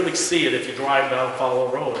 You can really see it if you drive down Fowler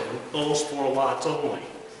Road, and those 4 lots only.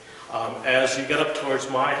 As you get up towards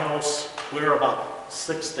my house, we're about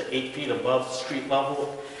 6 to 8 feet above street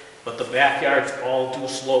level, but the backyards all do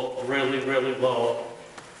slope really, really low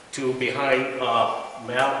to behind Bob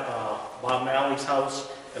Malley's house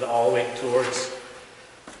and all the way towards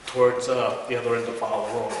the other end of Fowler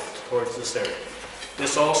Road, towards this area.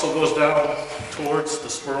 This also goes down towards the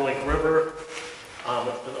Spur Lake River.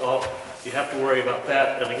 You have to worry about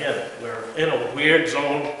that. And again, we're in a weird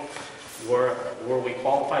zone where we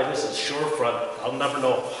qualify this as shorefront. I'll never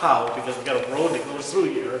know how because we've got a road that goes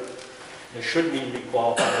through here. It shouldn't even be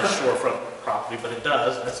qualified as shorefront property, but it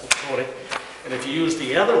does. That's what's going. And if you use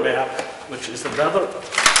the other map, which is another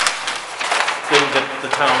thing that the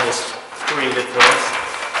town has created for us,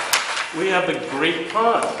 we have the Great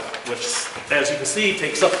Pond, which, as you can see,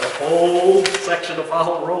 takes up the whole section of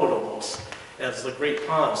Fowler Road almost as the Great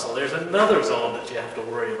Pond. So there's another zone that you have to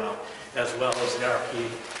worry about, as well as the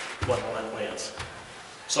RP1 wetlands.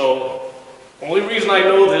 So the only reason I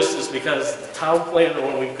know this is because the town planner,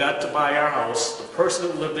 when we got to buy our house, the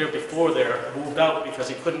person who lived there before there moved out because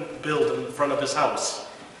he couldn't build in front of his house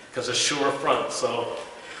because it's shore front. So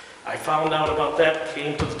I found out about that,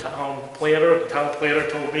 came to the town planner. The town planner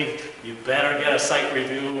told me, you better get a site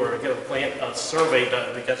review or get a survey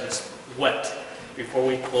done because it's wet before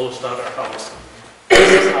we closed on our house.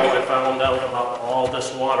 This is how I found out about all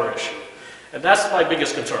this water issue. And that's my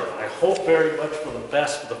biggest concern. I hope very much for the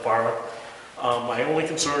best for the farmer. My only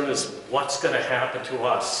concern is what's going to happen to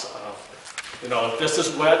us. If this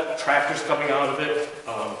is wet, tractors coming out of it,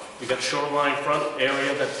 we got shoreline front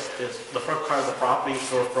area that is the front part of the property,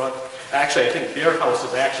 shore front. Actually, I think their house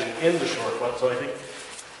is actually in the shore front, so I think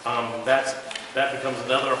that becomes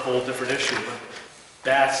another whole different issue. But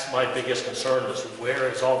that's my biggest concern is where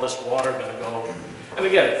is all this water going to go? And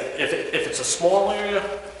again, if it's a small area,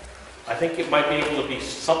 I think it might be able to be,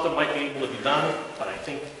 something might be able to be done, but I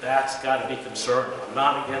think that's got to be concerned. I'm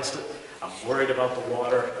not against it. I'm worried about the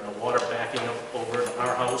water and the water backing up over in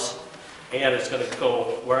our house. And it's going to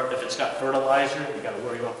go where, if it's got fertilizer, you got to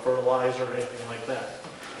worry about fertilizer or anything like that.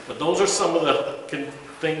 But those are some of the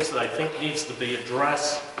things that I think needs to be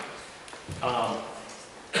addressed.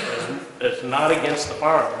 It's not against the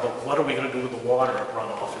farm, but what are we going to do with the water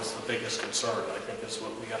runoff is the biggest concern. I think is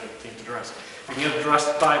what we got to need to address. If you can address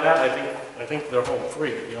by that, I think they're home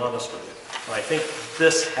free, to be honest with you. But I think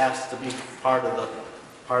this has to be part of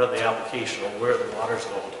the application of where the water's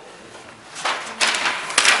going.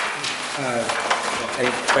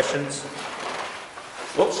 Any questions?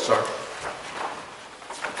 Whoops, sorry.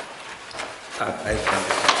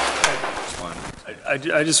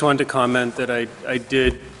 I just wanted to comment that I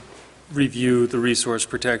did review the resource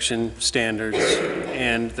protection standards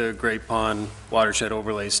and the Great Pond watershed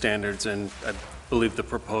overlay standards, and I believe the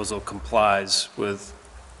proposal complies with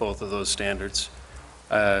both of those standards.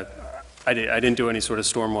 I didn't do any sort of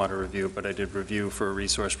stormwater review, but I did review for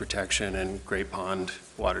resource protection and Great Pond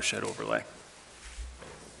watershed overlay.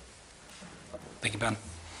 Thank you, Ben.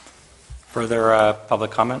 Further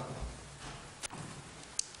public comment?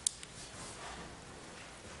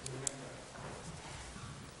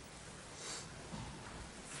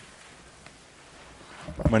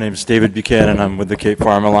 My name is David Buchanan. I'm with the Cape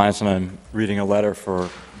Farm Alliance, and I'm reading a letter for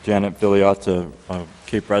Janet Villiotta, a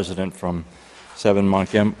Cape resident from 7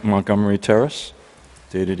 Montgomery Terrace,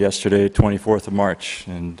 dated yesterday, 24th of March,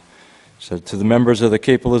 and said, to the members of the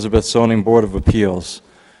Cape Elizabeth Zoning Board of Appeals,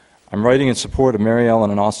 I'm writing in support of Mary Ellen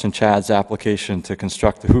and Austin Chad's application to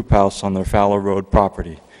construct a hoop house on their Fowler Road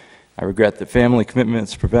property. I regret that family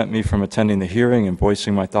commitments prevent me from attending the hearing and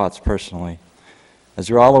voicing my thoughts personally. As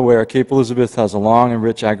you're all aware, Cape Elizabeth has a long and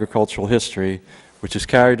rich agricultural history, which is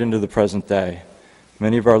carried into the present day.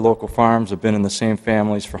 Many of our local farms have been in the same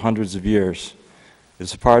families for hundreds of years. It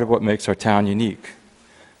is a part of what makes our town unique.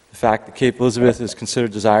 The fact that Cape Elizabeth is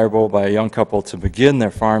considered desirable by a young couple to begin their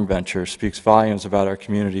farm venture speaks volumes about our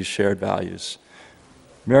community's shared values.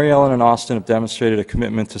 Mary Ellen and Austin have demonstrated a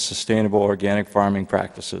commitment to sustainable organic farming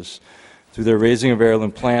practices. Through their raising of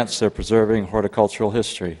heirloom plants, they're preserving horticultural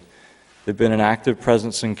history. They've been an active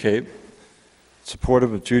presence in Cape,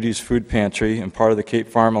 supportive of Judy's Food Pantry and part of the Cape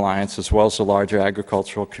Farm Alliance, as well as the larger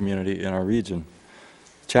agricultural community in our region.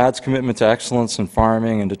 Chad's commitment to excellence in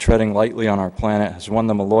farming and to treading lightly on our planet has won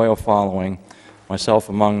them a loyal following, myself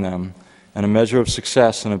among them, and a measure of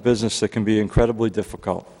success in a business that can be incredibly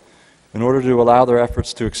difficult. In order to allow their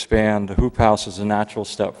efforts to expand, a hoop house is a natural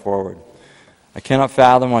step forward. I cannot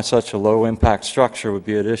fathom why such a low-impact structure would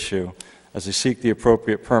be at issue, as they seek the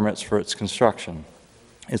appropriate permits for its construction.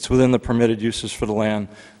 It's within the permitted uses for the land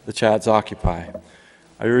the Chads occupy.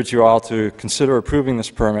 I urge you all to consider approving this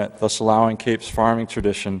permit, thus allowing Cape's farming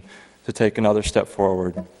tradition to take another step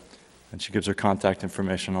forward. And she gives her contact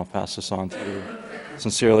information. I'll pass this on to you.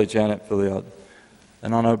 Sincerely, Janet Villiotta.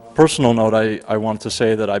 And on a personal note, I want to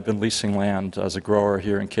say that I've been leasing land as a grower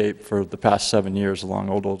here in Cape for the past 7 years along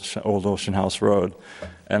Old Ocean House Road.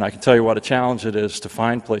 And I can tell you what a challenge it is to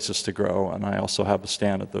find places to grow. And I also have a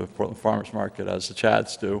stand at the Portland Farmers Market, as the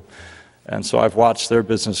Chads do. And so I've watched their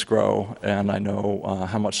business grow, and I know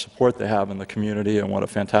how much support they have in the community and what a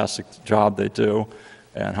fantastic job they do,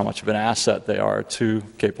 and how much of an asset they are to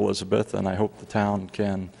Cape Elizabeth. And I hope the town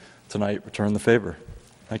can tonight return the favor.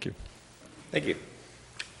 Thank you. Thank you.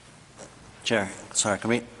 Chair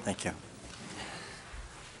Sarkami, thank you.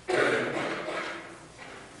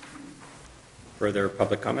 Further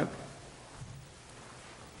public comment?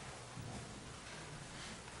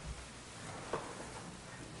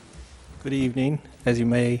 Good evening. As you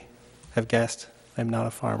may have guessed, I'm not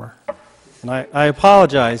a farmer, and I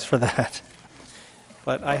apologize for that.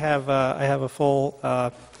 But I have a full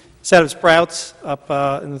set of sprouts up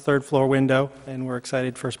in the third floor window, and we're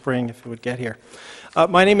excited for spring if it would get here.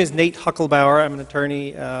 My name is Nate Huckelbauer. I'm an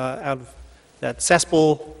attorney out of that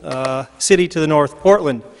cesspool city to the north,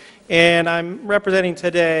 Portland. And I'm representing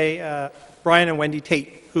today Brian and Wendy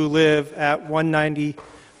Tate, who live at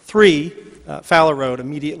 193 Fowler Road,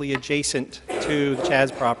 immediately adjacent to the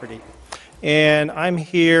Chads property. And I'm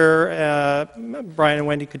here, Brian and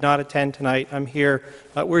Wendy could not attend tonight. I'm here,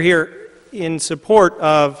 we're here in support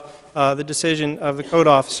of the decision of the code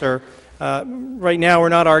officer. Right now, we're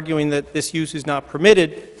not arguing that this use is not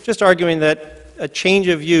permitted, just arguing that a change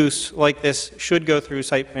of use like this should go through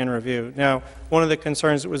site plan review. Now, one of the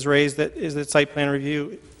concerns that was raised is that site plan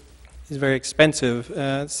review is very expensive.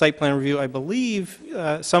 Site plan review, I believe,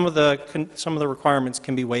 some of the requirements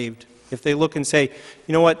can be waived. If they look and say,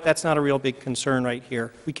 you know what, that's not a real big concern right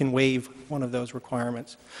here, we can waive one of those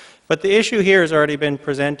requirements. But the issue here has already been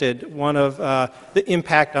presented, one of the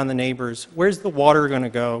impact on the neighbors. Where's the water going to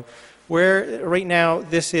go? Where, right now,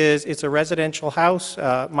 it's a residential house.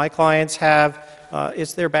 My clients have,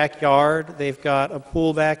 it's their backyard. They've got a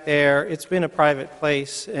pool back there. It's been a private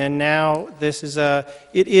place. And now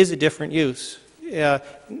it is a different use.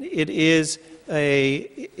 It is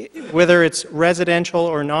whether it's residential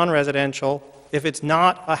or non-residential, if it's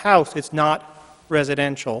not a house, it's not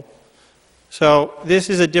residential. So this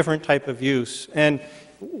is a different type of use. And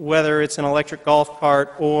whether it's an electric golf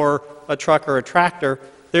cart or a truck or a tractor,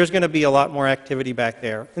 there's going to be a lot more activity back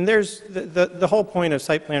there. And there's the whole point of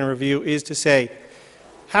site plan review is to say,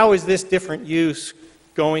 how is this different use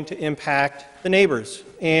going to impact the neighbors?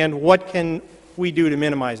 And what can we do to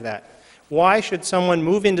minimize that? Why should someone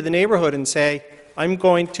move into the neighborhood and say, I'm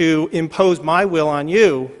going to impose my will on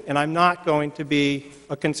you, and I'm not going to be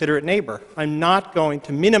a considerate neighbor. I'm not going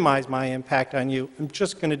to minimize my impact on you. I'm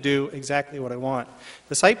just going to do exactly what I want.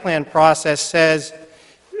 The site plan process says,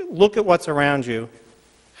 look at what's around you.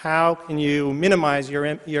 How can you minimize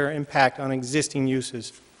your impact on existing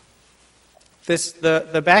uses?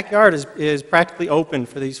 The backyard is practically open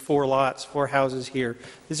for these 4 houses here.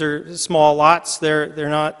 These are small lots. They're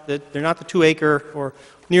not the 2-acre or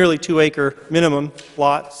nearly 2-acre minimum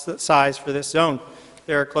lot size for this zone.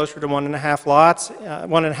 They're closer to 1.5 lots,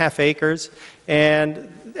 1.5 acres,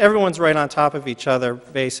 and everyone's right on top of each other,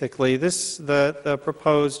 basically. The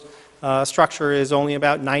proposed structure is only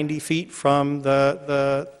about 90 feet from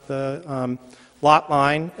the lot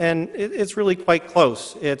line, and it's really quite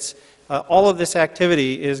close. All of this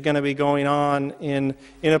activity is going to be going on in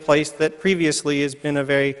a place that previously has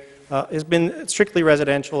been strictly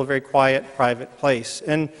residential, a very quiet, private place.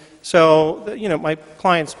 And so, my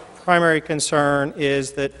client's primary concern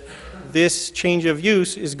is that this change of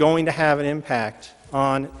use is going to have an impact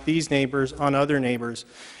on these neighbors, on other neighbors.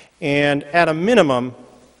 And at a minimum,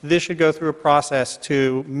 this should go through a process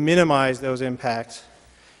to minimize those impacts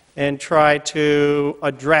and try to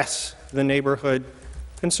address the neighborhood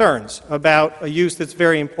concerns about a use that's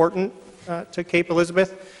very important to Cape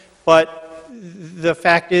Elizabeth. But the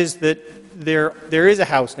fact is that there is a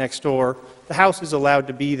house next door. The house is allowed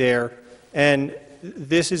to be there, and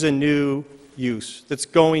this is a new use that's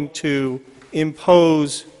going to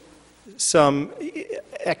impose some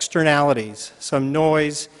externalities, some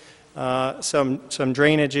noise, some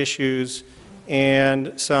drainage issues,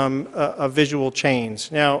 and some visual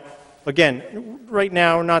change. Now, again, right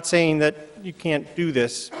now, we're not saying that you can't do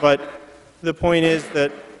this, but the point is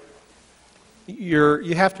that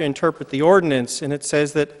you have to interpret the ordinance, and it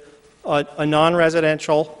says that a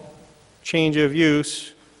non-residential change of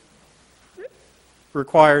use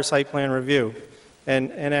requires site plan review.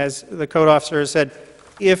 And as the code officer has said,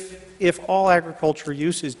 if all agricultural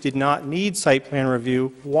uses did not need site plan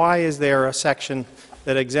review, why is there a section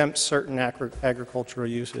that exempts certain agricultural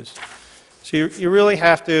uses? So you really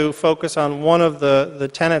have to focus on one of the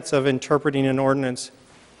tenets of interpreting an ordinance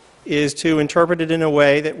is to interpret it in a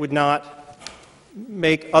way that would not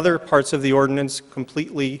make other parts of the ordinance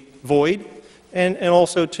completely void, and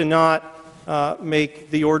also to not make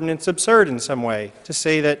the ordinance absurd in some way, to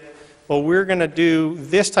say that, well, we're going to do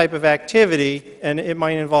this type of activity, and it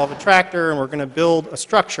might involve a tractor, and we're going to build a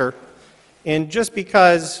structure, and just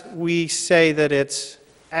because we say that it's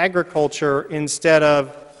agriculture instead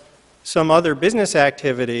of some other business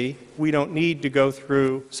activity, we don't need to go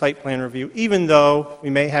through site plan review, even though we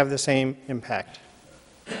may have the same impact.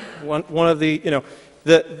 One of the,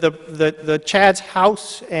 the Chad's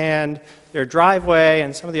house and their driveway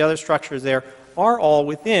and some of the other structures there are all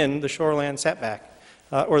within the shoreland setback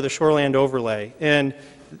or the shoreland overlay. And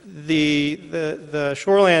the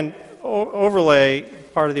shoreland overlay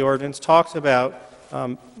part of the ordinance talks about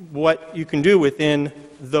what you can do within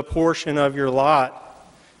the portion of your lot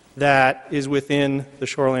that is within the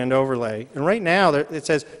shoreland overlay. And right now, it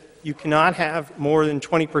says you cannot have more than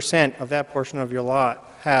 20% of that portion of your lot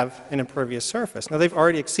have an impervious surface. Now, they've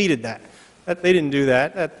already exceeded that. They didn't do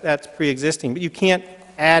that. That's pre-existing. But you can't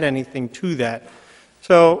add anything to that.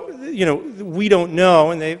 So, we don't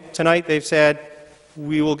know. And tonight they've said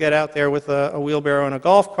we will get out there with a wheelbarrow and a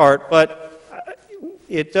golf cart. But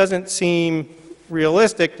it doesn't seem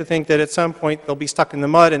realistic to think that at some point they'll be stuck in the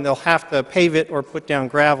mud and they'll have to pave it or put down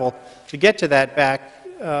gravel to get to that back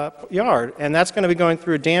yard. And that's going to be going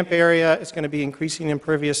through a damp area. It's going to be increasing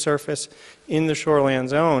impervious surface in the shoreland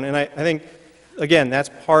zone. And I think, again, that's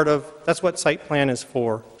what site plan is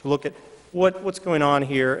for, to look at what's going on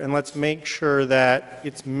here, and let's make sure that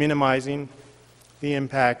it's minimizing the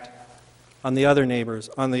impact on the other neighbors,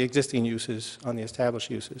 on the existing uses, on the established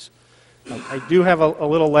uses. I do have a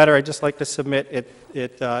little letter I'd just like to submit.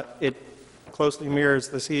 It closely mirrors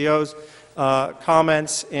the CEO's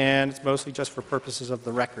comments, and it's mostly just for purposes of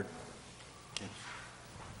the record.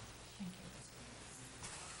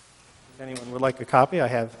 If anyone would like a copy, I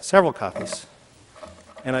have several copies,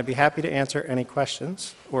 and I'd be happy to answer any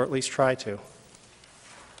questions, or at least try to.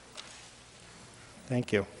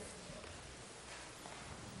 Thank you.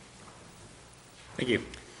 Thank you.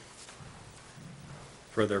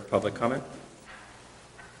 Further public comment?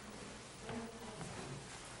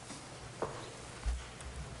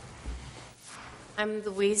 I'm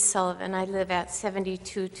Louise Sullivan. I live at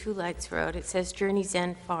 72 Two Lights Road. It says Journey's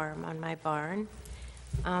End Farm on my barn.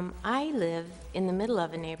 I live in the middle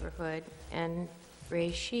of a neighborhood and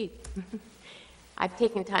raise sheep. I've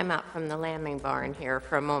taken time out from the lambing barn here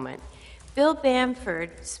for a moment. Bill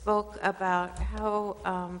Bamford spoke about how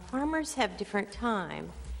farmers have different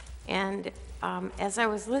time. And as I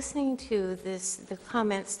was listening to the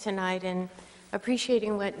comments tonight and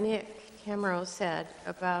appreciating what Nick Camero said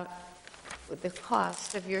about the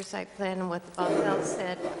cost of your site plan and what the Bothell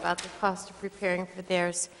said about the cost of preparing for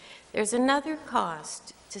theirs, there's another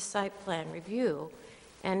cost to site plan review,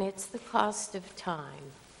 and it's the cost of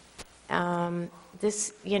time. Time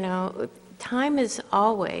is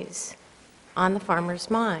always on the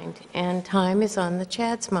farmer's mind, and time is on the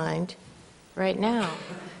Chad's mind right now.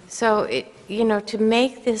 So, to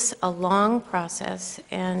make this a long process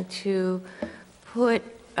and to put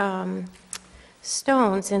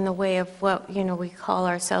stones in the way of what, we call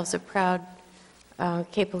ourselves a proud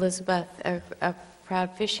Cape Elizabeth, a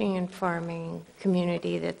proud fishing and farming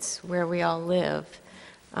community that's where we all live,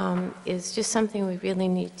 is just something we really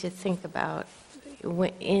need to think about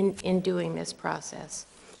in doing this process.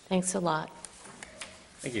 Thanks a lot.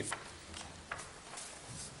 Thank you.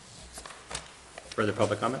 Further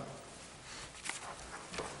public comment?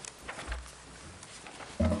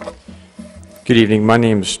 Good evening. My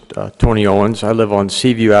name's Tony Owens. I live on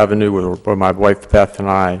Seaview Avenue where my wife Beth and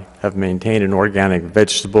I have maintained an organic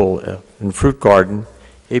vegetable and fruit garden,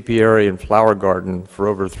 apiary and flower garden for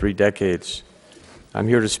over 3 decades. I'm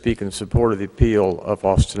here to speak in support of the appeal of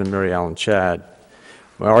Austin and Mary Ellen Chad.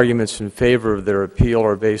 My arguments in favor of their appeal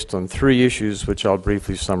are based on 3 issues, which I'll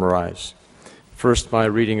briefly summarize. First, my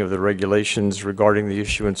reading of the regulations regarding the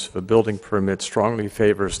issuance of a building permit strongly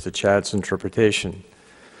favors the Chad's interpretation.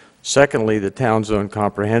 Secondly, the town's own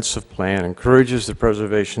comprehensive plan encourages the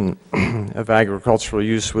preservation of agricultural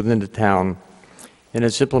use within the town, and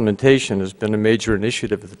its implementation has been a major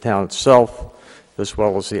initiative of the town itself, as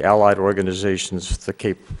well as the allied organizations, the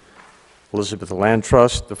Cape Elizabeth Land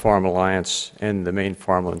Trust, the Farm Alliance, and the Maine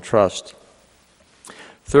Farmland Trust.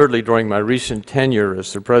 Thirdly, during my recent tenure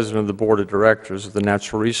as the president of the board of directors of the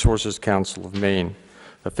Natural Resources Council of Maine,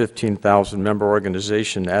 a 15,000-member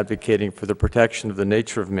organization advocating for the protection of the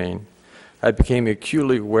nature of Maine, I became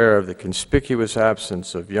acutely aware of the conspicuous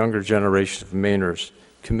absence of younger generations of Mainers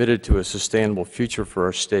committed to a sustainable future for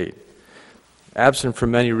our state. Absent for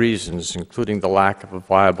many reasons, including the lack of a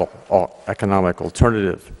viable economic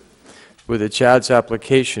alternative. With the Chad's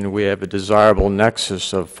application, we have a desirable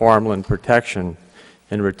nexus of farmland protection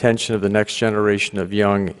and retention of the next generation of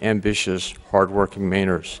young, ambitious, hardworking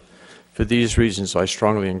Mainers. For these reasons, I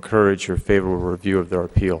strongly encourage your favorable review of their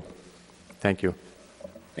appeal. Thank you.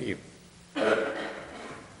 Thank you.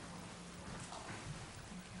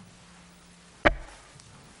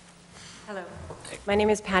 Hello. My name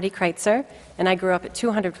is Patty Kreitzer, and I grew up at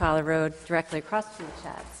 200 Fowler Road, directly across from the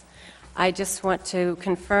Chads. I just want to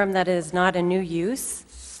confirm that it is not a new use.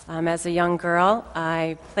 As a young girl,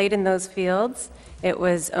 I played in those fields. It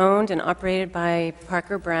was owned and operated by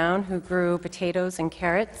Parker Brown, who grew potatoes and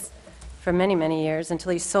carrots for many, many years,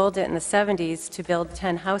 until he sold it in the 70s to build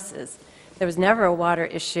 10 houses. There was never a water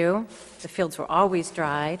issue. The fields were always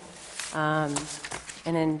dried. So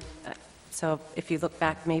if you look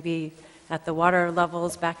back maybe at the water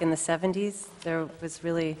levels back in the 70s, there was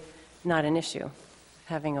really not an issue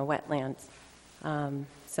having a wetland.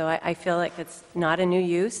 So I feel like it's not a new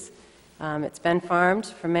use. It's been farmed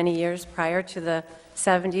for many years prior to the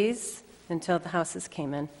 70s until the houses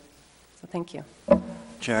came in. So thank you.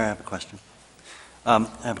 Chair, I have a question. I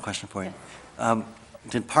have a question for you.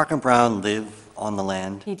 Did Parker Brown live on the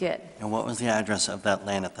land? He did. And what was the address of that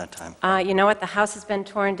land at that time? You know what? The house has been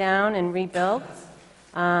torn down and rebuilt.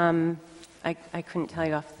 I couldn't tell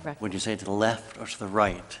you off the record. Would you say to the left or to the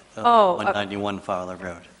right of 191 Fowler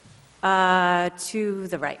Road? To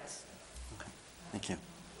the right. Okay. Thank you.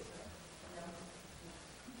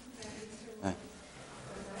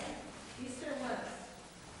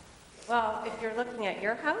 Well, if you're looking at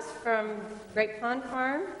your house from Great Pond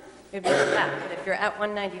Farm, it'd be on the left, but if you're at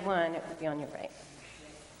 191, it would be on your right.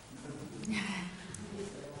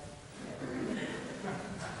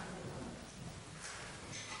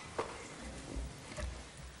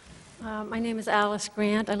 My name is Alice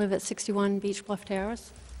Grant. I live at 61 Beach Bluff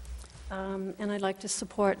Terrace, and I'd like to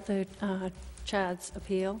support the Chad's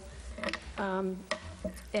appeal.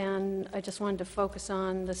 And I just wanted to focus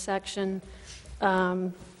on the section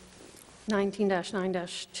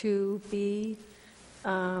 19-9-2B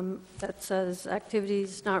that says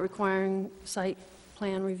activities not requiring site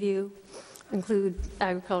plan review include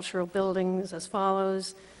agricultural buildings as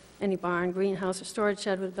follows: any barn, greenhouse, or storage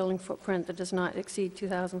shed with a building footprint that does not exceed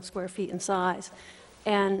 2,000 square feet in size.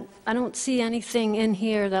 And I don't see anything in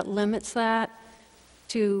here that limits that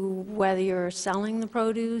to whether you're selling the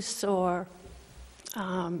produce or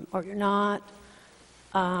you're not,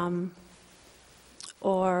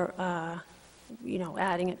 you know,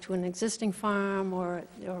 adding it to an existing farm or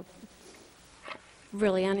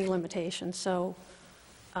really any limitation. So,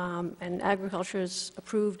 and agriculture is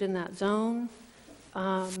approved in that zone.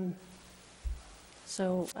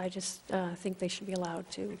 So I just think they should be allowed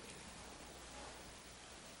to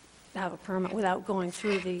have a permit without going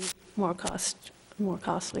through the more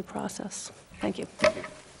costly process. Thank you.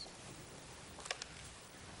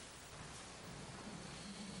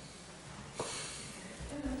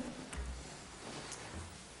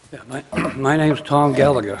 Yeah, my name's Tom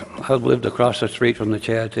Gallagher. I've lived across the street from the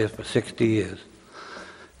Chads here for 60 years.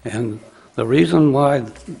 And the reason why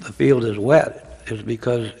the field is wet is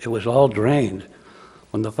because it was all drained.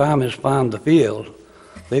 When the farmers farmed the field,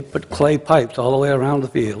 they put clay pipes all the way around the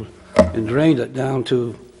field and drained it down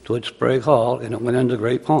to its Sprague Hall, and it went into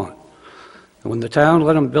Great Pond. And when the town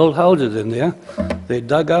let them build houses in there, they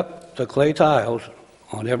dug up the clay tiles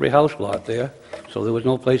on every house lot there, so there was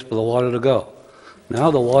no place for the water to go.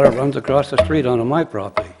 Now the water runs across the street onto my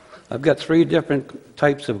property. I've got 3 different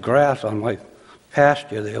types of grass on my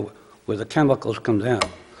pasture there where the chemicals come down.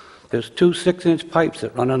 There's 2 6-inch pipes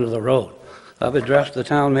that run under the road. I've addressed the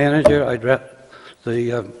town manager, I addressed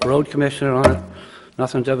the road commissioner on it.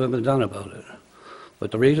 Nothing's ever been done about it.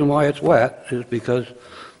 But the reason why it's wet is because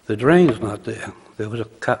the drain's not there. There was a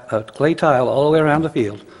clay tile all the way around the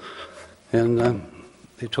field, and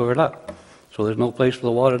they tore it up. So there's no place for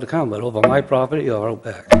the water to come, but over my property or out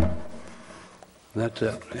back. And that's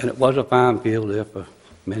it. And it was a farm field there for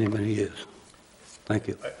many, many years. Thank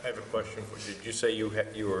you. I have a question. Did you say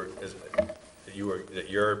that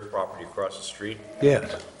your property across the street?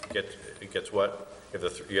 Yes. It gets what? You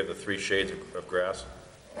have the 3 shades of grass?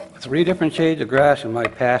 3 different shades of grass in my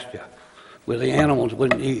pasture where the animals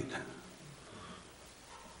wouldn't eat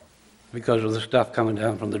because of the stuff coming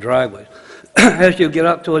down from the driveways. As you get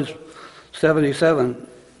up towards 77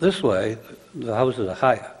 this way, the houses are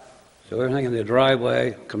higher. So everything in their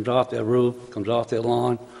driveway comes off their roof, comes off their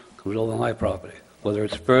lawn, comes over my property. Whether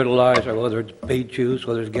it's fertilizer, whether it's bait juice,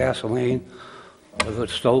 whether it's gasoline, whether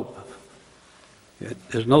it's soap.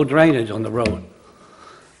 There's no drainage on the road.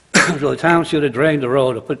 So the town should have drained the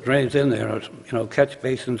road or put drains in there, or, you know, catch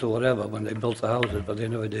basins or whatever when they built the houses, but they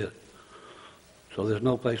never did. So there's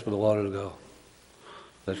no place for the water to go.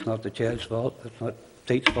 That's not the Chad's fault, that's not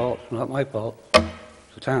state's fault, it's not my fault,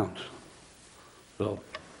 it's the town's. So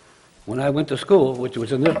when I went to school, which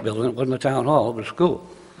was in this building, it wasn't a town hall, it was school.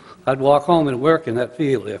 I'd walk home and work in that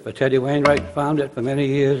field there. For Teddy Wainwright farmed it for many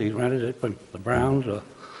years. He rented it from the Browns,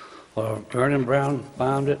 or Vernon Brown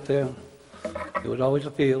farmed it there. It was always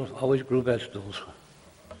a field, always grew vegetables.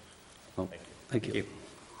 Oh, thank you.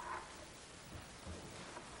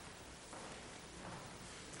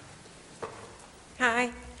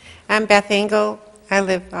 Hi, I'm Beth Engel. I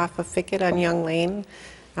live off of Fickett on Young Lane.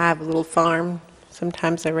 I have a little farm.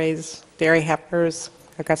 Sometimes I raise dairy heifers.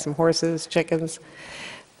 I've got some horses, chickens.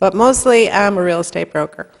 But mostly I'm a real estate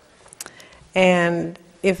broker. And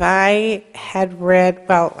if I had read,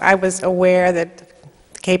 well, I was aware that the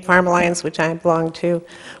Cape Farm Alliance, which I belong to,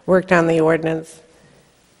 worked on the ordinance.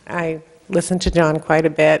 I listened to John quite a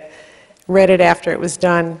bit, read it after it was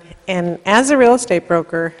done. And as a real estate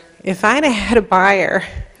broker, if I'd had a buyer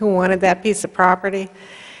who wanted that piece of property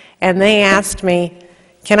and they asked me,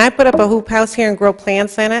 can I put up a hoop house here and grow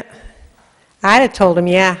plants in it? I'd have told them,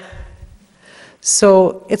 yeah.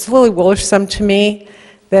 So it's a little worrisome to me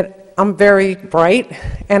that I'm very bright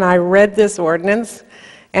and I read this ordinance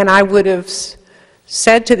and I would have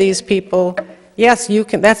said to these people, yes, you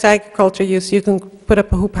can, that's agriculture use, you can put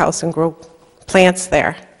up a hoop house and grow plants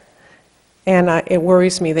there. And it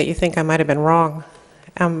worries me that you think I might have been wrong.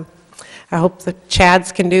 I hope the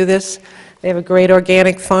Chads can do this. They have a great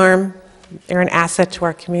organic farm. They're an asset to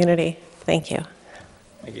our community. Thank you.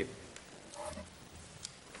 Thank you.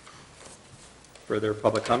 Further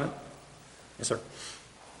public comment? Yes, sir.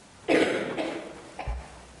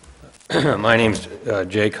 My name's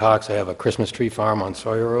Jay Cox. I have a Christmas tree farm on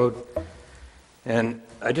Sawyer Road. And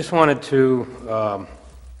I just wanted to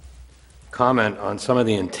comment on some of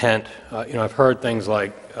the intent. I've heard things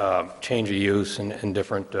like change of use and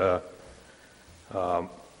different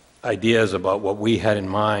ideas about what we had in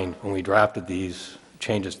mind when we drafted these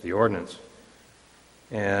changes to the ordinance.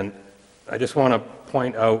 And I just want to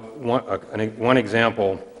point out one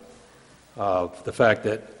example of the fact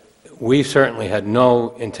that we certainly had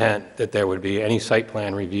no intent that there would be any site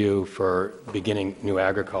plan review for beginning new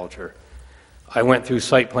agriculture. I went through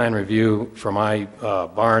site plan review for my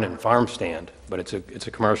barn and farm stand, but it's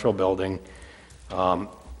a commercial building.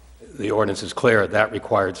 The ordinance is clear that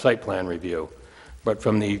required site plan review. But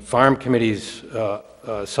from the farm committee's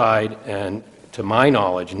side, and to my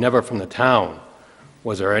knowledge, never from the town,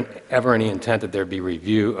 was there ever any intent that there be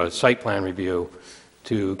a site plan review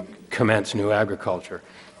to commence new agriculture.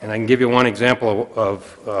 And I can give you one example of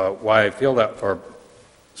why I feel that, or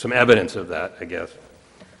some evidence of that, I guess.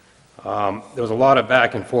 There was a lot of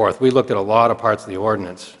back and forth. We looked at a lot of parts of the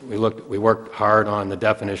ordinance. We worked hard on the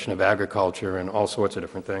definition of agriculture and all sorts of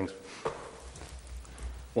different things.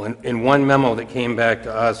 Well, in one memo that came back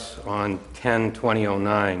to us on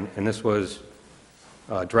 10/2009, and this was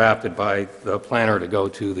drafted by the planner to go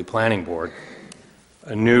to the planning board,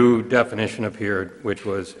 a new definition appeared, which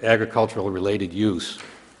was agricultural related use.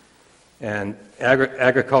 And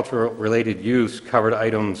agricultural related use covered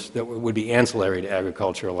items that would be ancillary to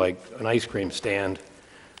agriculture, like an ice cream stand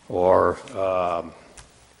or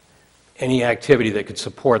any activity that could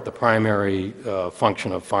support the primary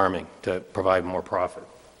function of farming to provide more profit.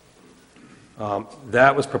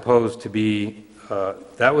 That was proposed to be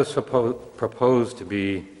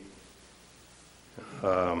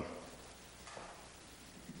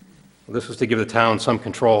this was to give the town some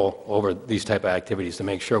control over these type of activities to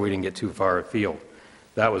make sure we didn't get too far afield.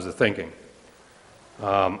 That was the thinking.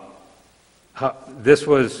 This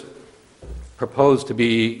was proposed to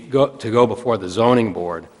go before the zoning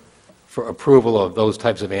board for approval of those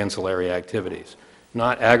types of ancillary activities,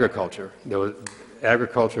 not agriculture.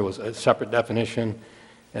 Agriculture was a separate definition,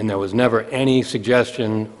 and there was never any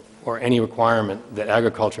suggestion or any requirement that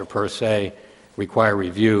agriculture per se require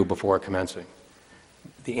review before commencing.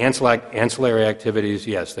 The ancillary activities,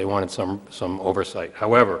 yes, they wanted some oversight.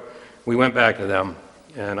 However, we went back to them,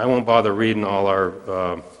 and I won't bother reading all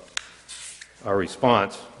our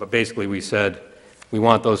response, but basically we said we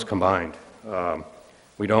want those combined.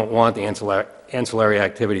 We don't want the ancillary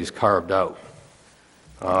activities carved out.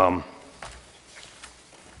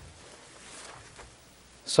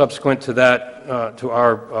 Subsequent to that, to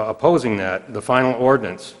our opposing that, the final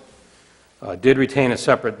ordinance did retain a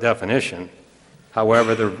separate definition.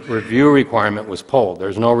 However, the review requirement was pulled.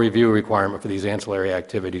 There's no review requirement for these ancillary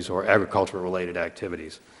activities or agriculture-related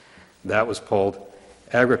activities. That was pulled.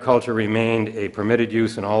 Agriculture remained a permitted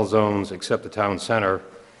use in all zones except the town center,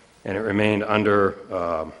 and it remained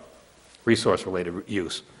under resource-related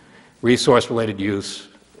use. Resource-related use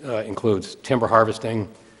includes timber harvesting,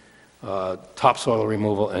 topsoil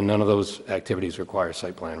removal, and none of those activities require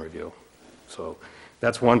site plan review. So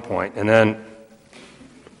that's one point. And then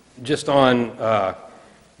just on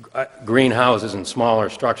greenhouses and smaller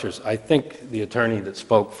structures, I think the attorney that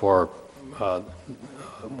spoke for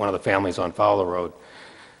one of the families on Fowler Road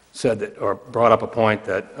said that, or brought up a point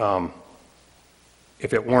that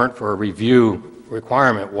if it weren't for a review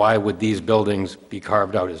requirement, why would these buildings be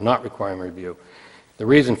carved out as not requiring review? The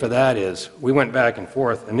reason for that is we went back and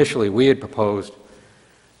forth. Initially, we had proposed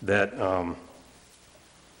that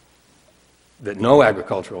that no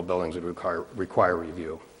agricultural buildings would require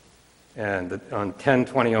review. And on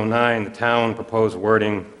 10/2009, the town proposed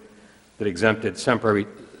wording that exempted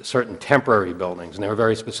certain temporary buildings, and they were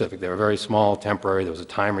very specific. They were very small, temporary. There was a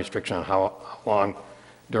time restriction on how long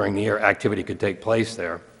during the year activity could take place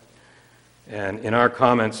there. And in our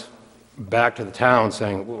comments back to the town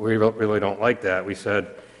saying, well, we really don't like that, we said,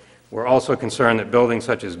 we're also concerned that buildings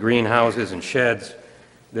such as greenhouses and sheds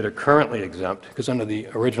that are currently exempt, because under the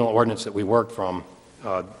original ordinance that we worked from,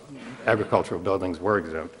 agricultural buildings were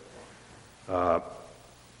exempt.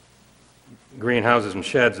 Greenhouses and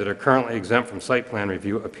sheds that are currently exempt from site plan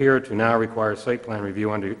review appear to now require site plan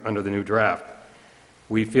review under the new draft.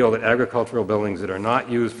 We feel that agricultural buildings that are not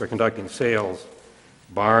used for conducting sales,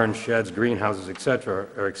 barns, sheds, greenhouses, etc.,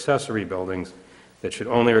 are accessory buildings that should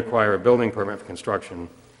only require a building permit for construction,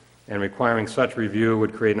 and requiring such review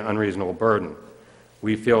would create an unreasonable burden.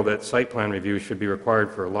 we feel that site plan review should be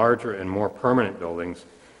required for larger and more permanent buildings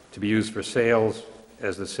to be used for sales,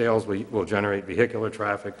 as the sales will generate vehicular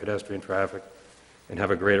traffic, pedestrian traffic, and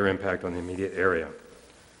have a greater impact on the immediate area.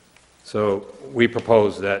 So we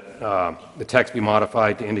propose that the text be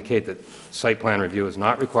modified to indicate that site plan review is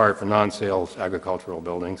not required for non-sales agricultural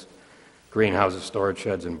buildings, greenhouses, storage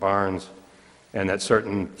sheds, and barns, and that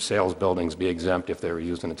certain sales buildings be exempt if they were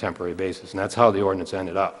used on a temporary basis. And that's how the ordinance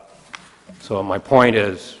ended up. So my point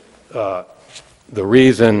is, the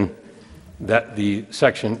reason that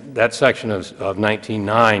that section of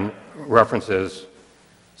 19.9 references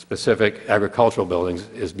specific agricultural buildings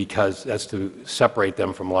is because that's to separate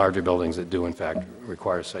them from larger buildings that do in fact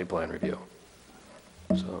require site plan review.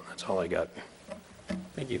 So that's all I got.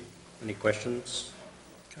 Thank you. Any questions?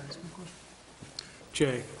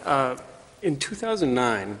 Jay, in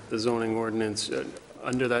 2009, the zoning ordinance,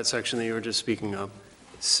 under that section that you were just speaking of,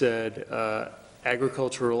 said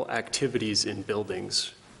agricultural activities in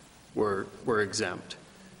buildings were exempt.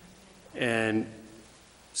 And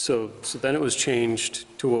so then it was changed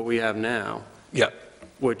to what we have now. Yeah.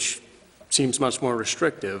 Which seems much more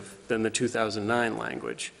restrictive than the 2009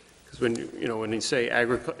 language. Because when you say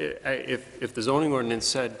if the zoning ordinance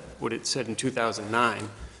said what it said in 2009,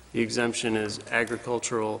 the exemption is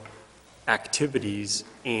agricultural activities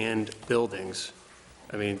and buildings.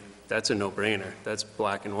 I mean, that's a no-brainer. That's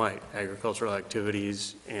black and white, agricultural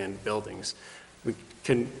activities and buildings.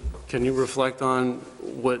 Can you reflect on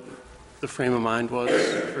what the frame of mind was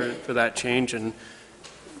for that change, and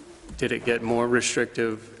did it get more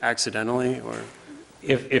restrictive accidentally, or?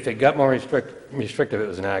 If it got more restrictive, it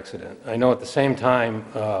was an accident. I know at the same time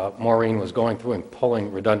Maureen was going through and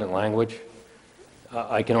pulling redundant language.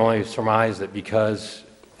 I can only surmise that because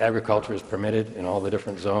agriculture is permitted in all the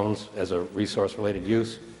different zones as a resource-related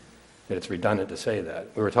use, that it's redundant to say that.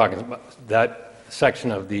 We were talking about that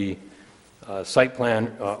section of the site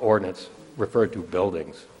plan ordinance referred to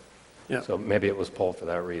buildings. Yeah. So maybe it was pulled for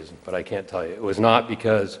that reason, but I can't tell you. It was not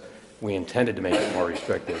because we intended to make it more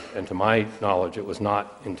restrictive, and to my knowledge, it was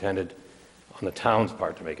not intended on the town's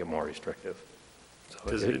part to make it more restrictive.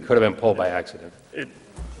 So it could have been pulled by accident.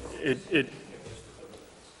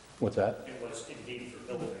 What's that? It was indeed for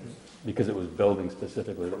buildings. Because it was building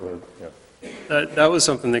specifically that were, yeah. That was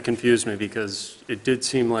something that confused me, because it did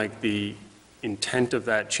seem like the intent of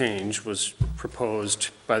that change was proposed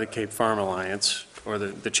by the Cape Farm Alliance, or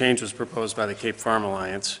the change was proposed by the Cape Farm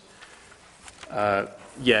Alliance,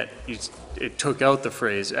 yet it took out the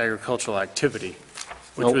phrase agricultural activity,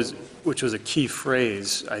 which was a key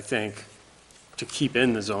phrase, I think, to keep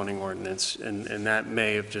in the zoning ordinance, and that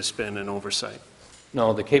may have just been an oversight.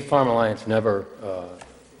 No, the Cape Farm Alliance never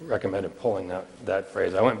recommended pulling that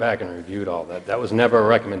phrase. I went back and reviewed all that. That was never a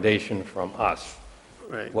recommendation from us.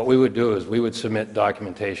 Right. What we would do is we would submit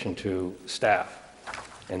documentation to staff,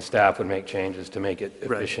 and staff would make changes to make it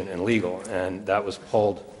efficient and legal, and that was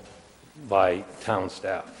pulled by town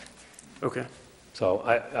staff. Okay. So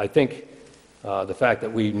I think the fact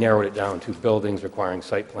that we narrowed it down to buildings requiring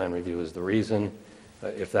site plan review is the reason.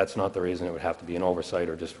 If that's not the reason, it would have to be an oversight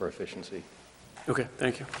or just for efficiency. Okay,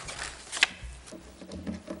 thank you.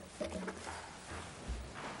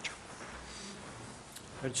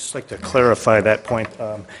 I'd just like to clarify that point.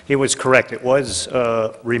 He was correct. It was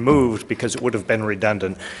removed because it would have been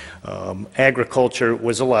redundant. Agriculture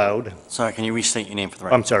was allowed. Sorry, can you restate your name for the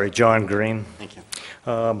record? I'm sorry, John Green. Thank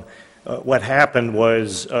you. What happened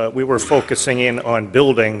was we were focusing in on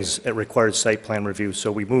buildings that required site plan review,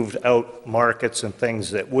 so we moved out markets and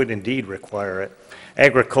things that would indeed require it.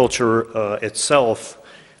 Agriculture itself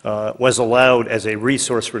was allowed as a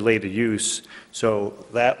resource-related use, so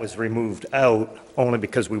that was removed out only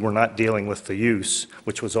because we were not dealing with the use,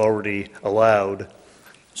 which was already allowed.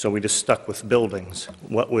 So we just stuck with buildings.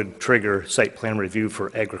 What would trigger site plan review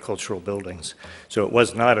for agricultural buildings? So it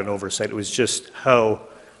was not an oversight. It was just how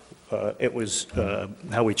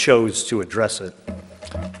how we chose to address it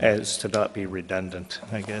as to not be redundant,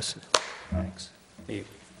 I guess. Thanks. Any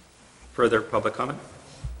further public comment?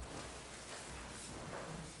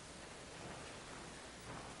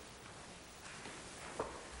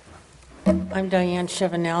 I'm Diane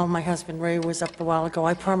Chevanel. My husband Ray was up a while ago.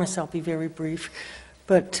 I promise I'll be very brief.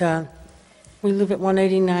 But we live at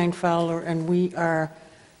 189 Fowler, and we are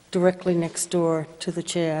directly next door to the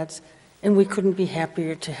Chads, and we couldn't be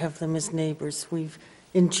happier to have them as neighbors. We've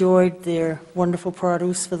enjoyed their wonderful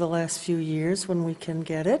produce for the last few years when we can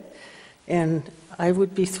get it, and I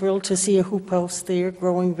would be thrilled to see a hoop house there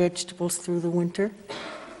growing vegetables through the winter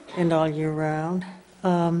and all year round.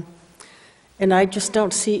 And I just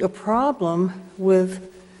don't see a problem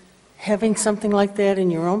with having something like that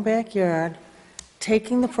in your own backyard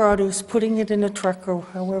taking the produce, putting it in a truck or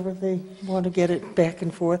however they want to get it back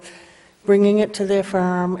and forth, bringing it to their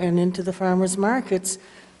farm and into the farmers markets,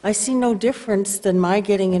 I see no difference than my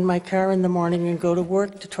getting in my car in the morning and go to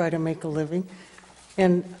work to try to make a living.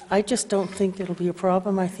 And I just don't think it'll be a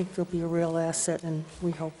problem. I think they'll be a real asset, and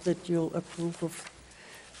we hope that you'll approve of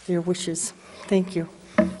their wishes. Thank you.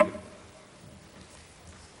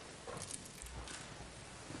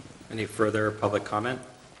 Any further public comment?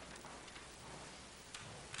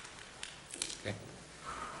 Okay.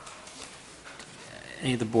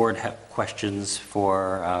 Any of the board have questions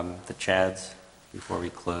for the Chads before we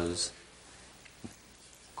close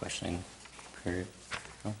questioning period?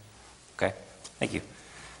 No? Okay, thank you.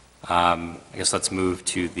 I guess let's move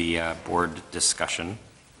to the board discussion.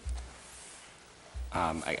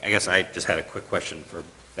 I guess I just had a quick question for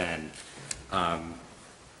Ben.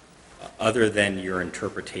 Other than your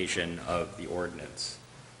interpretation of the ordinance,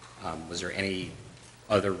 was there any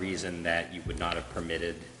other reason that you would not have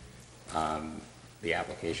permitted the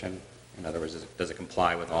application? In other words, does it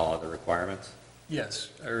comply with all other requirements? Yes,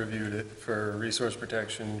 I reviewed it for resource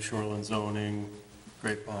protection, shoreline zoning,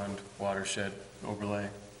 Great Pond watershed overlay,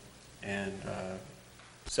 and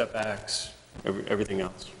setbacks, everything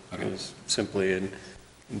else. Okay. It was simply an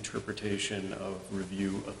interpretation of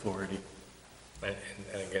review authority. And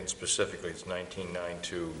again, specifically, it's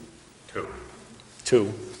 19922.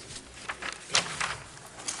 Two.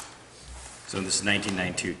 So this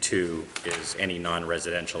 19922 is any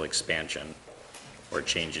non-residential expansion or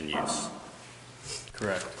change in use?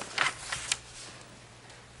 Correct.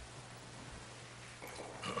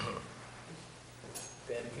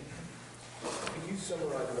 Ben, can you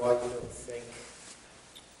summarize why you don't think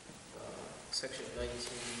section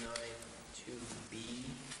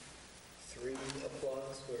 1992B3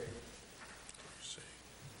 applies where?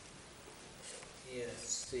 Yeah,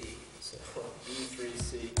 C, so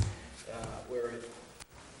B3C, where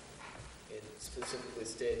it specifically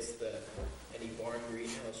states that any barn,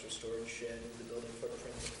 greenhouse, or storage shed with the building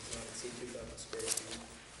footprint that does not exceed 2,000 square feet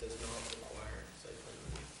does not require site plan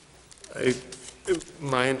review.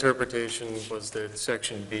 My interpretation was that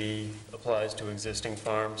Section B applies to existing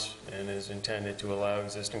farms and is intended to allow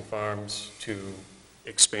existing farms to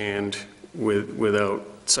expand without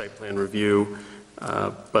site plan review,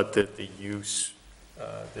 but that the use,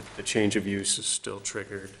 that the change of use is still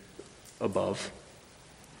triggered above.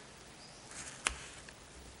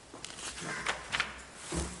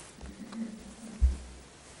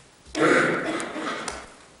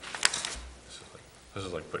 This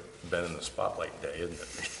is like putting Ben in the spotlight day, isn't it?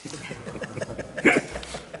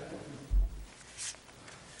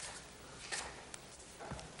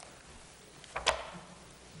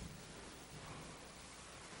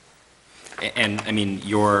 And, I mean,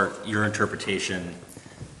 your interpretation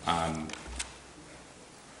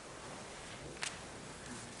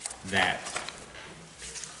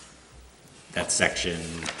that section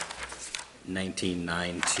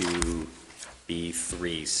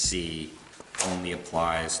 1992B3C only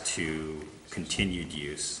applies to continued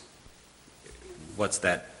use, what's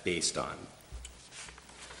that based on?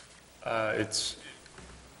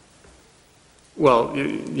 Well,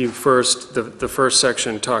 the first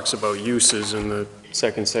section talks about uses, and the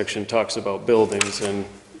second section talks about buildings, and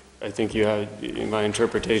I think my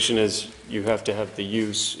interpretation is you have to have the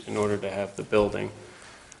use in order to have the building.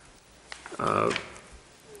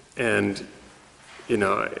 And, you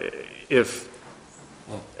know,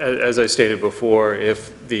 as I stated before,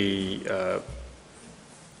 if the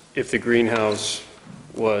greenhouse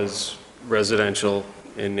was residential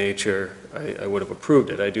in nature, I would have approved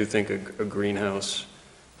it. I do think a greenhouse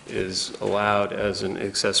is allowed as an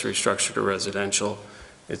accessory structure to residential.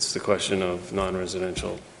 It's the question of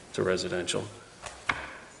non-residential to residential.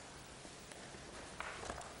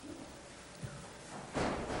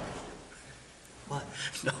 What?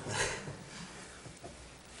 No.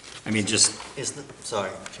 I mean, just...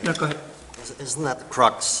 Sorry. Chair. No, go ahead. Isn't that the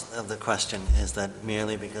crux of the question, is that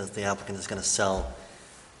merely because the applicant is going to sell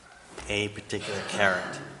a particular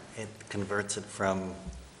carrot, it converts it from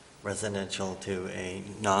residential to a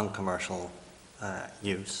non-commercial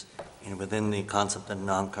use, and within the concept of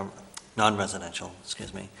non-residential,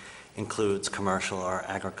 includes commercial or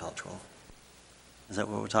agricultural. Is that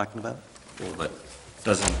what we're talking about? Well, but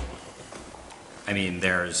doesn't, I mean,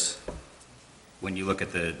 there's, when you look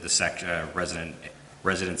at the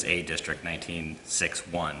Residence A District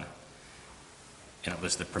 1961, and it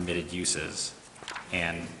lists the permitted uses,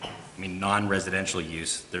 and, I mean, non-residential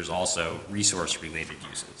use, there's also resource-related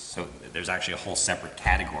uses. So there's actually a whole separate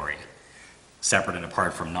category, separate and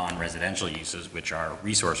apart from non-residential uses, which are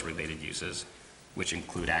resource-related uses, which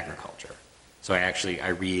include agriculture. So I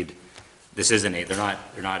read, this isn't a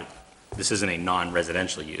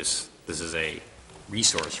non-residential use. This is a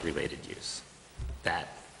resource-related use. That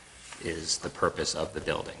is the purpose of the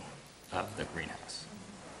building, of the greenhouse.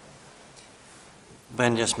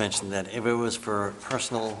 Ben just mentioned that if it was for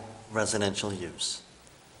personal residential use,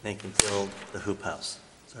 they could build the hoop house.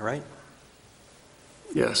 Is that right?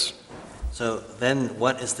 Yes. So then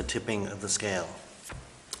what is the tipping of the scale?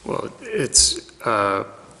 Well, it's a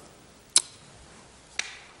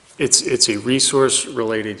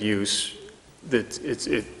resource-related use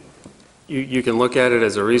that you can look at it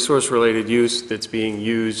as a resource-related use that's being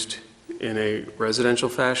used in a residential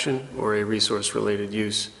fashion or a resource-related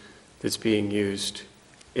use that's being used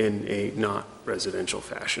in a not residential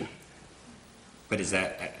fashion. But is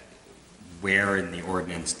that, where in the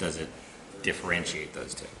ordinance does it differentiate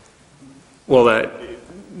those two? Well,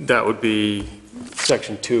 that would be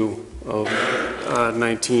section 2 of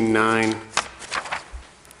 19.9,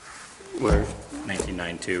 where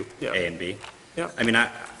 19.9.2, Yeah. A and B? Yeah. I mean,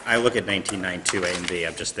 I look at 19.9.2, A and B,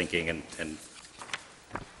 I'm just thinking and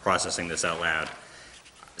processing this out loud.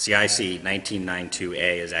 See, I see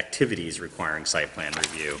 19.9.2A as activities requiring site plan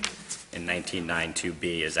review, and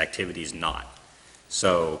 19.9.2B as activities not.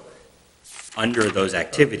 So, under those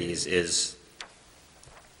activities is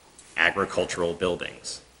agricultural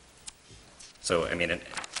buildings. So, I mean,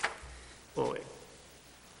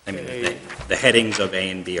 the headings of A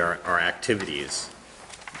and B are activities.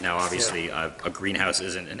 Now, obviously, a greenhouse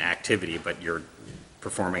isn't an activity, but you're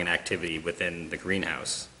performing an activity within the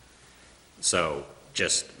greenhouse. So,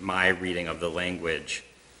 just my reading of the language,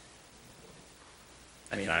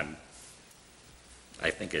 I mean, I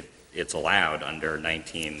think it's allowed under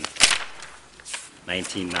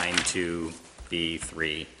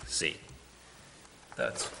 19.9.2B3C.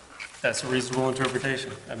 That's a reasonable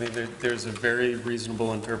interpretation. I mean, there's a very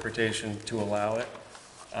reasonable interpretation to allow it.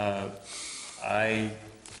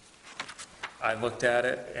 I looked at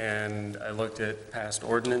it, and I looked at past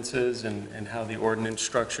ordinances and how the ordinance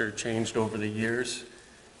structure changed over the years.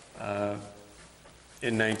 In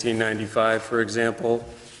 1995, for example,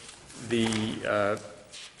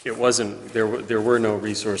 it wasn't, there were no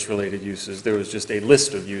resource-related uses. There was just a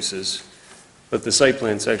list of uses, but the site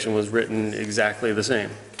plan section was written exactly the same,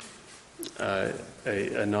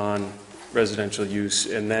 a non-residential use,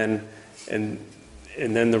 and then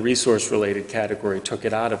the resource-related category took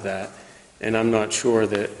it out of that, and I'm not sure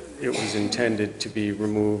that it was intended to be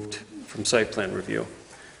removed from site plan review.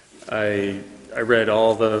 I read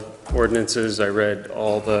all the ordinances, I read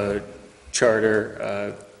all the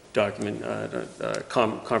charter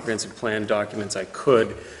comprehensive plan documents I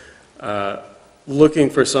could, looking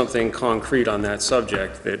for something concrete on that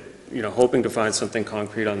subject, that, hoping to find something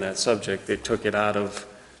concrete on that subject that took it out of,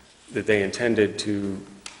 that they intended to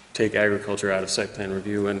take agriculture out of site plan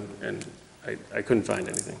review, and I couldn't find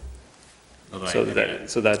anything.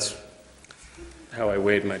 So that's how I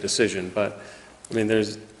weighed my decision. But, I mean,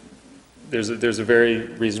 there's a very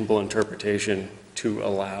reasonable interpretation to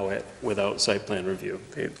allow it without site plan review.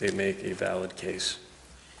 They make a valid case.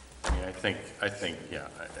 I mean, I think, yeah,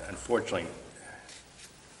 unfortunately,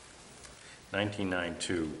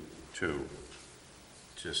 19.9.2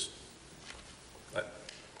 just,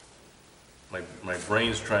 my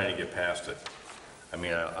brain's trying to get past it. I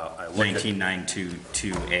mean, I look at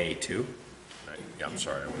 19.9.2A2. Yeah, I'm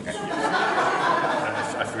sorry.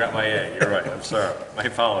 I forgot my A. You're right. I'm sorry. My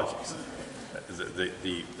apologies.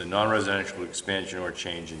 The non-residential expansion or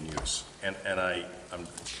change in use, and I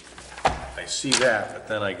see that, but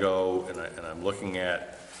then I go and I'm looking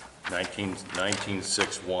at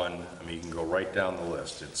 19.6.1. I mean, you can go right down the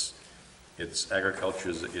list. It's agriculture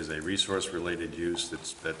is a resource-related use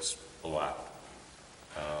that's allowed.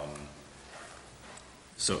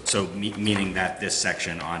 So meaning that this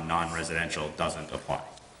section on non-residential doesn't apply?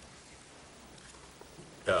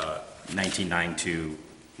 19-9-2.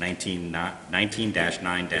 When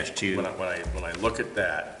I look at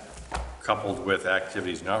that, coupled with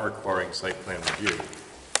activities not requiring site plan review,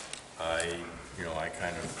 I don't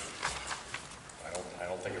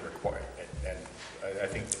think it requires, and I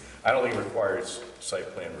don't think it requires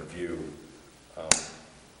site plan review,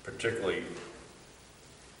 particularly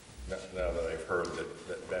now that I've heard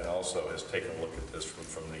that Ben also has taken a look at this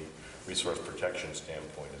from the resource protection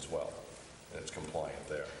standpoint as well, and it's compliant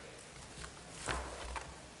there.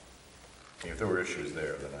 I mean, if there were issues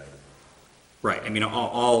there, then Right. I mean, the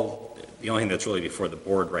only thing that's really before the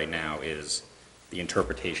board right now is the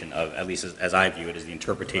interpretation of, at least as I view it, is the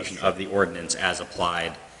interpretation of the ordinance as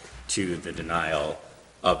applied to the denial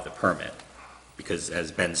of the permit. Because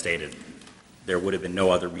as Ben stated, there would have been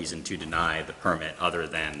no other reason to deny the permit other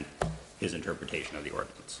than his interpretation of the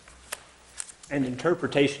ordinance. And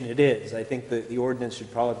interpretation it is. I think that the ordinance should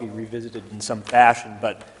probably be revisited in some fashion,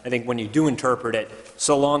 but I think when you do interpret it,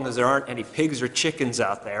 so long as there aren't any pigs or chickens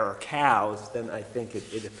out there or cows, then I think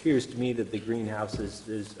it appears to me that the greenhouse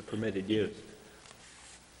is a permitted use.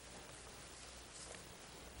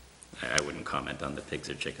 I wouldn't comment on the pigs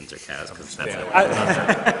or chickens or cows, because that's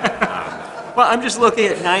Well, I'm just looking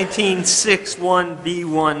at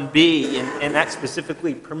 1961B1B, and that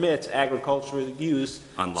specifically permits agricultural use.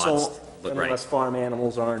 On lots, right. Unless farm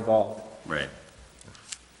animals are involved. Right.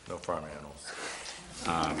 No farm animals.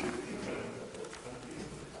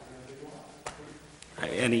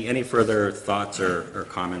 Any further thoughts or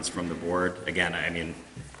comments from the board? Again, I mean,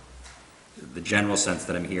 the general sense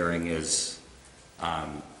that I'm hearing is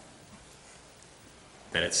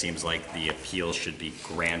that it seems like the appeal should be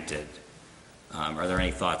granted. Are there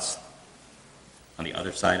any thoughts on the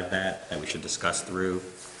other side of that we should discuss through?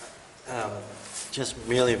 Just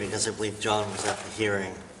merely because I believe John was at the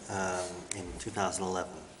hearing in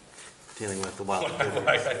 2011, dealing with the wild.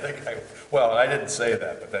 Well, I didn't say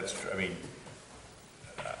that, but that's true. I mean,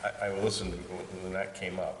 I listened when that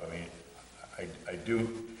came up. I mean, I do,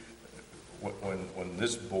 when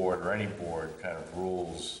this board or any board kind of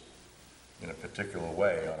rules in a particular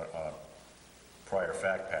way on a prior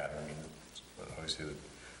fact pattern, I mean, obviously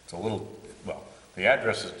it's a little, well, the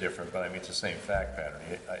address is different, but I mean, it's the same fact pattern.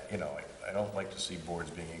 I don't like to see boards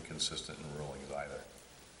being inconsistent in rulings either.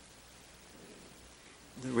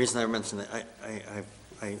 The reason I mentioned it,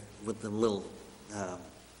 I with the little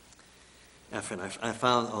effort, I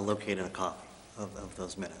found or located a copy of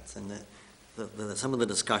those minutes, and some of the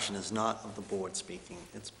discussion is not of the board speaking.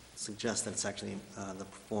 It suggests that it's actually the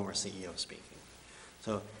former CEO speaking.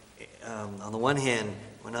 So on the one hand,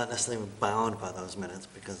 we're not necessarily bound by those minutes,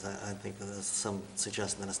 because I think that there's some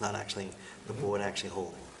suggestion that it's not actually the board actually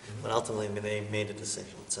holding. But ultimately, they made a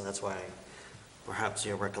decision, so that's why perhaps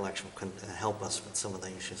your recollection can help us with some of the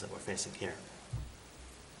issues that we're facing here.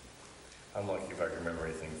 I'm lucky if I can remember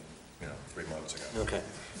anything, 3 months ago. Okay.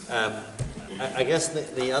 I guess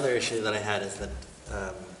the other issue that I had is that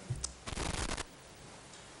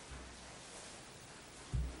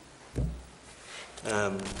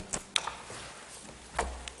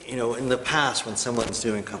in the past, when someone's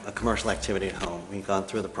doing a commercial activity at home, we've gone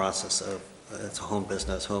through the process of it's a home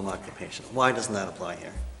business, home occupation. Why doesn't that apply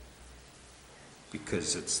here?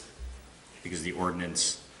 Because the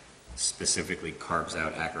ordinance specifically carves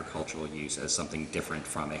out agricultural use as something different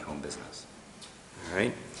from a home business. All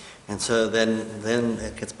right. And so then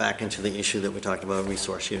it gets back into the issue that we talked about,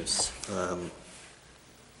 resource use.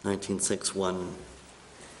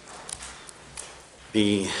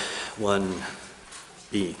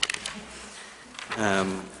 1961B1B.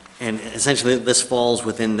 And essentially, this falls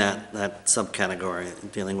within that subcategory,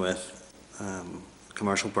 dealing with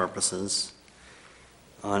commercial purposes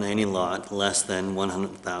on any lot less than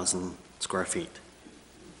 100,000 square feet.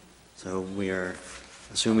 So we are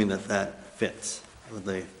assuming that that fits with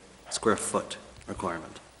the square foot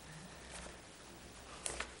requirement.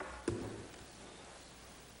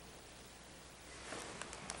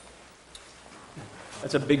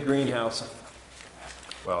 That's a big greenhouse.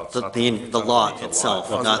 Well, it's the lot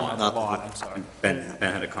itself, not the lot. I'm sorry. Ben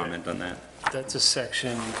had a comment on that. That's a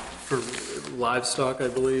section for livestock, I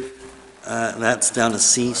believe. That's down to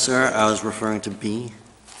C, sir. I was referring to B.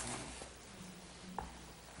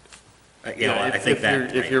 I think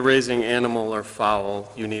if you're raising animal or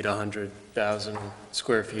fowl, you need 100,000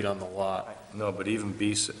 square feet on the lot. No, but even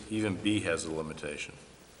B has a limitation.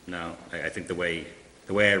 No, I think the way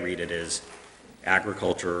I read it is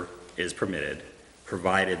agriculture is permitted,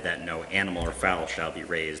 provided that no animal or fowl shall be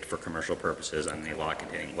raised for commercial purposes on a lot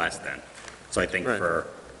containing less than. So I think for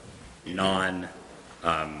non-animal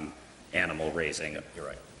raising, you're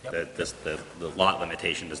right. The lot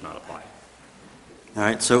limitation does not apply. All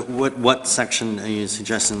right, so what section are you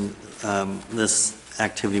suggesting this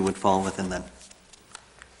activity would fall within then?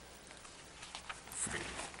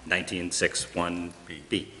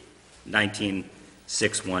 1961B.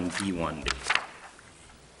 1961B1B.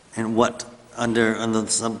 And what under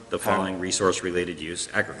some... The following resource-related use,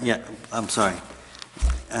 agriculture. Yeah, I'm sorry.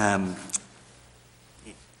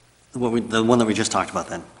 The one that we just talked about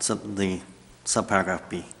then, the subparagraph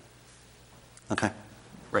B. Okay.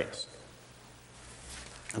 Right.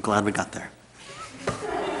 I'm glad we got there.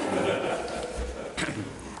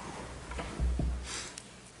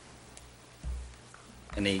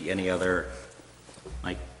 Any other,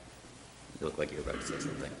 Mike? You look like you were about to say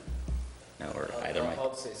something. No, or either Mike.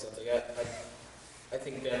 I'll say something. I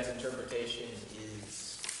think Ben's interpretation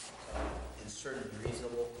is certainly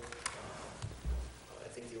reasonable. I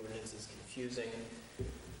think the ordinance is confusing.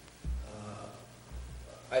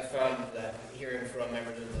 I found that hearing from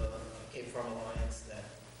members of the Cape Farm Alliance that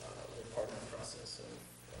were part of the process of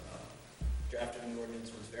drafting the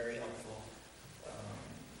ordinance was very helpful.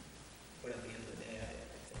 But at the end of the day, I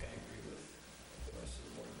think I agree with the rest of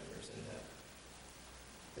the board members in that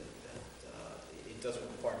it doesn't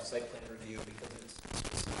require a site plan review because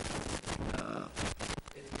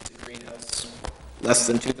it's a greenhouse less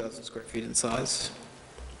than 2,000 square feet in size,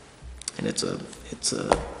 and it's a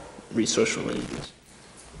resource-related use.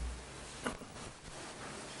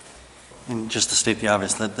 And just to state the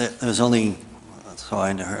obvious, that there's only, so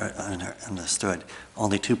I understood,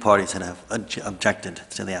 only two parties that have objected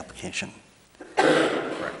to the application.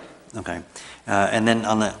 Correct. Okay. And then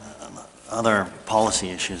on the other policy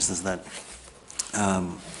issues is that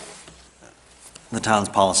the town's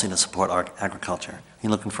policy to support agriculture. Are you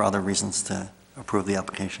looking for other reasons to approve the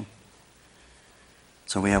application?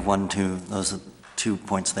 So we have one, two, those are 2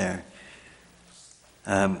 points there.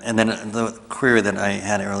 And then the query that I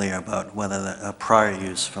had earlier about whether a prior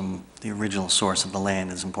use from the original source of the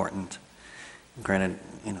land is important. Granted,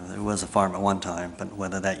 you know, there was a farm at one time, but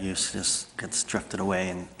whether that use just gets drifted away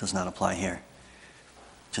and does not apply here.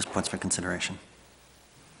 Just points for consideration.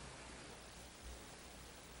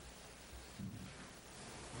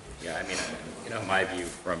 Yeah, I mean, you know, my view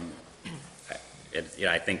from,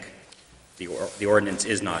 I think the ordinance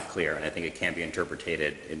is not clear, and I think it can be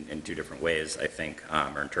interpreted in two different ways, I think,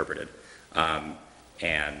 or interpreted. And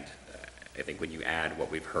I think when you add what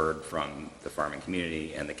we've heard from the farming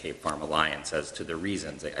community and the Cape Farm Alliance as to the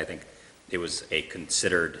reasons, I think it was a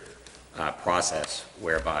considered process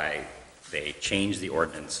whereby they changed the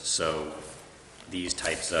ordinance so these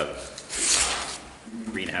types of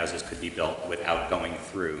greenhouses could be built without going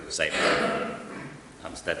through site plan.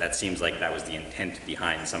 So that seems like that was the intent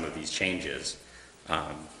behind some of these changes,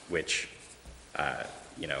 which,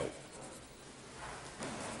 you know,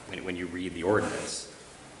 when you read the ordinance,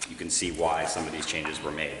 you can see why some of these changes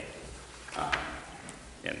were made.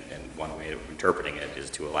 And one way of interpreting it is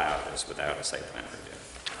to allow this without a site plan review.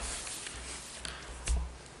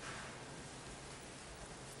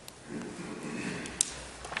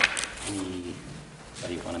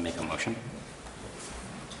 Anybody want to make a motion?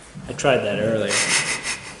 I tried that earlier.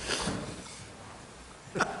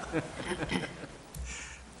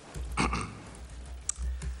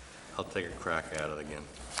 I'll take a crack at it again.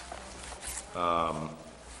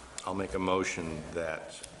 I'll make a motion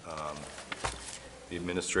that the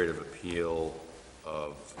administrative appeal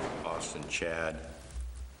of Austin Chad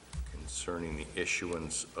concerning the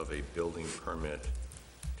issuance of a building permit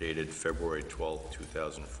dated February 12,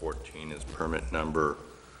 2014 as permit number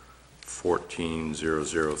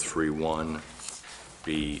 140031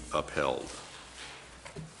 be upheld.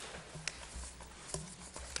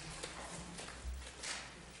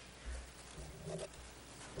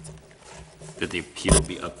 Did the appeal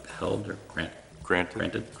be upheld or granted? Granted?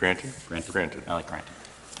 Granted? Granted. Granted. I like granted.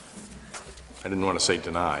 I didn't want to say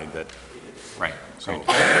denied, that. Right. So,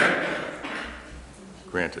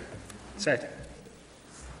 granted. Second.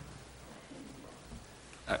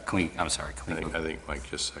 Can we, I'm sorry, can we? I think Mike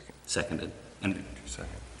just Seconded. And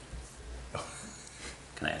second.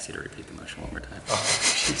 can I ask you to repeat the motion one more time?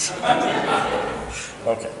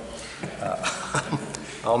 Okay.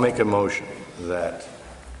 I'll make a motion that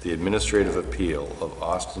the administrative appeal of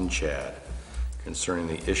Austin Chad concerning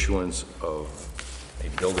the issuance of a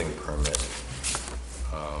building permit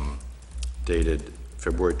dated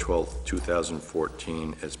February 12,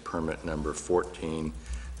 2014 as permit number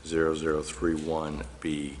 140031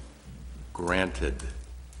 be granted.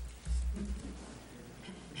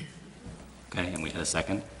 Okay, and we had a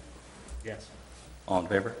second? Yes. All in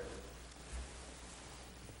favor?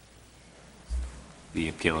 The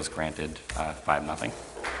appeal is granted 5-0.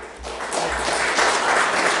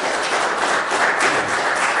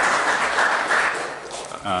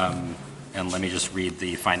 And let me just read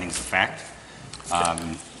the findings of fact.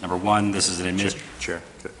 Number one, this is an Chair,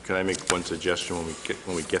 can I make one suggestion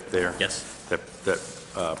when we get there? Yes. That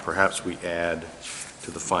perhaps we add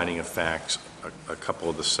to the finding of facts a couple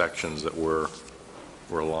of the sections that we're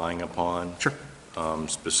relying upon. Sure.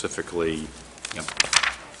 Specifically,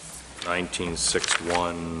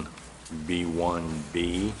 1961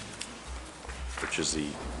 B1B, which is the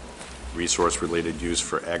resource-related use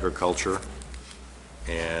for agriculture,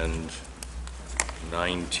 and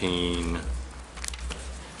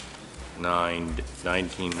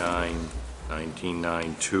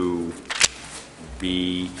 1992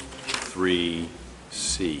 B3C.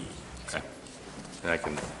 Okay. And I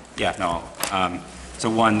can. Yeah, no. So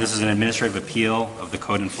one, this is an administrative appeal of the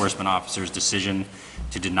code enforcement officer's decision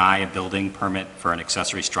to deny a building permit for an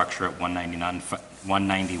accessory structure at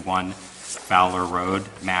 191 Fowler Road,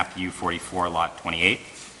 map U44, lot 28.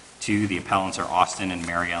 Two, the appellants are Austin and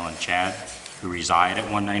Mary Ellen Chad, who reside at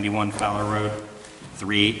 191 Fowler Road.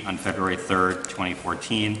 Three, on February 3rd,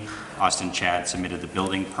 2014, Austin Chad submitted the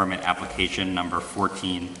building permit application number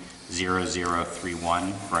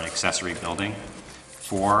 140031 for an accessory building.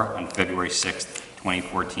 Four, on February 6th,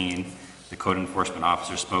 2014, the code enforcement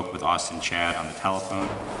officer spoke with Austin Chad on the telephone,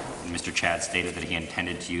 and Mr. Chad stated that he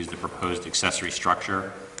intended to use the proposed accessory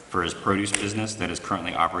structure for his produce business that is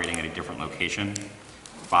currently operating at a different location.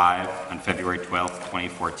 Five, on February 12th,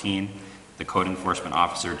 2014, the code enforcement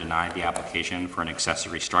officer denied the application for an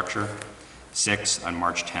accessory structure. Six, on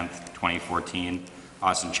March 10th, 2014,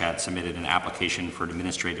 Austin Chad submitted an application for an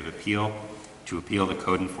administrative appeal to appeal the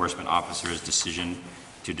code enforcement officer's decision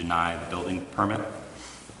to deny the building permit.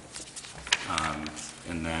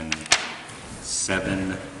 And then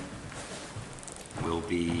 7 will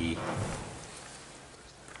be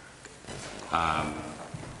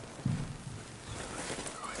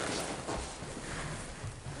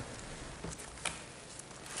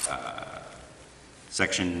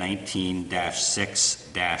Section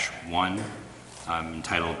 19-6-1,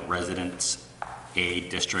 entitled Residence A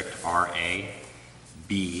District RA,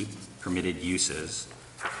 B, Permitted Uses.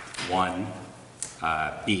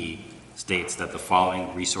 1B states that the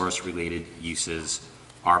following resource-related uses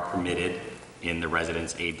are permitted in the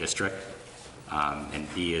Residence A District. And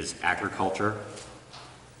B is agriculture,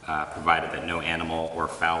 provided that no animal or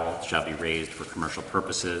fowl shall be raised for commercial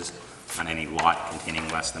purposes on any lot containing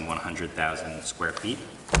less than 100,000 square feet.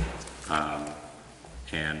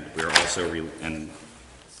 And we're also,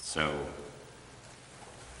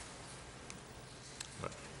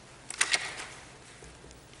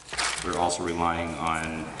 we're also relying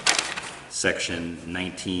on section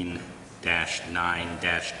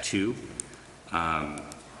 19-9-2,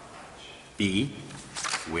 B,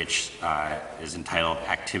 which is entitled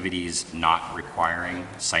Activities Not Requiring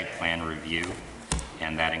Site Plan Review,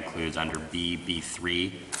 and that includes under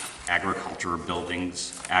B3, agricultural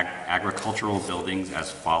buildings as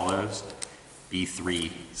follows.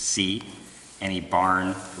 B3C, any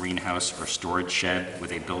barn, greenhouse, or storage shed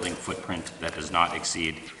with a building footprint that does not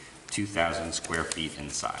exceed 2,000 square feet in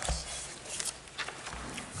size.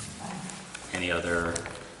 Any other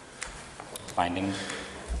findings?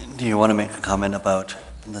 Do you want to make a comment about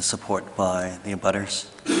the support by the abutters?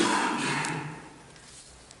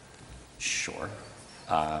 Sure.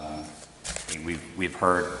 We've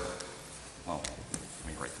heard, well, let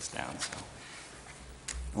me write this down. So.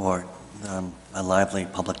 Or a lively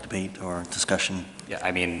public debate or discussion? Yeah,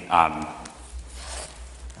 I mean, I'm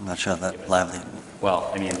not sure that lively. Well,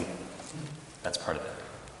 I mean, that's part of the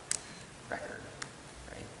record,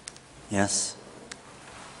 right? Yes.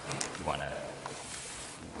 You want to?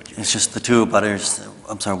 It's just the two abutters,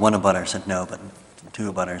 I'm sorry, one abutter said no, but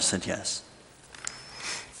two abutters said yes.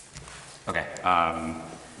 Okay.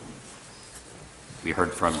 We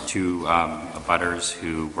heard from two abutters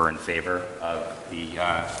who were in favor of the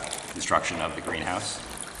construction of the greenhouse.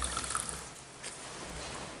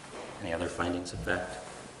 Any other findings of that?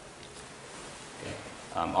 Okay.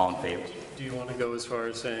 All in favor? Do you want to go as far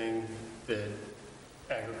as saying that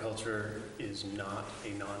agriculture is not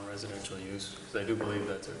a non-residential use? Because I do believe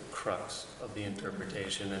that's a crux of the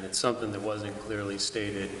interpretation, and it's something that wasn't clearly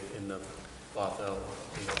stated in the Bothwell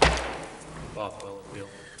appeal.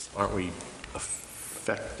 Aren't we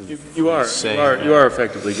effectively You are saying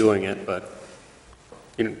effectively doing it, but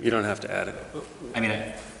you don't have to add it. I mean,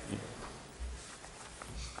 I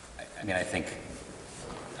think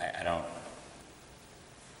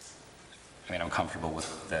I'm comfortable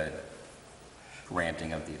with the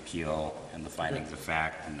granting of the appeal and the findings of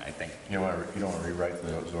fact, and I think... You don't want to rewrite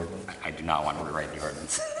the ordinance? I do not want to rewrite the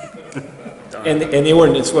ordinance. And the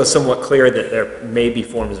ordinance was somewhat clear that there may be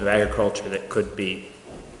forms of agriculture that could be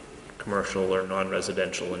commercial or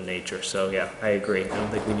non-residential in nature, so yeah, I agree. I don't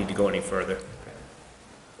think we need to go any further.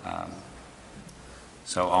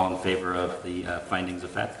 So all in favor of the findings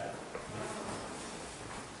of fact?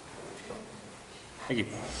 Thank you.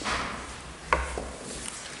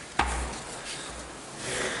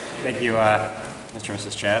 Thank you, Mr. and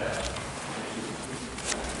Mrs. Chad.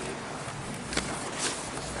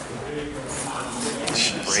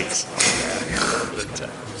 Breaks.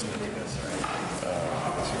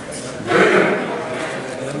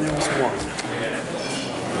 And then there was one.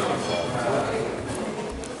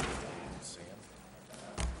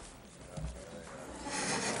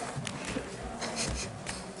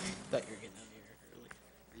 That you're getting out of here early,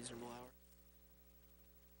 reasonable hour.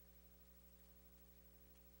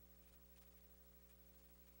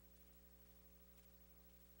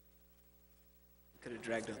 Could have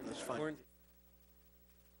dragged out those fun.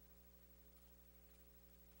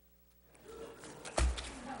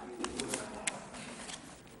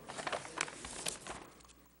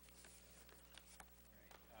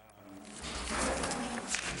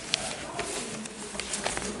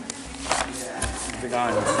 Moving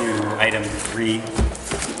on to item 3 of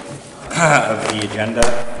the agenda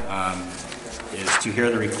is to hear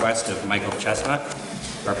the request of Michael Chestnut,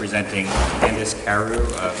 representing Candice Carew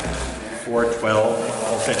of 412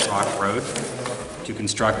 Pulpit Rock Road, to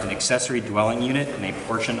construct an accessory dwelling unit in a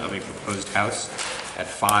portion of a proposed house at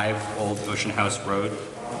 5 Old Ocean House Road,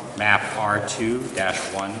 map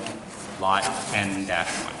R2-1, lot 10-1.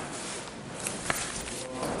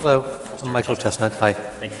 Hello, I'm Michael Chestnut. Hi.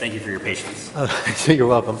 Thank you for your patience. You're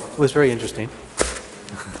welcome. It was very interesting.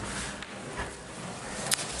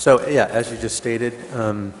 So, yeah, as you just stated,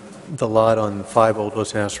 the lot on 5 Old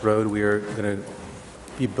Ocean House Road, we are going to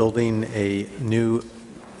be building a new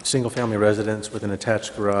single-family residence with an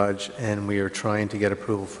attached garage, and we are trying to get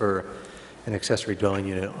approval for an accessory dwelling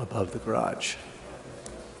unit above the garage.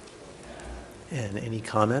 And any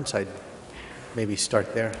comments? I'd maybe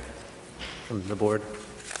start there from the board.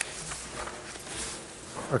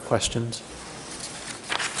 Or questions?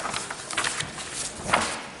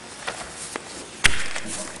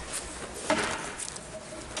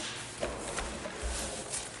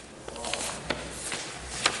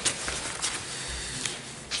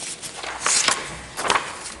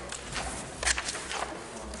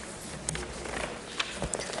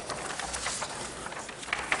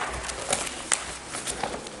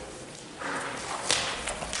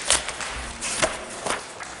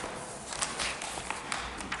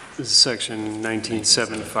 This is section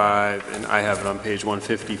 1975, and I have it on page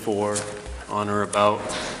 154, on or about.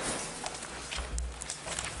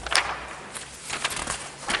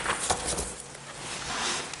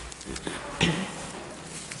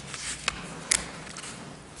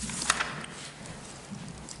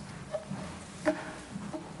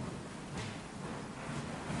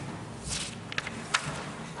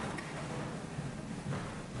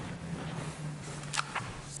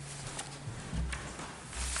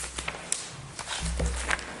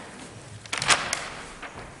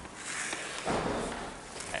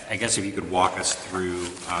 I guess if you could walk us through...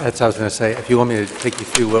 That's what I was going to say. If you want me to take you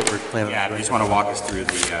through what we're planning on Yeah, I doing. just want to walk us through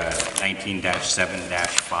the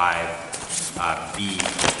 19-7-5 B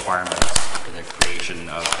requirements for the creation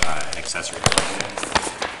of an accessory dwelling unit,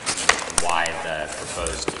 and why the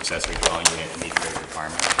proposed accessory dwelling unit meets those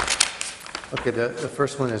requirements. Okay, the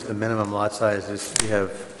first one is the minimum lot size is, we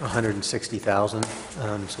have 160,000,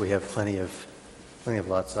 so we have plenty of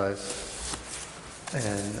lot size.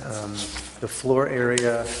 And the floor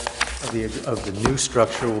area of the new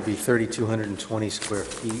structure will be 3,220 square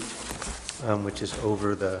feet, which is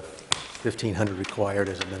over the 1,500 required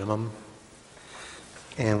as a minimum.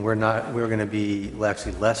 And we're going to be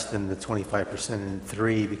actually less than the 25% in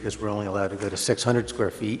 3 because we're only allowed to go to 600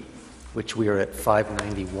 square feet, which we are at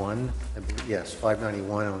 591. I believe, yes,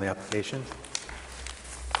 591 on the application,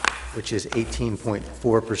 which is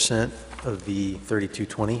 18.4% of the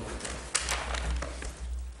 3,220.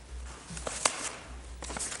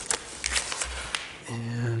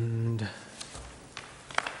 And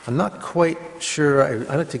I'm not quite sure, I'd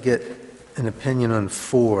like to get an opinion on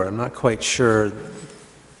 4. I'm not quite sure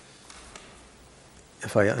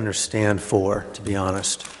if I understand 4, to be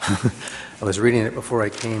honest. I was reading it before I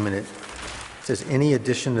came, and it says, any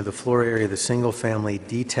addition to the floor area of the single-family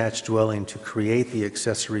detached dwelling to create the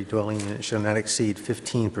accessory dwelling unit shall not exceed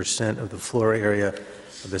 15% of the floor area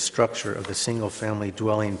of the structure of the single-family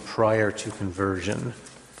dwelling prior to conversion.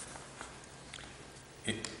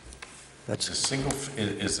 That's a single,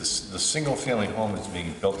 the single-family home is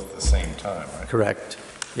being built at the same time, right? Correct,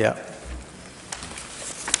 yeah.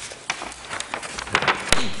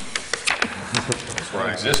 It's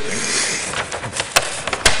not existing.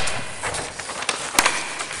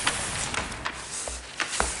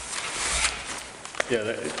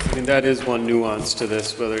 Yeah, I mean, that is one nuance to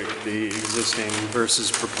this, whether the existing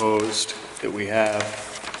versus proposed that we have.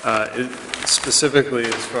 Specifically,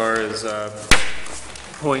 as far as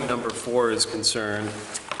point number 4 is concerned,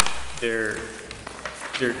 there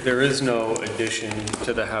is no addition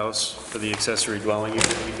to the house for the accessory dwelling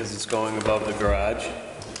unit because it's going above the garage.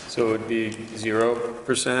 So it would be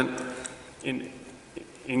 0%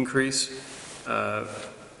 increase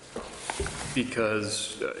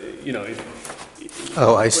because, you know,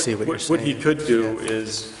 Oh, I see what you're saying. What he could do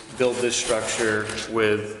is build this structure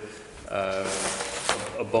with a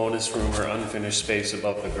bonus room or unfinished space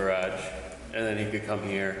above the garage, and then he could come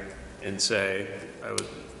here and say,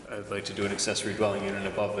 I'd like to do an accessory dwelling unit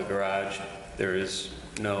above the garage. There is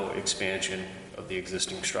no expansion of the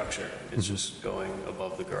existing structure. It's just going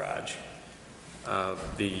above the garage.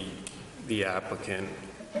 The applicant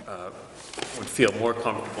would feel more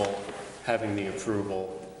comfortable having the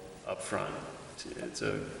approval up front. It's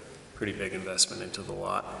a pretty big investment into the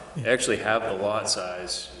lot. They actually have the lot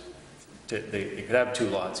size. They could have 2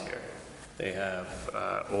 lots here. They have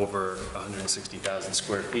over 160,000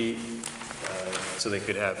 square feet, so they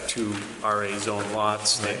could have 2 RA zone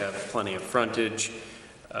lots. They have plenty of frontage.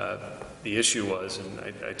 The issue was, and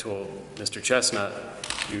I told Mr. Chestnut,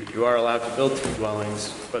 you are allowed to build 2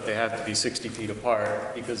 dwellings, but they have to be 60 feet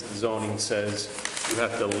apart because the zoning says you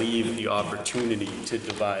have to leave the opportunity to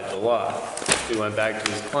divide the lot. He went back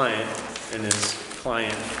to his client, and his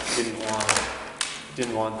client didn't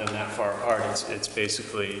want them that far apart. It's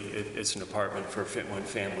basically, it's an apartment for when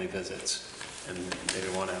family visits, and they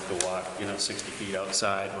didn't want to have to walk, 60 feet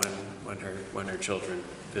outside when her children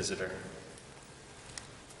visit her.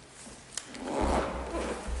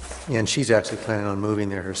 Yeah, and she's actually planning on moving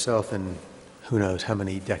there herself in who knows how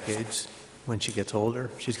many decades when she gets older.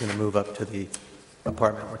 She's going to move up to the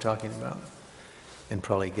apartment we're talking about and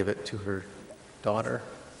probably give it to her daughter,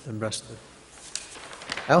 the rest of it.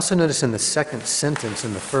 I also noticed in the second sentence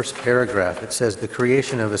in the first paragraph, it says the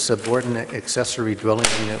creation of a subordinate accessory dwelling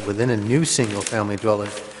unit within a new single-family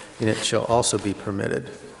dwelling unit shall also be permitted.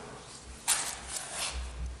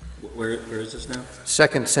 Where is this now?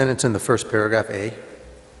 Second sentence in the first paragraph, A.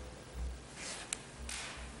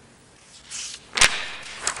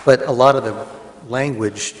 But a lot of the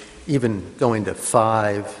language, even going to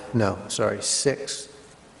 6,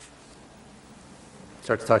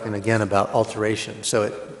 starts talking again about alteration. So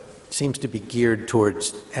it seems to be geared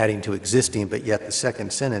towards adding to existing, but yet the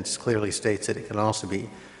second sentence clearly states that it can also be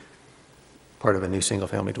part of a new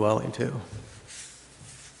single-family dwelling, too.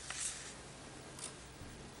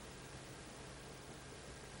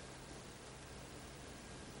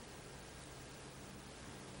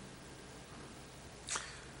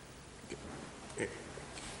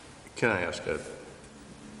 Can I ask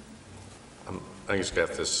I just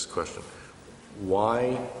got this question.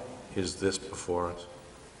 Why is this before us?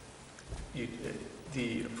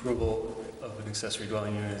 The approval of an accessory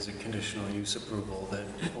dwelling unit is a conditional use approval that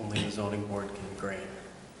only the zoning board can grant.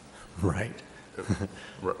 Right.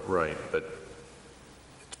 Right, but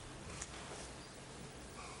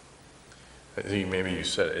I think maybe you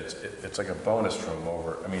said it's like a bonus from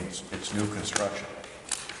over, I mean, it's new construction.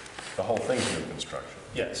 The whole thing's new construction.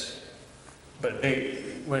 Yes. But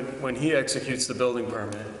when he executes the building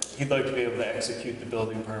permit, he'd like to be able to execute the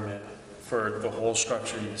building permit for the whole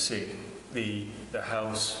structure you see. The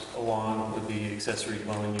house along with the accessory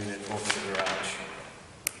dwelling unit over the garage.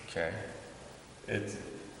 Okay.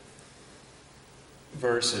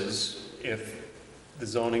 Versus if the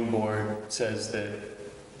zoning board says that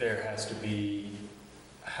there has to be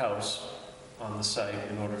a house on the site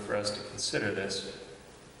in order for us to consider this,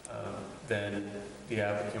 then the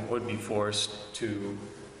applicant would be forced to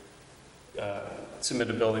submit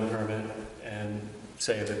a building permit and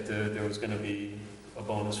say that there was going to be a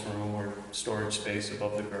bonus room or storage space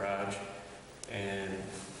above the garage. And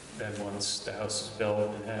then once the house is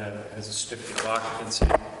built and has a certificate of occupancy,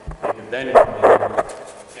 they can then come in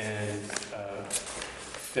and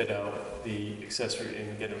fit out the accessory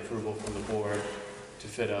and get approval from the board to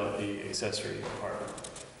fit out the accessory apartment.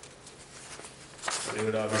 But it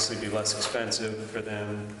would obviously be less expensive for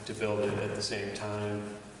them to build it at the same time,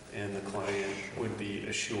 and the client would be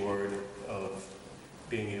assured of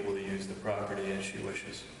being able to use the property as she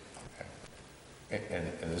wishes. Okay.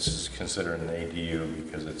 And this is considered an ADU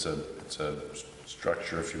because it's a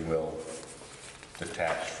structure, if you will,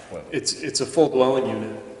 detached. Well, It's a full dwelling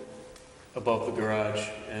unit above the garage,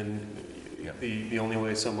 and the only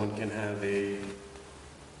way someone can have a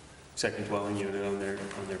second dwelling unit on their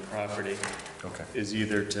property is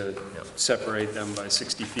either to separate them by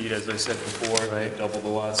 60 feet, as I said before, right, double the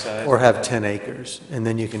lot size. Or have 10 acres, and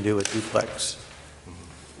then you can do a duplex.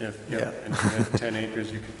 And if you have 10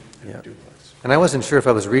 acres, you could have a duplex. And I wasn't sure if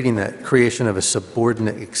I was reading that creation of a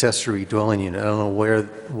subordinate accessory dwelling unit. I don't know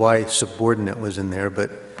why subordinate was in there,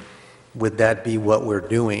 but would that be what we're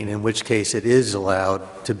doing? In which case it is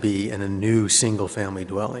allowed to be in a new single-family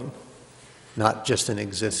dwelling, not just an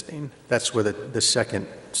existing. That's where the second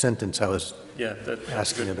sentence I was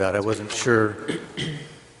asking about. I wasn't sure.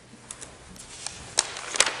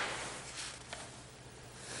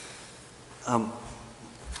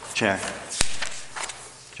 Chair.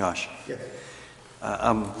 Josh. Yeah.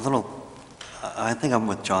 I think I'm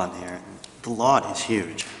with John here. The lot is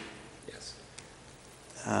huge. Yes.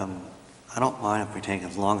 I don't mind if we take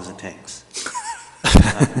as long as it takes.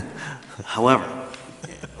 However,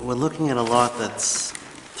 we're looking at a lot that's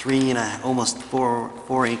almost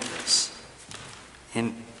 4 acres.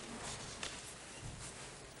 And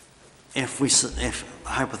if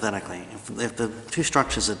hypothetically, if the two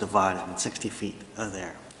structures are divided and 60 feet are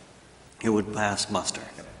there, it would pass muster.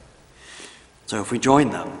 So if we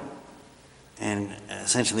join them, and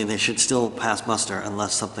essentially they should still pass muster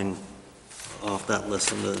unless something off that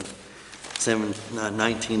list in the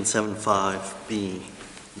 1975B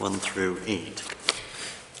 1 through 8.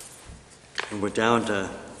 And we're down to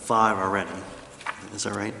 5 already. Is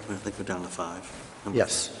that right? I think we're down to 5.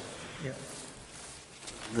 Yes. Yeah.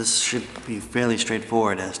 This should be fairly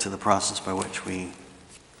straightforward as to the process by which we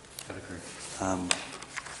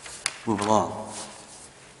move along.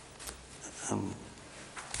 I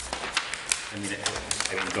mean,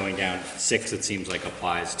 going down 6, it seems like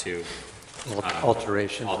applies to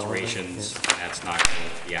Alterations. alterations, and that's not going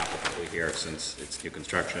to be applicable here since it's new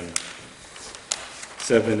construction.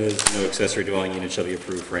 7 is no accessory dwelling unit shall be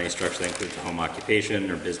approved for any structure that includes a home occupation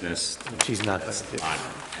or business. She's not That's going to do. not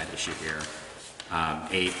an issue here.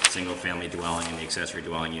 8, single-family dwelling and the accessory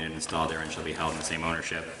dwelling unit installed therein shall be held in the same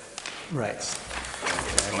ownership. Right. It's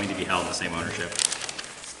going to be held in the same ownership.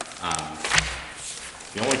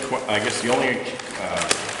 The only, I guess the only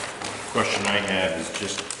question I have is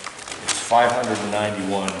just, it's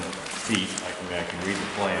 591 feet, I can read the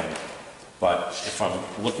plan, but if I'm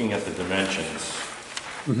looking at the dimensions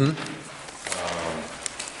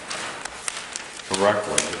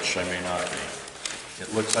correctly, which I may not be,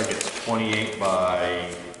 it looks like it's 28 by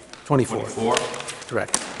 24.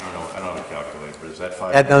 Correct. I don't have a calculator, but is that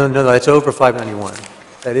 5? No, that's over 591.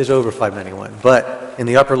 That is over 591. But in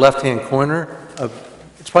the upper left-hand corner,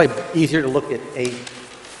 it's probably easier to look at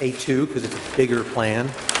A2 because it's a bigger plan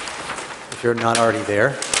if you're not already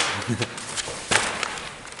there.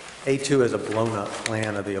 A2 is a blown-up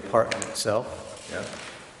plan of the apartment itself. Yeah.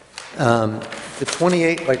 The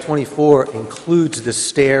 28 by 24 includes the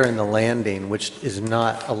stair and the landing, which is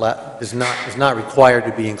not required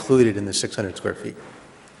to be included in the 600 square feet.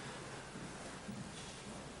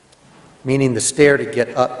 Meaning the stair to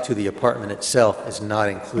get up to the apartment itself is not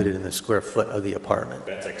included in the square foot of the apartment.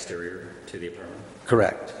 That's exterior to the apartment?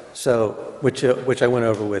 Correct. So, which I went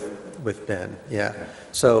over with Ben, yeah. Okay.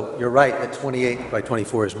 So you're right that 28 by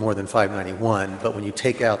 24 is more than 591, but when you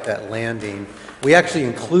take out that landing, we actually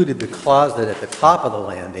included the closet at the top of the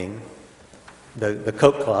landing, the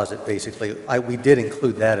coat closet basically. We did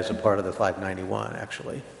include that as a part of the 591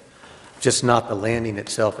 actually, just not the landing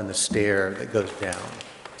itself and the stair that goes down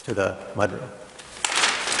to the mudroom.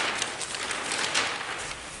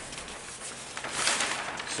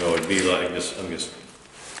 So it'd be like this, I'm just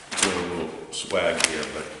doing a little swag here,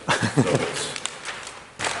 but so it's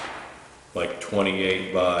like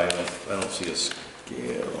 28 by, I don't see a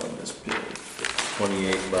scale on this page,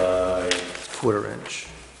 28 by... Quarter inch.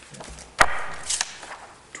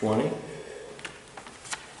 20?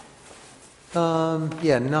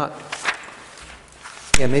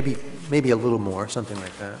 Yeah, maybe a little more, something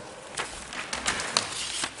like that.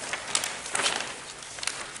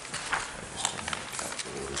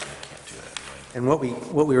 And what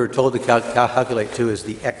we were told to calculate too is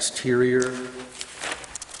the exterior.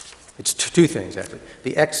 It's two things actually: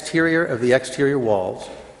 the exterior of the exterior walls,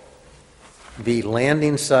 the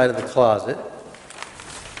landing side of the closet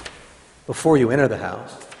before you enter the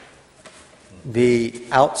house, the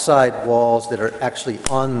outside walls that are actually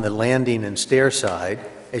on the landing and stair side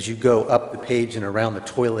as you go up the page and around the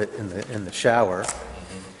toilet and the shower,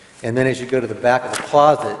 and then as you go to the back of the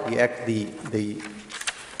closet, the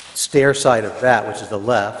stair side of that, which is the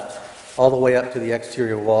left, all the way up to the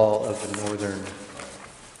exterior wall of the northern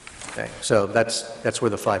thing. So that's where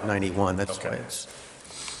the 591. That's why it's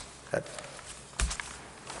that.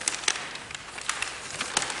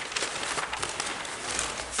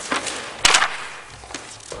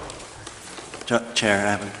 Chair, I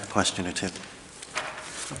have a question or two.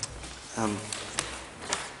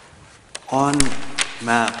 On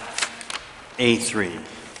map A3,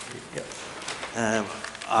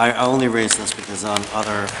 I only raised this because on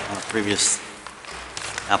other previous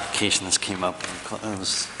application this came up, and it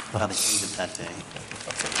was rather heated that day.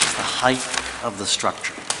 It's the height of the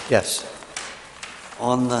structure. Yes.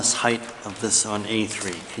 On this height of this on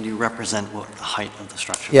A3, can you represent what the height of the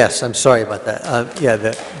structure is? Yes, I'm sorry about that. Yeah,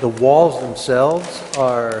 the walls themselves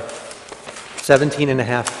are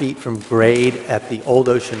 17.5 feet from grade at the Old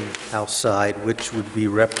Ocean House side, which would be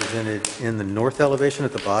represented in the north elevation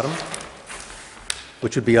at the bottom,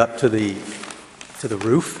 which would be up to the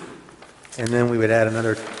roof, and then we would add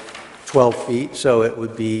another 12 feet, so it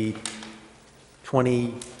would be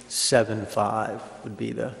 27.5 would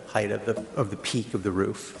be the height of the peak of the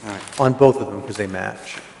roof. All right. On both of them, because they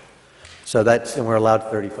match. So that's, and we're allowed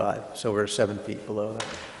 35, so we're 7 feet below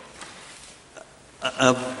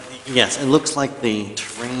that. Yes, it looks like the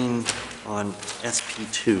terrain on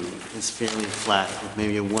SP2 is fairly flat, with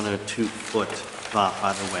maybe a 1 or 2 foot drop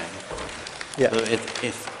either way. Yeah. So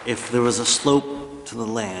if there was a slope to the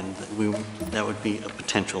land, that would be a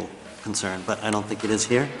potential concern, but I don't think it is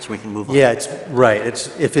here, so we can move on. Yeah, it's, right,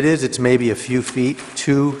 if it is, it's maybe a few feet,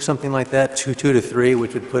 2, something like that, 2 to 3,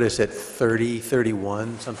 which would put us at 30,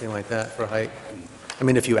 31, something like that for height. I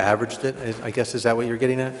mean, if you averaged it, I guess, is that what you're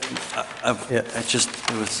getting at? Yeah.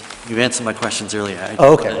 You answered my questions earlier.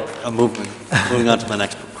 Oh, okay. I'm moving on to my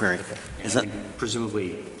next query. Is that,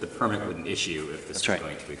 Presumably, the permit wouldn't issue if this That's was right.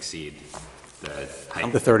 going to exceed the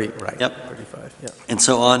height. The 30, right. Yep. 35, yeah. and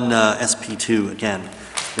so on SP2, again,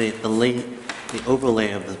 the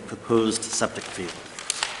overlay of the proposed septic field,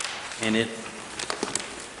 and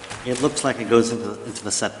it looks like it goes into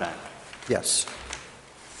the setback. Yes.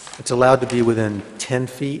 It's allowed to be within 10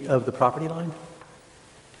 feet of the property line?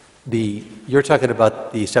 You're talking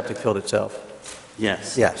about the septic field itself?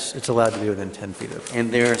 Yes. Yes, it's allowed to be within 10 feet of it.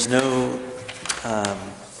 And there's no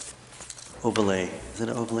overlay, is it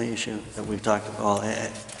an overlay issue that we've talked about?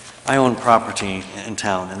 I own property in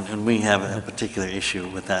town, and we have a particular issue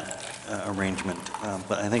with that arrangement,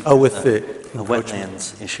 but I think with the a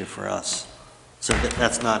wetlands issue for us. So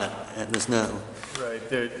that's not there's no... Right,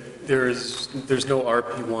 there's no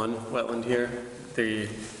RP1 wetland here.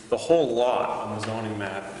 The whole lot on the zoning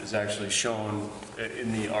map is actually shown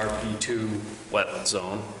in the RP2 wetland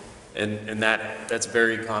zone, and that's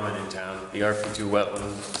very common in town. The RP2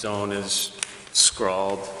 wetland zone is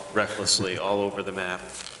scrawled recklessly all over the map,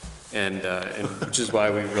 and which is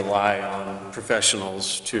why we rely on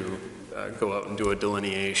professionals to go out and do a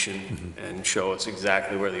delineation and show us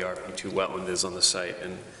exactly where the RP2 wetland is on the site,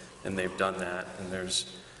 and they've done that, and there's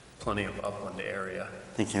plenty of upland area.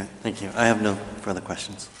 Thank you. I have no further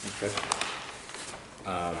questions. Okay.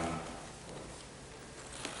 Are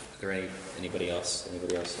there anybody else on the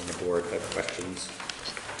board have questions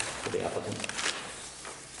for the applicant?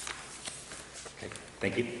 Okay,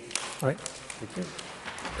 thank you. All right, thank you.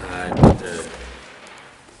 I don't think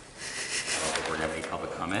we're going to have any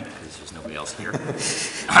public comment because there's nobody else here.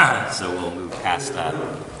 So we'll move past that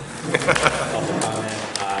public comment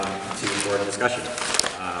to board discussion.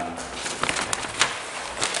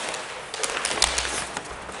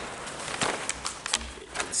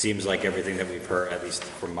 It seems like everything that we've heard, at least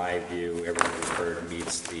from my view, everything we've heard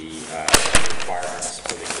meets the requirements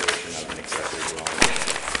for the creation of an accessory dwelling unit.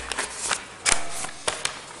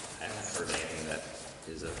 I haven't heard anything that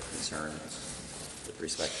is of concern with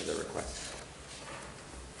respect to the request.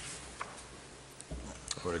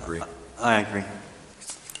 I would agree. I agree.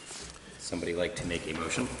 Somebody like to make a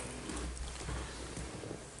motion?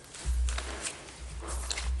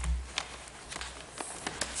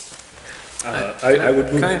 I would.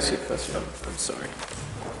 Can I ask you a question? I'm sorry.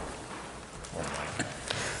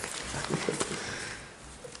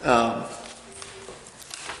 How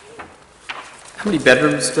many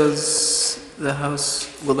bedrooms will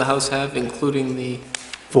the house have, including the?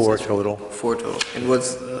 4 total. 4 total. And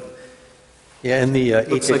what's the? Yeah, and the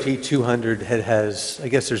Looks like- HHE 200 has, I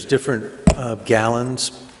guess there's different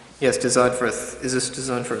gallons. Yes, designed for, is this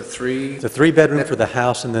designed for a 3? It's a 3-bedroom for the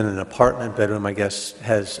house, and then an apartment bedroom, I guess,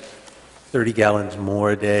 has 30 gallons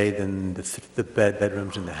more a day than the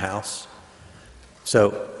bedrooms in the house.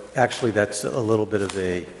 So actually, that's a little bit of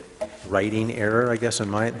a writing error, I guess, in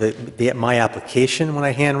my application, when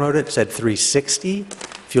I hand wrote it, said 360.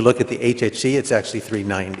 If you look at the HHC, it's actually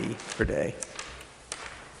 390 per day.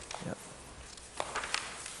 Yeah.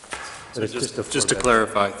 So But it's just a to 4-bedroom.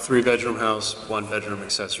 clarify, 3-bedroom house, 1-bedroom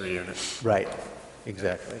accessory unit. Right,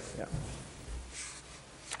 exactly, yeah.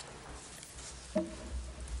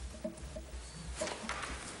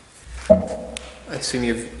 I assume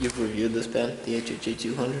you've reviewed this, Ben, the HHA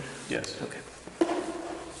 200? Yes. Okay.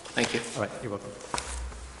 Thank you. All right, you're welcome.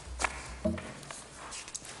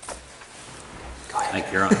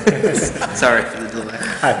 Mike, you're on. Sorry for the delay.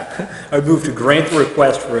 Hi. I move to grant the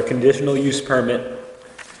request for a conditional use permit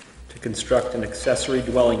to construct an accessory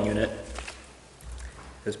dwelling unit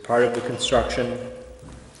as part of the construction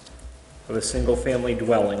of a single-family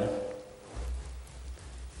dwelling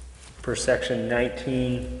per section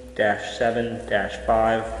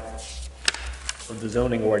 19-7-5 of the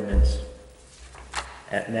zoning ordinance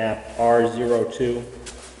at map R02,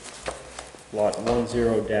 lot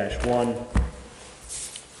 10-1,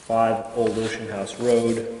 5 Old Ocean House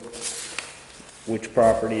Road, which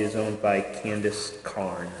property is owned by Candace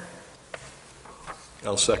Karn.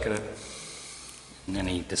 I'll second it.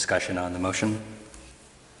 Any discussion on the motion?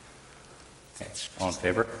 Okay, all in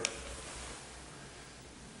favor?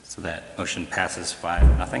 So that motion passes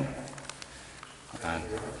 5-0. I'm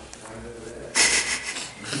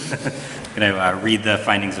going to read the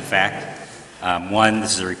findings of fact. One,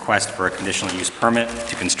 this is a request for a conditional use permit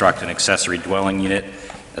to construct an accessory dwelling unit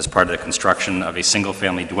as part of the construction of a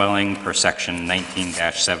single-family dwelling per section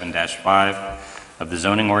 19-7-5 of the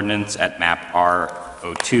zoning ordinance at map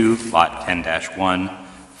R02, lot 10-1,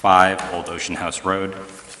 5 Old Ocean House Road.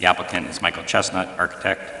 The applicant is Michael Chestnut,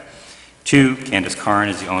 architect. 2, Candace Karn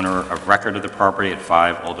is the owner of record of the property at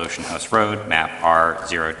 5 Old Ocean House Road, map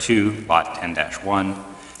R02, lot 10-1.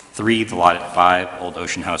 3, the lot at 5 Old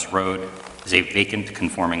Ocean House Road is a vacant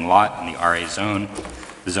conforming lot in the RA zone.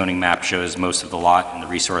 The zoning map shows most of the lot in the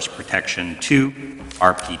Resource Protection 2,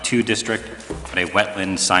 RP2 district, but a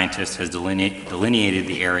wetland scientist has delineated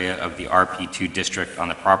the area of the RP2 district on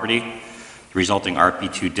the property. The resulting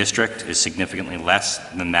RP2 district is significantly less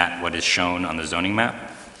than what is shown on the zoning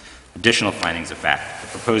map. Additional findings of fact. The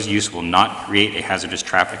proposed use will not create a hazardous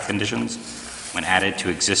traffic conditions when added to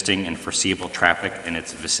existing and foreseeable traffic in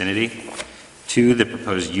its vicinity. 2, the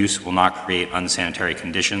proposed use will not create unsanitary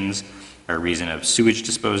conditions by reason of sewage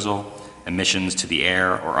disposal, emissions to the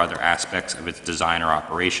air, or other aspects of its design or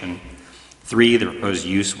operation. 3, the proposed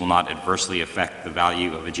use will not adversely affect the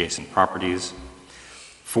value of adjacent properties.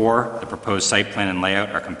 4, the proposed site plan and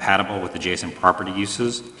layout are compatible with adjacent property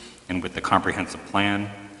uses and with the comprehensive plan.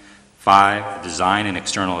 5, the design and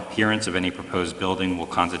external appearance of any proposed building will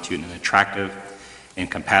constitute an attractive and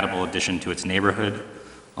compatible addition to its neighborhood,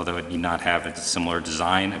 although it need not have a similar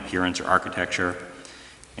design, appearance, or architecture.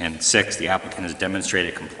 And 6, the applicant has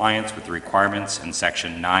demonstrated compliance with the requirements in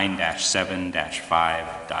section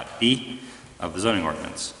 9-7-5.b of the zoning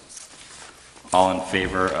ordinance. All in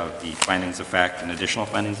favor of the findings of fact and additional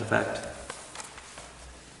findings of fact?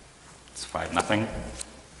 It's 5-0.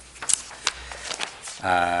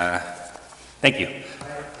 Thank you.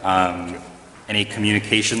 Any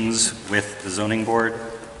communications with the zoning board?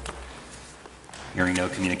 Hearing no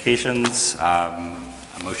communications, a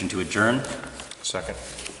motion to adjourn. Second.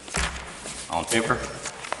 All in favor?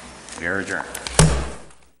 We are adjourned.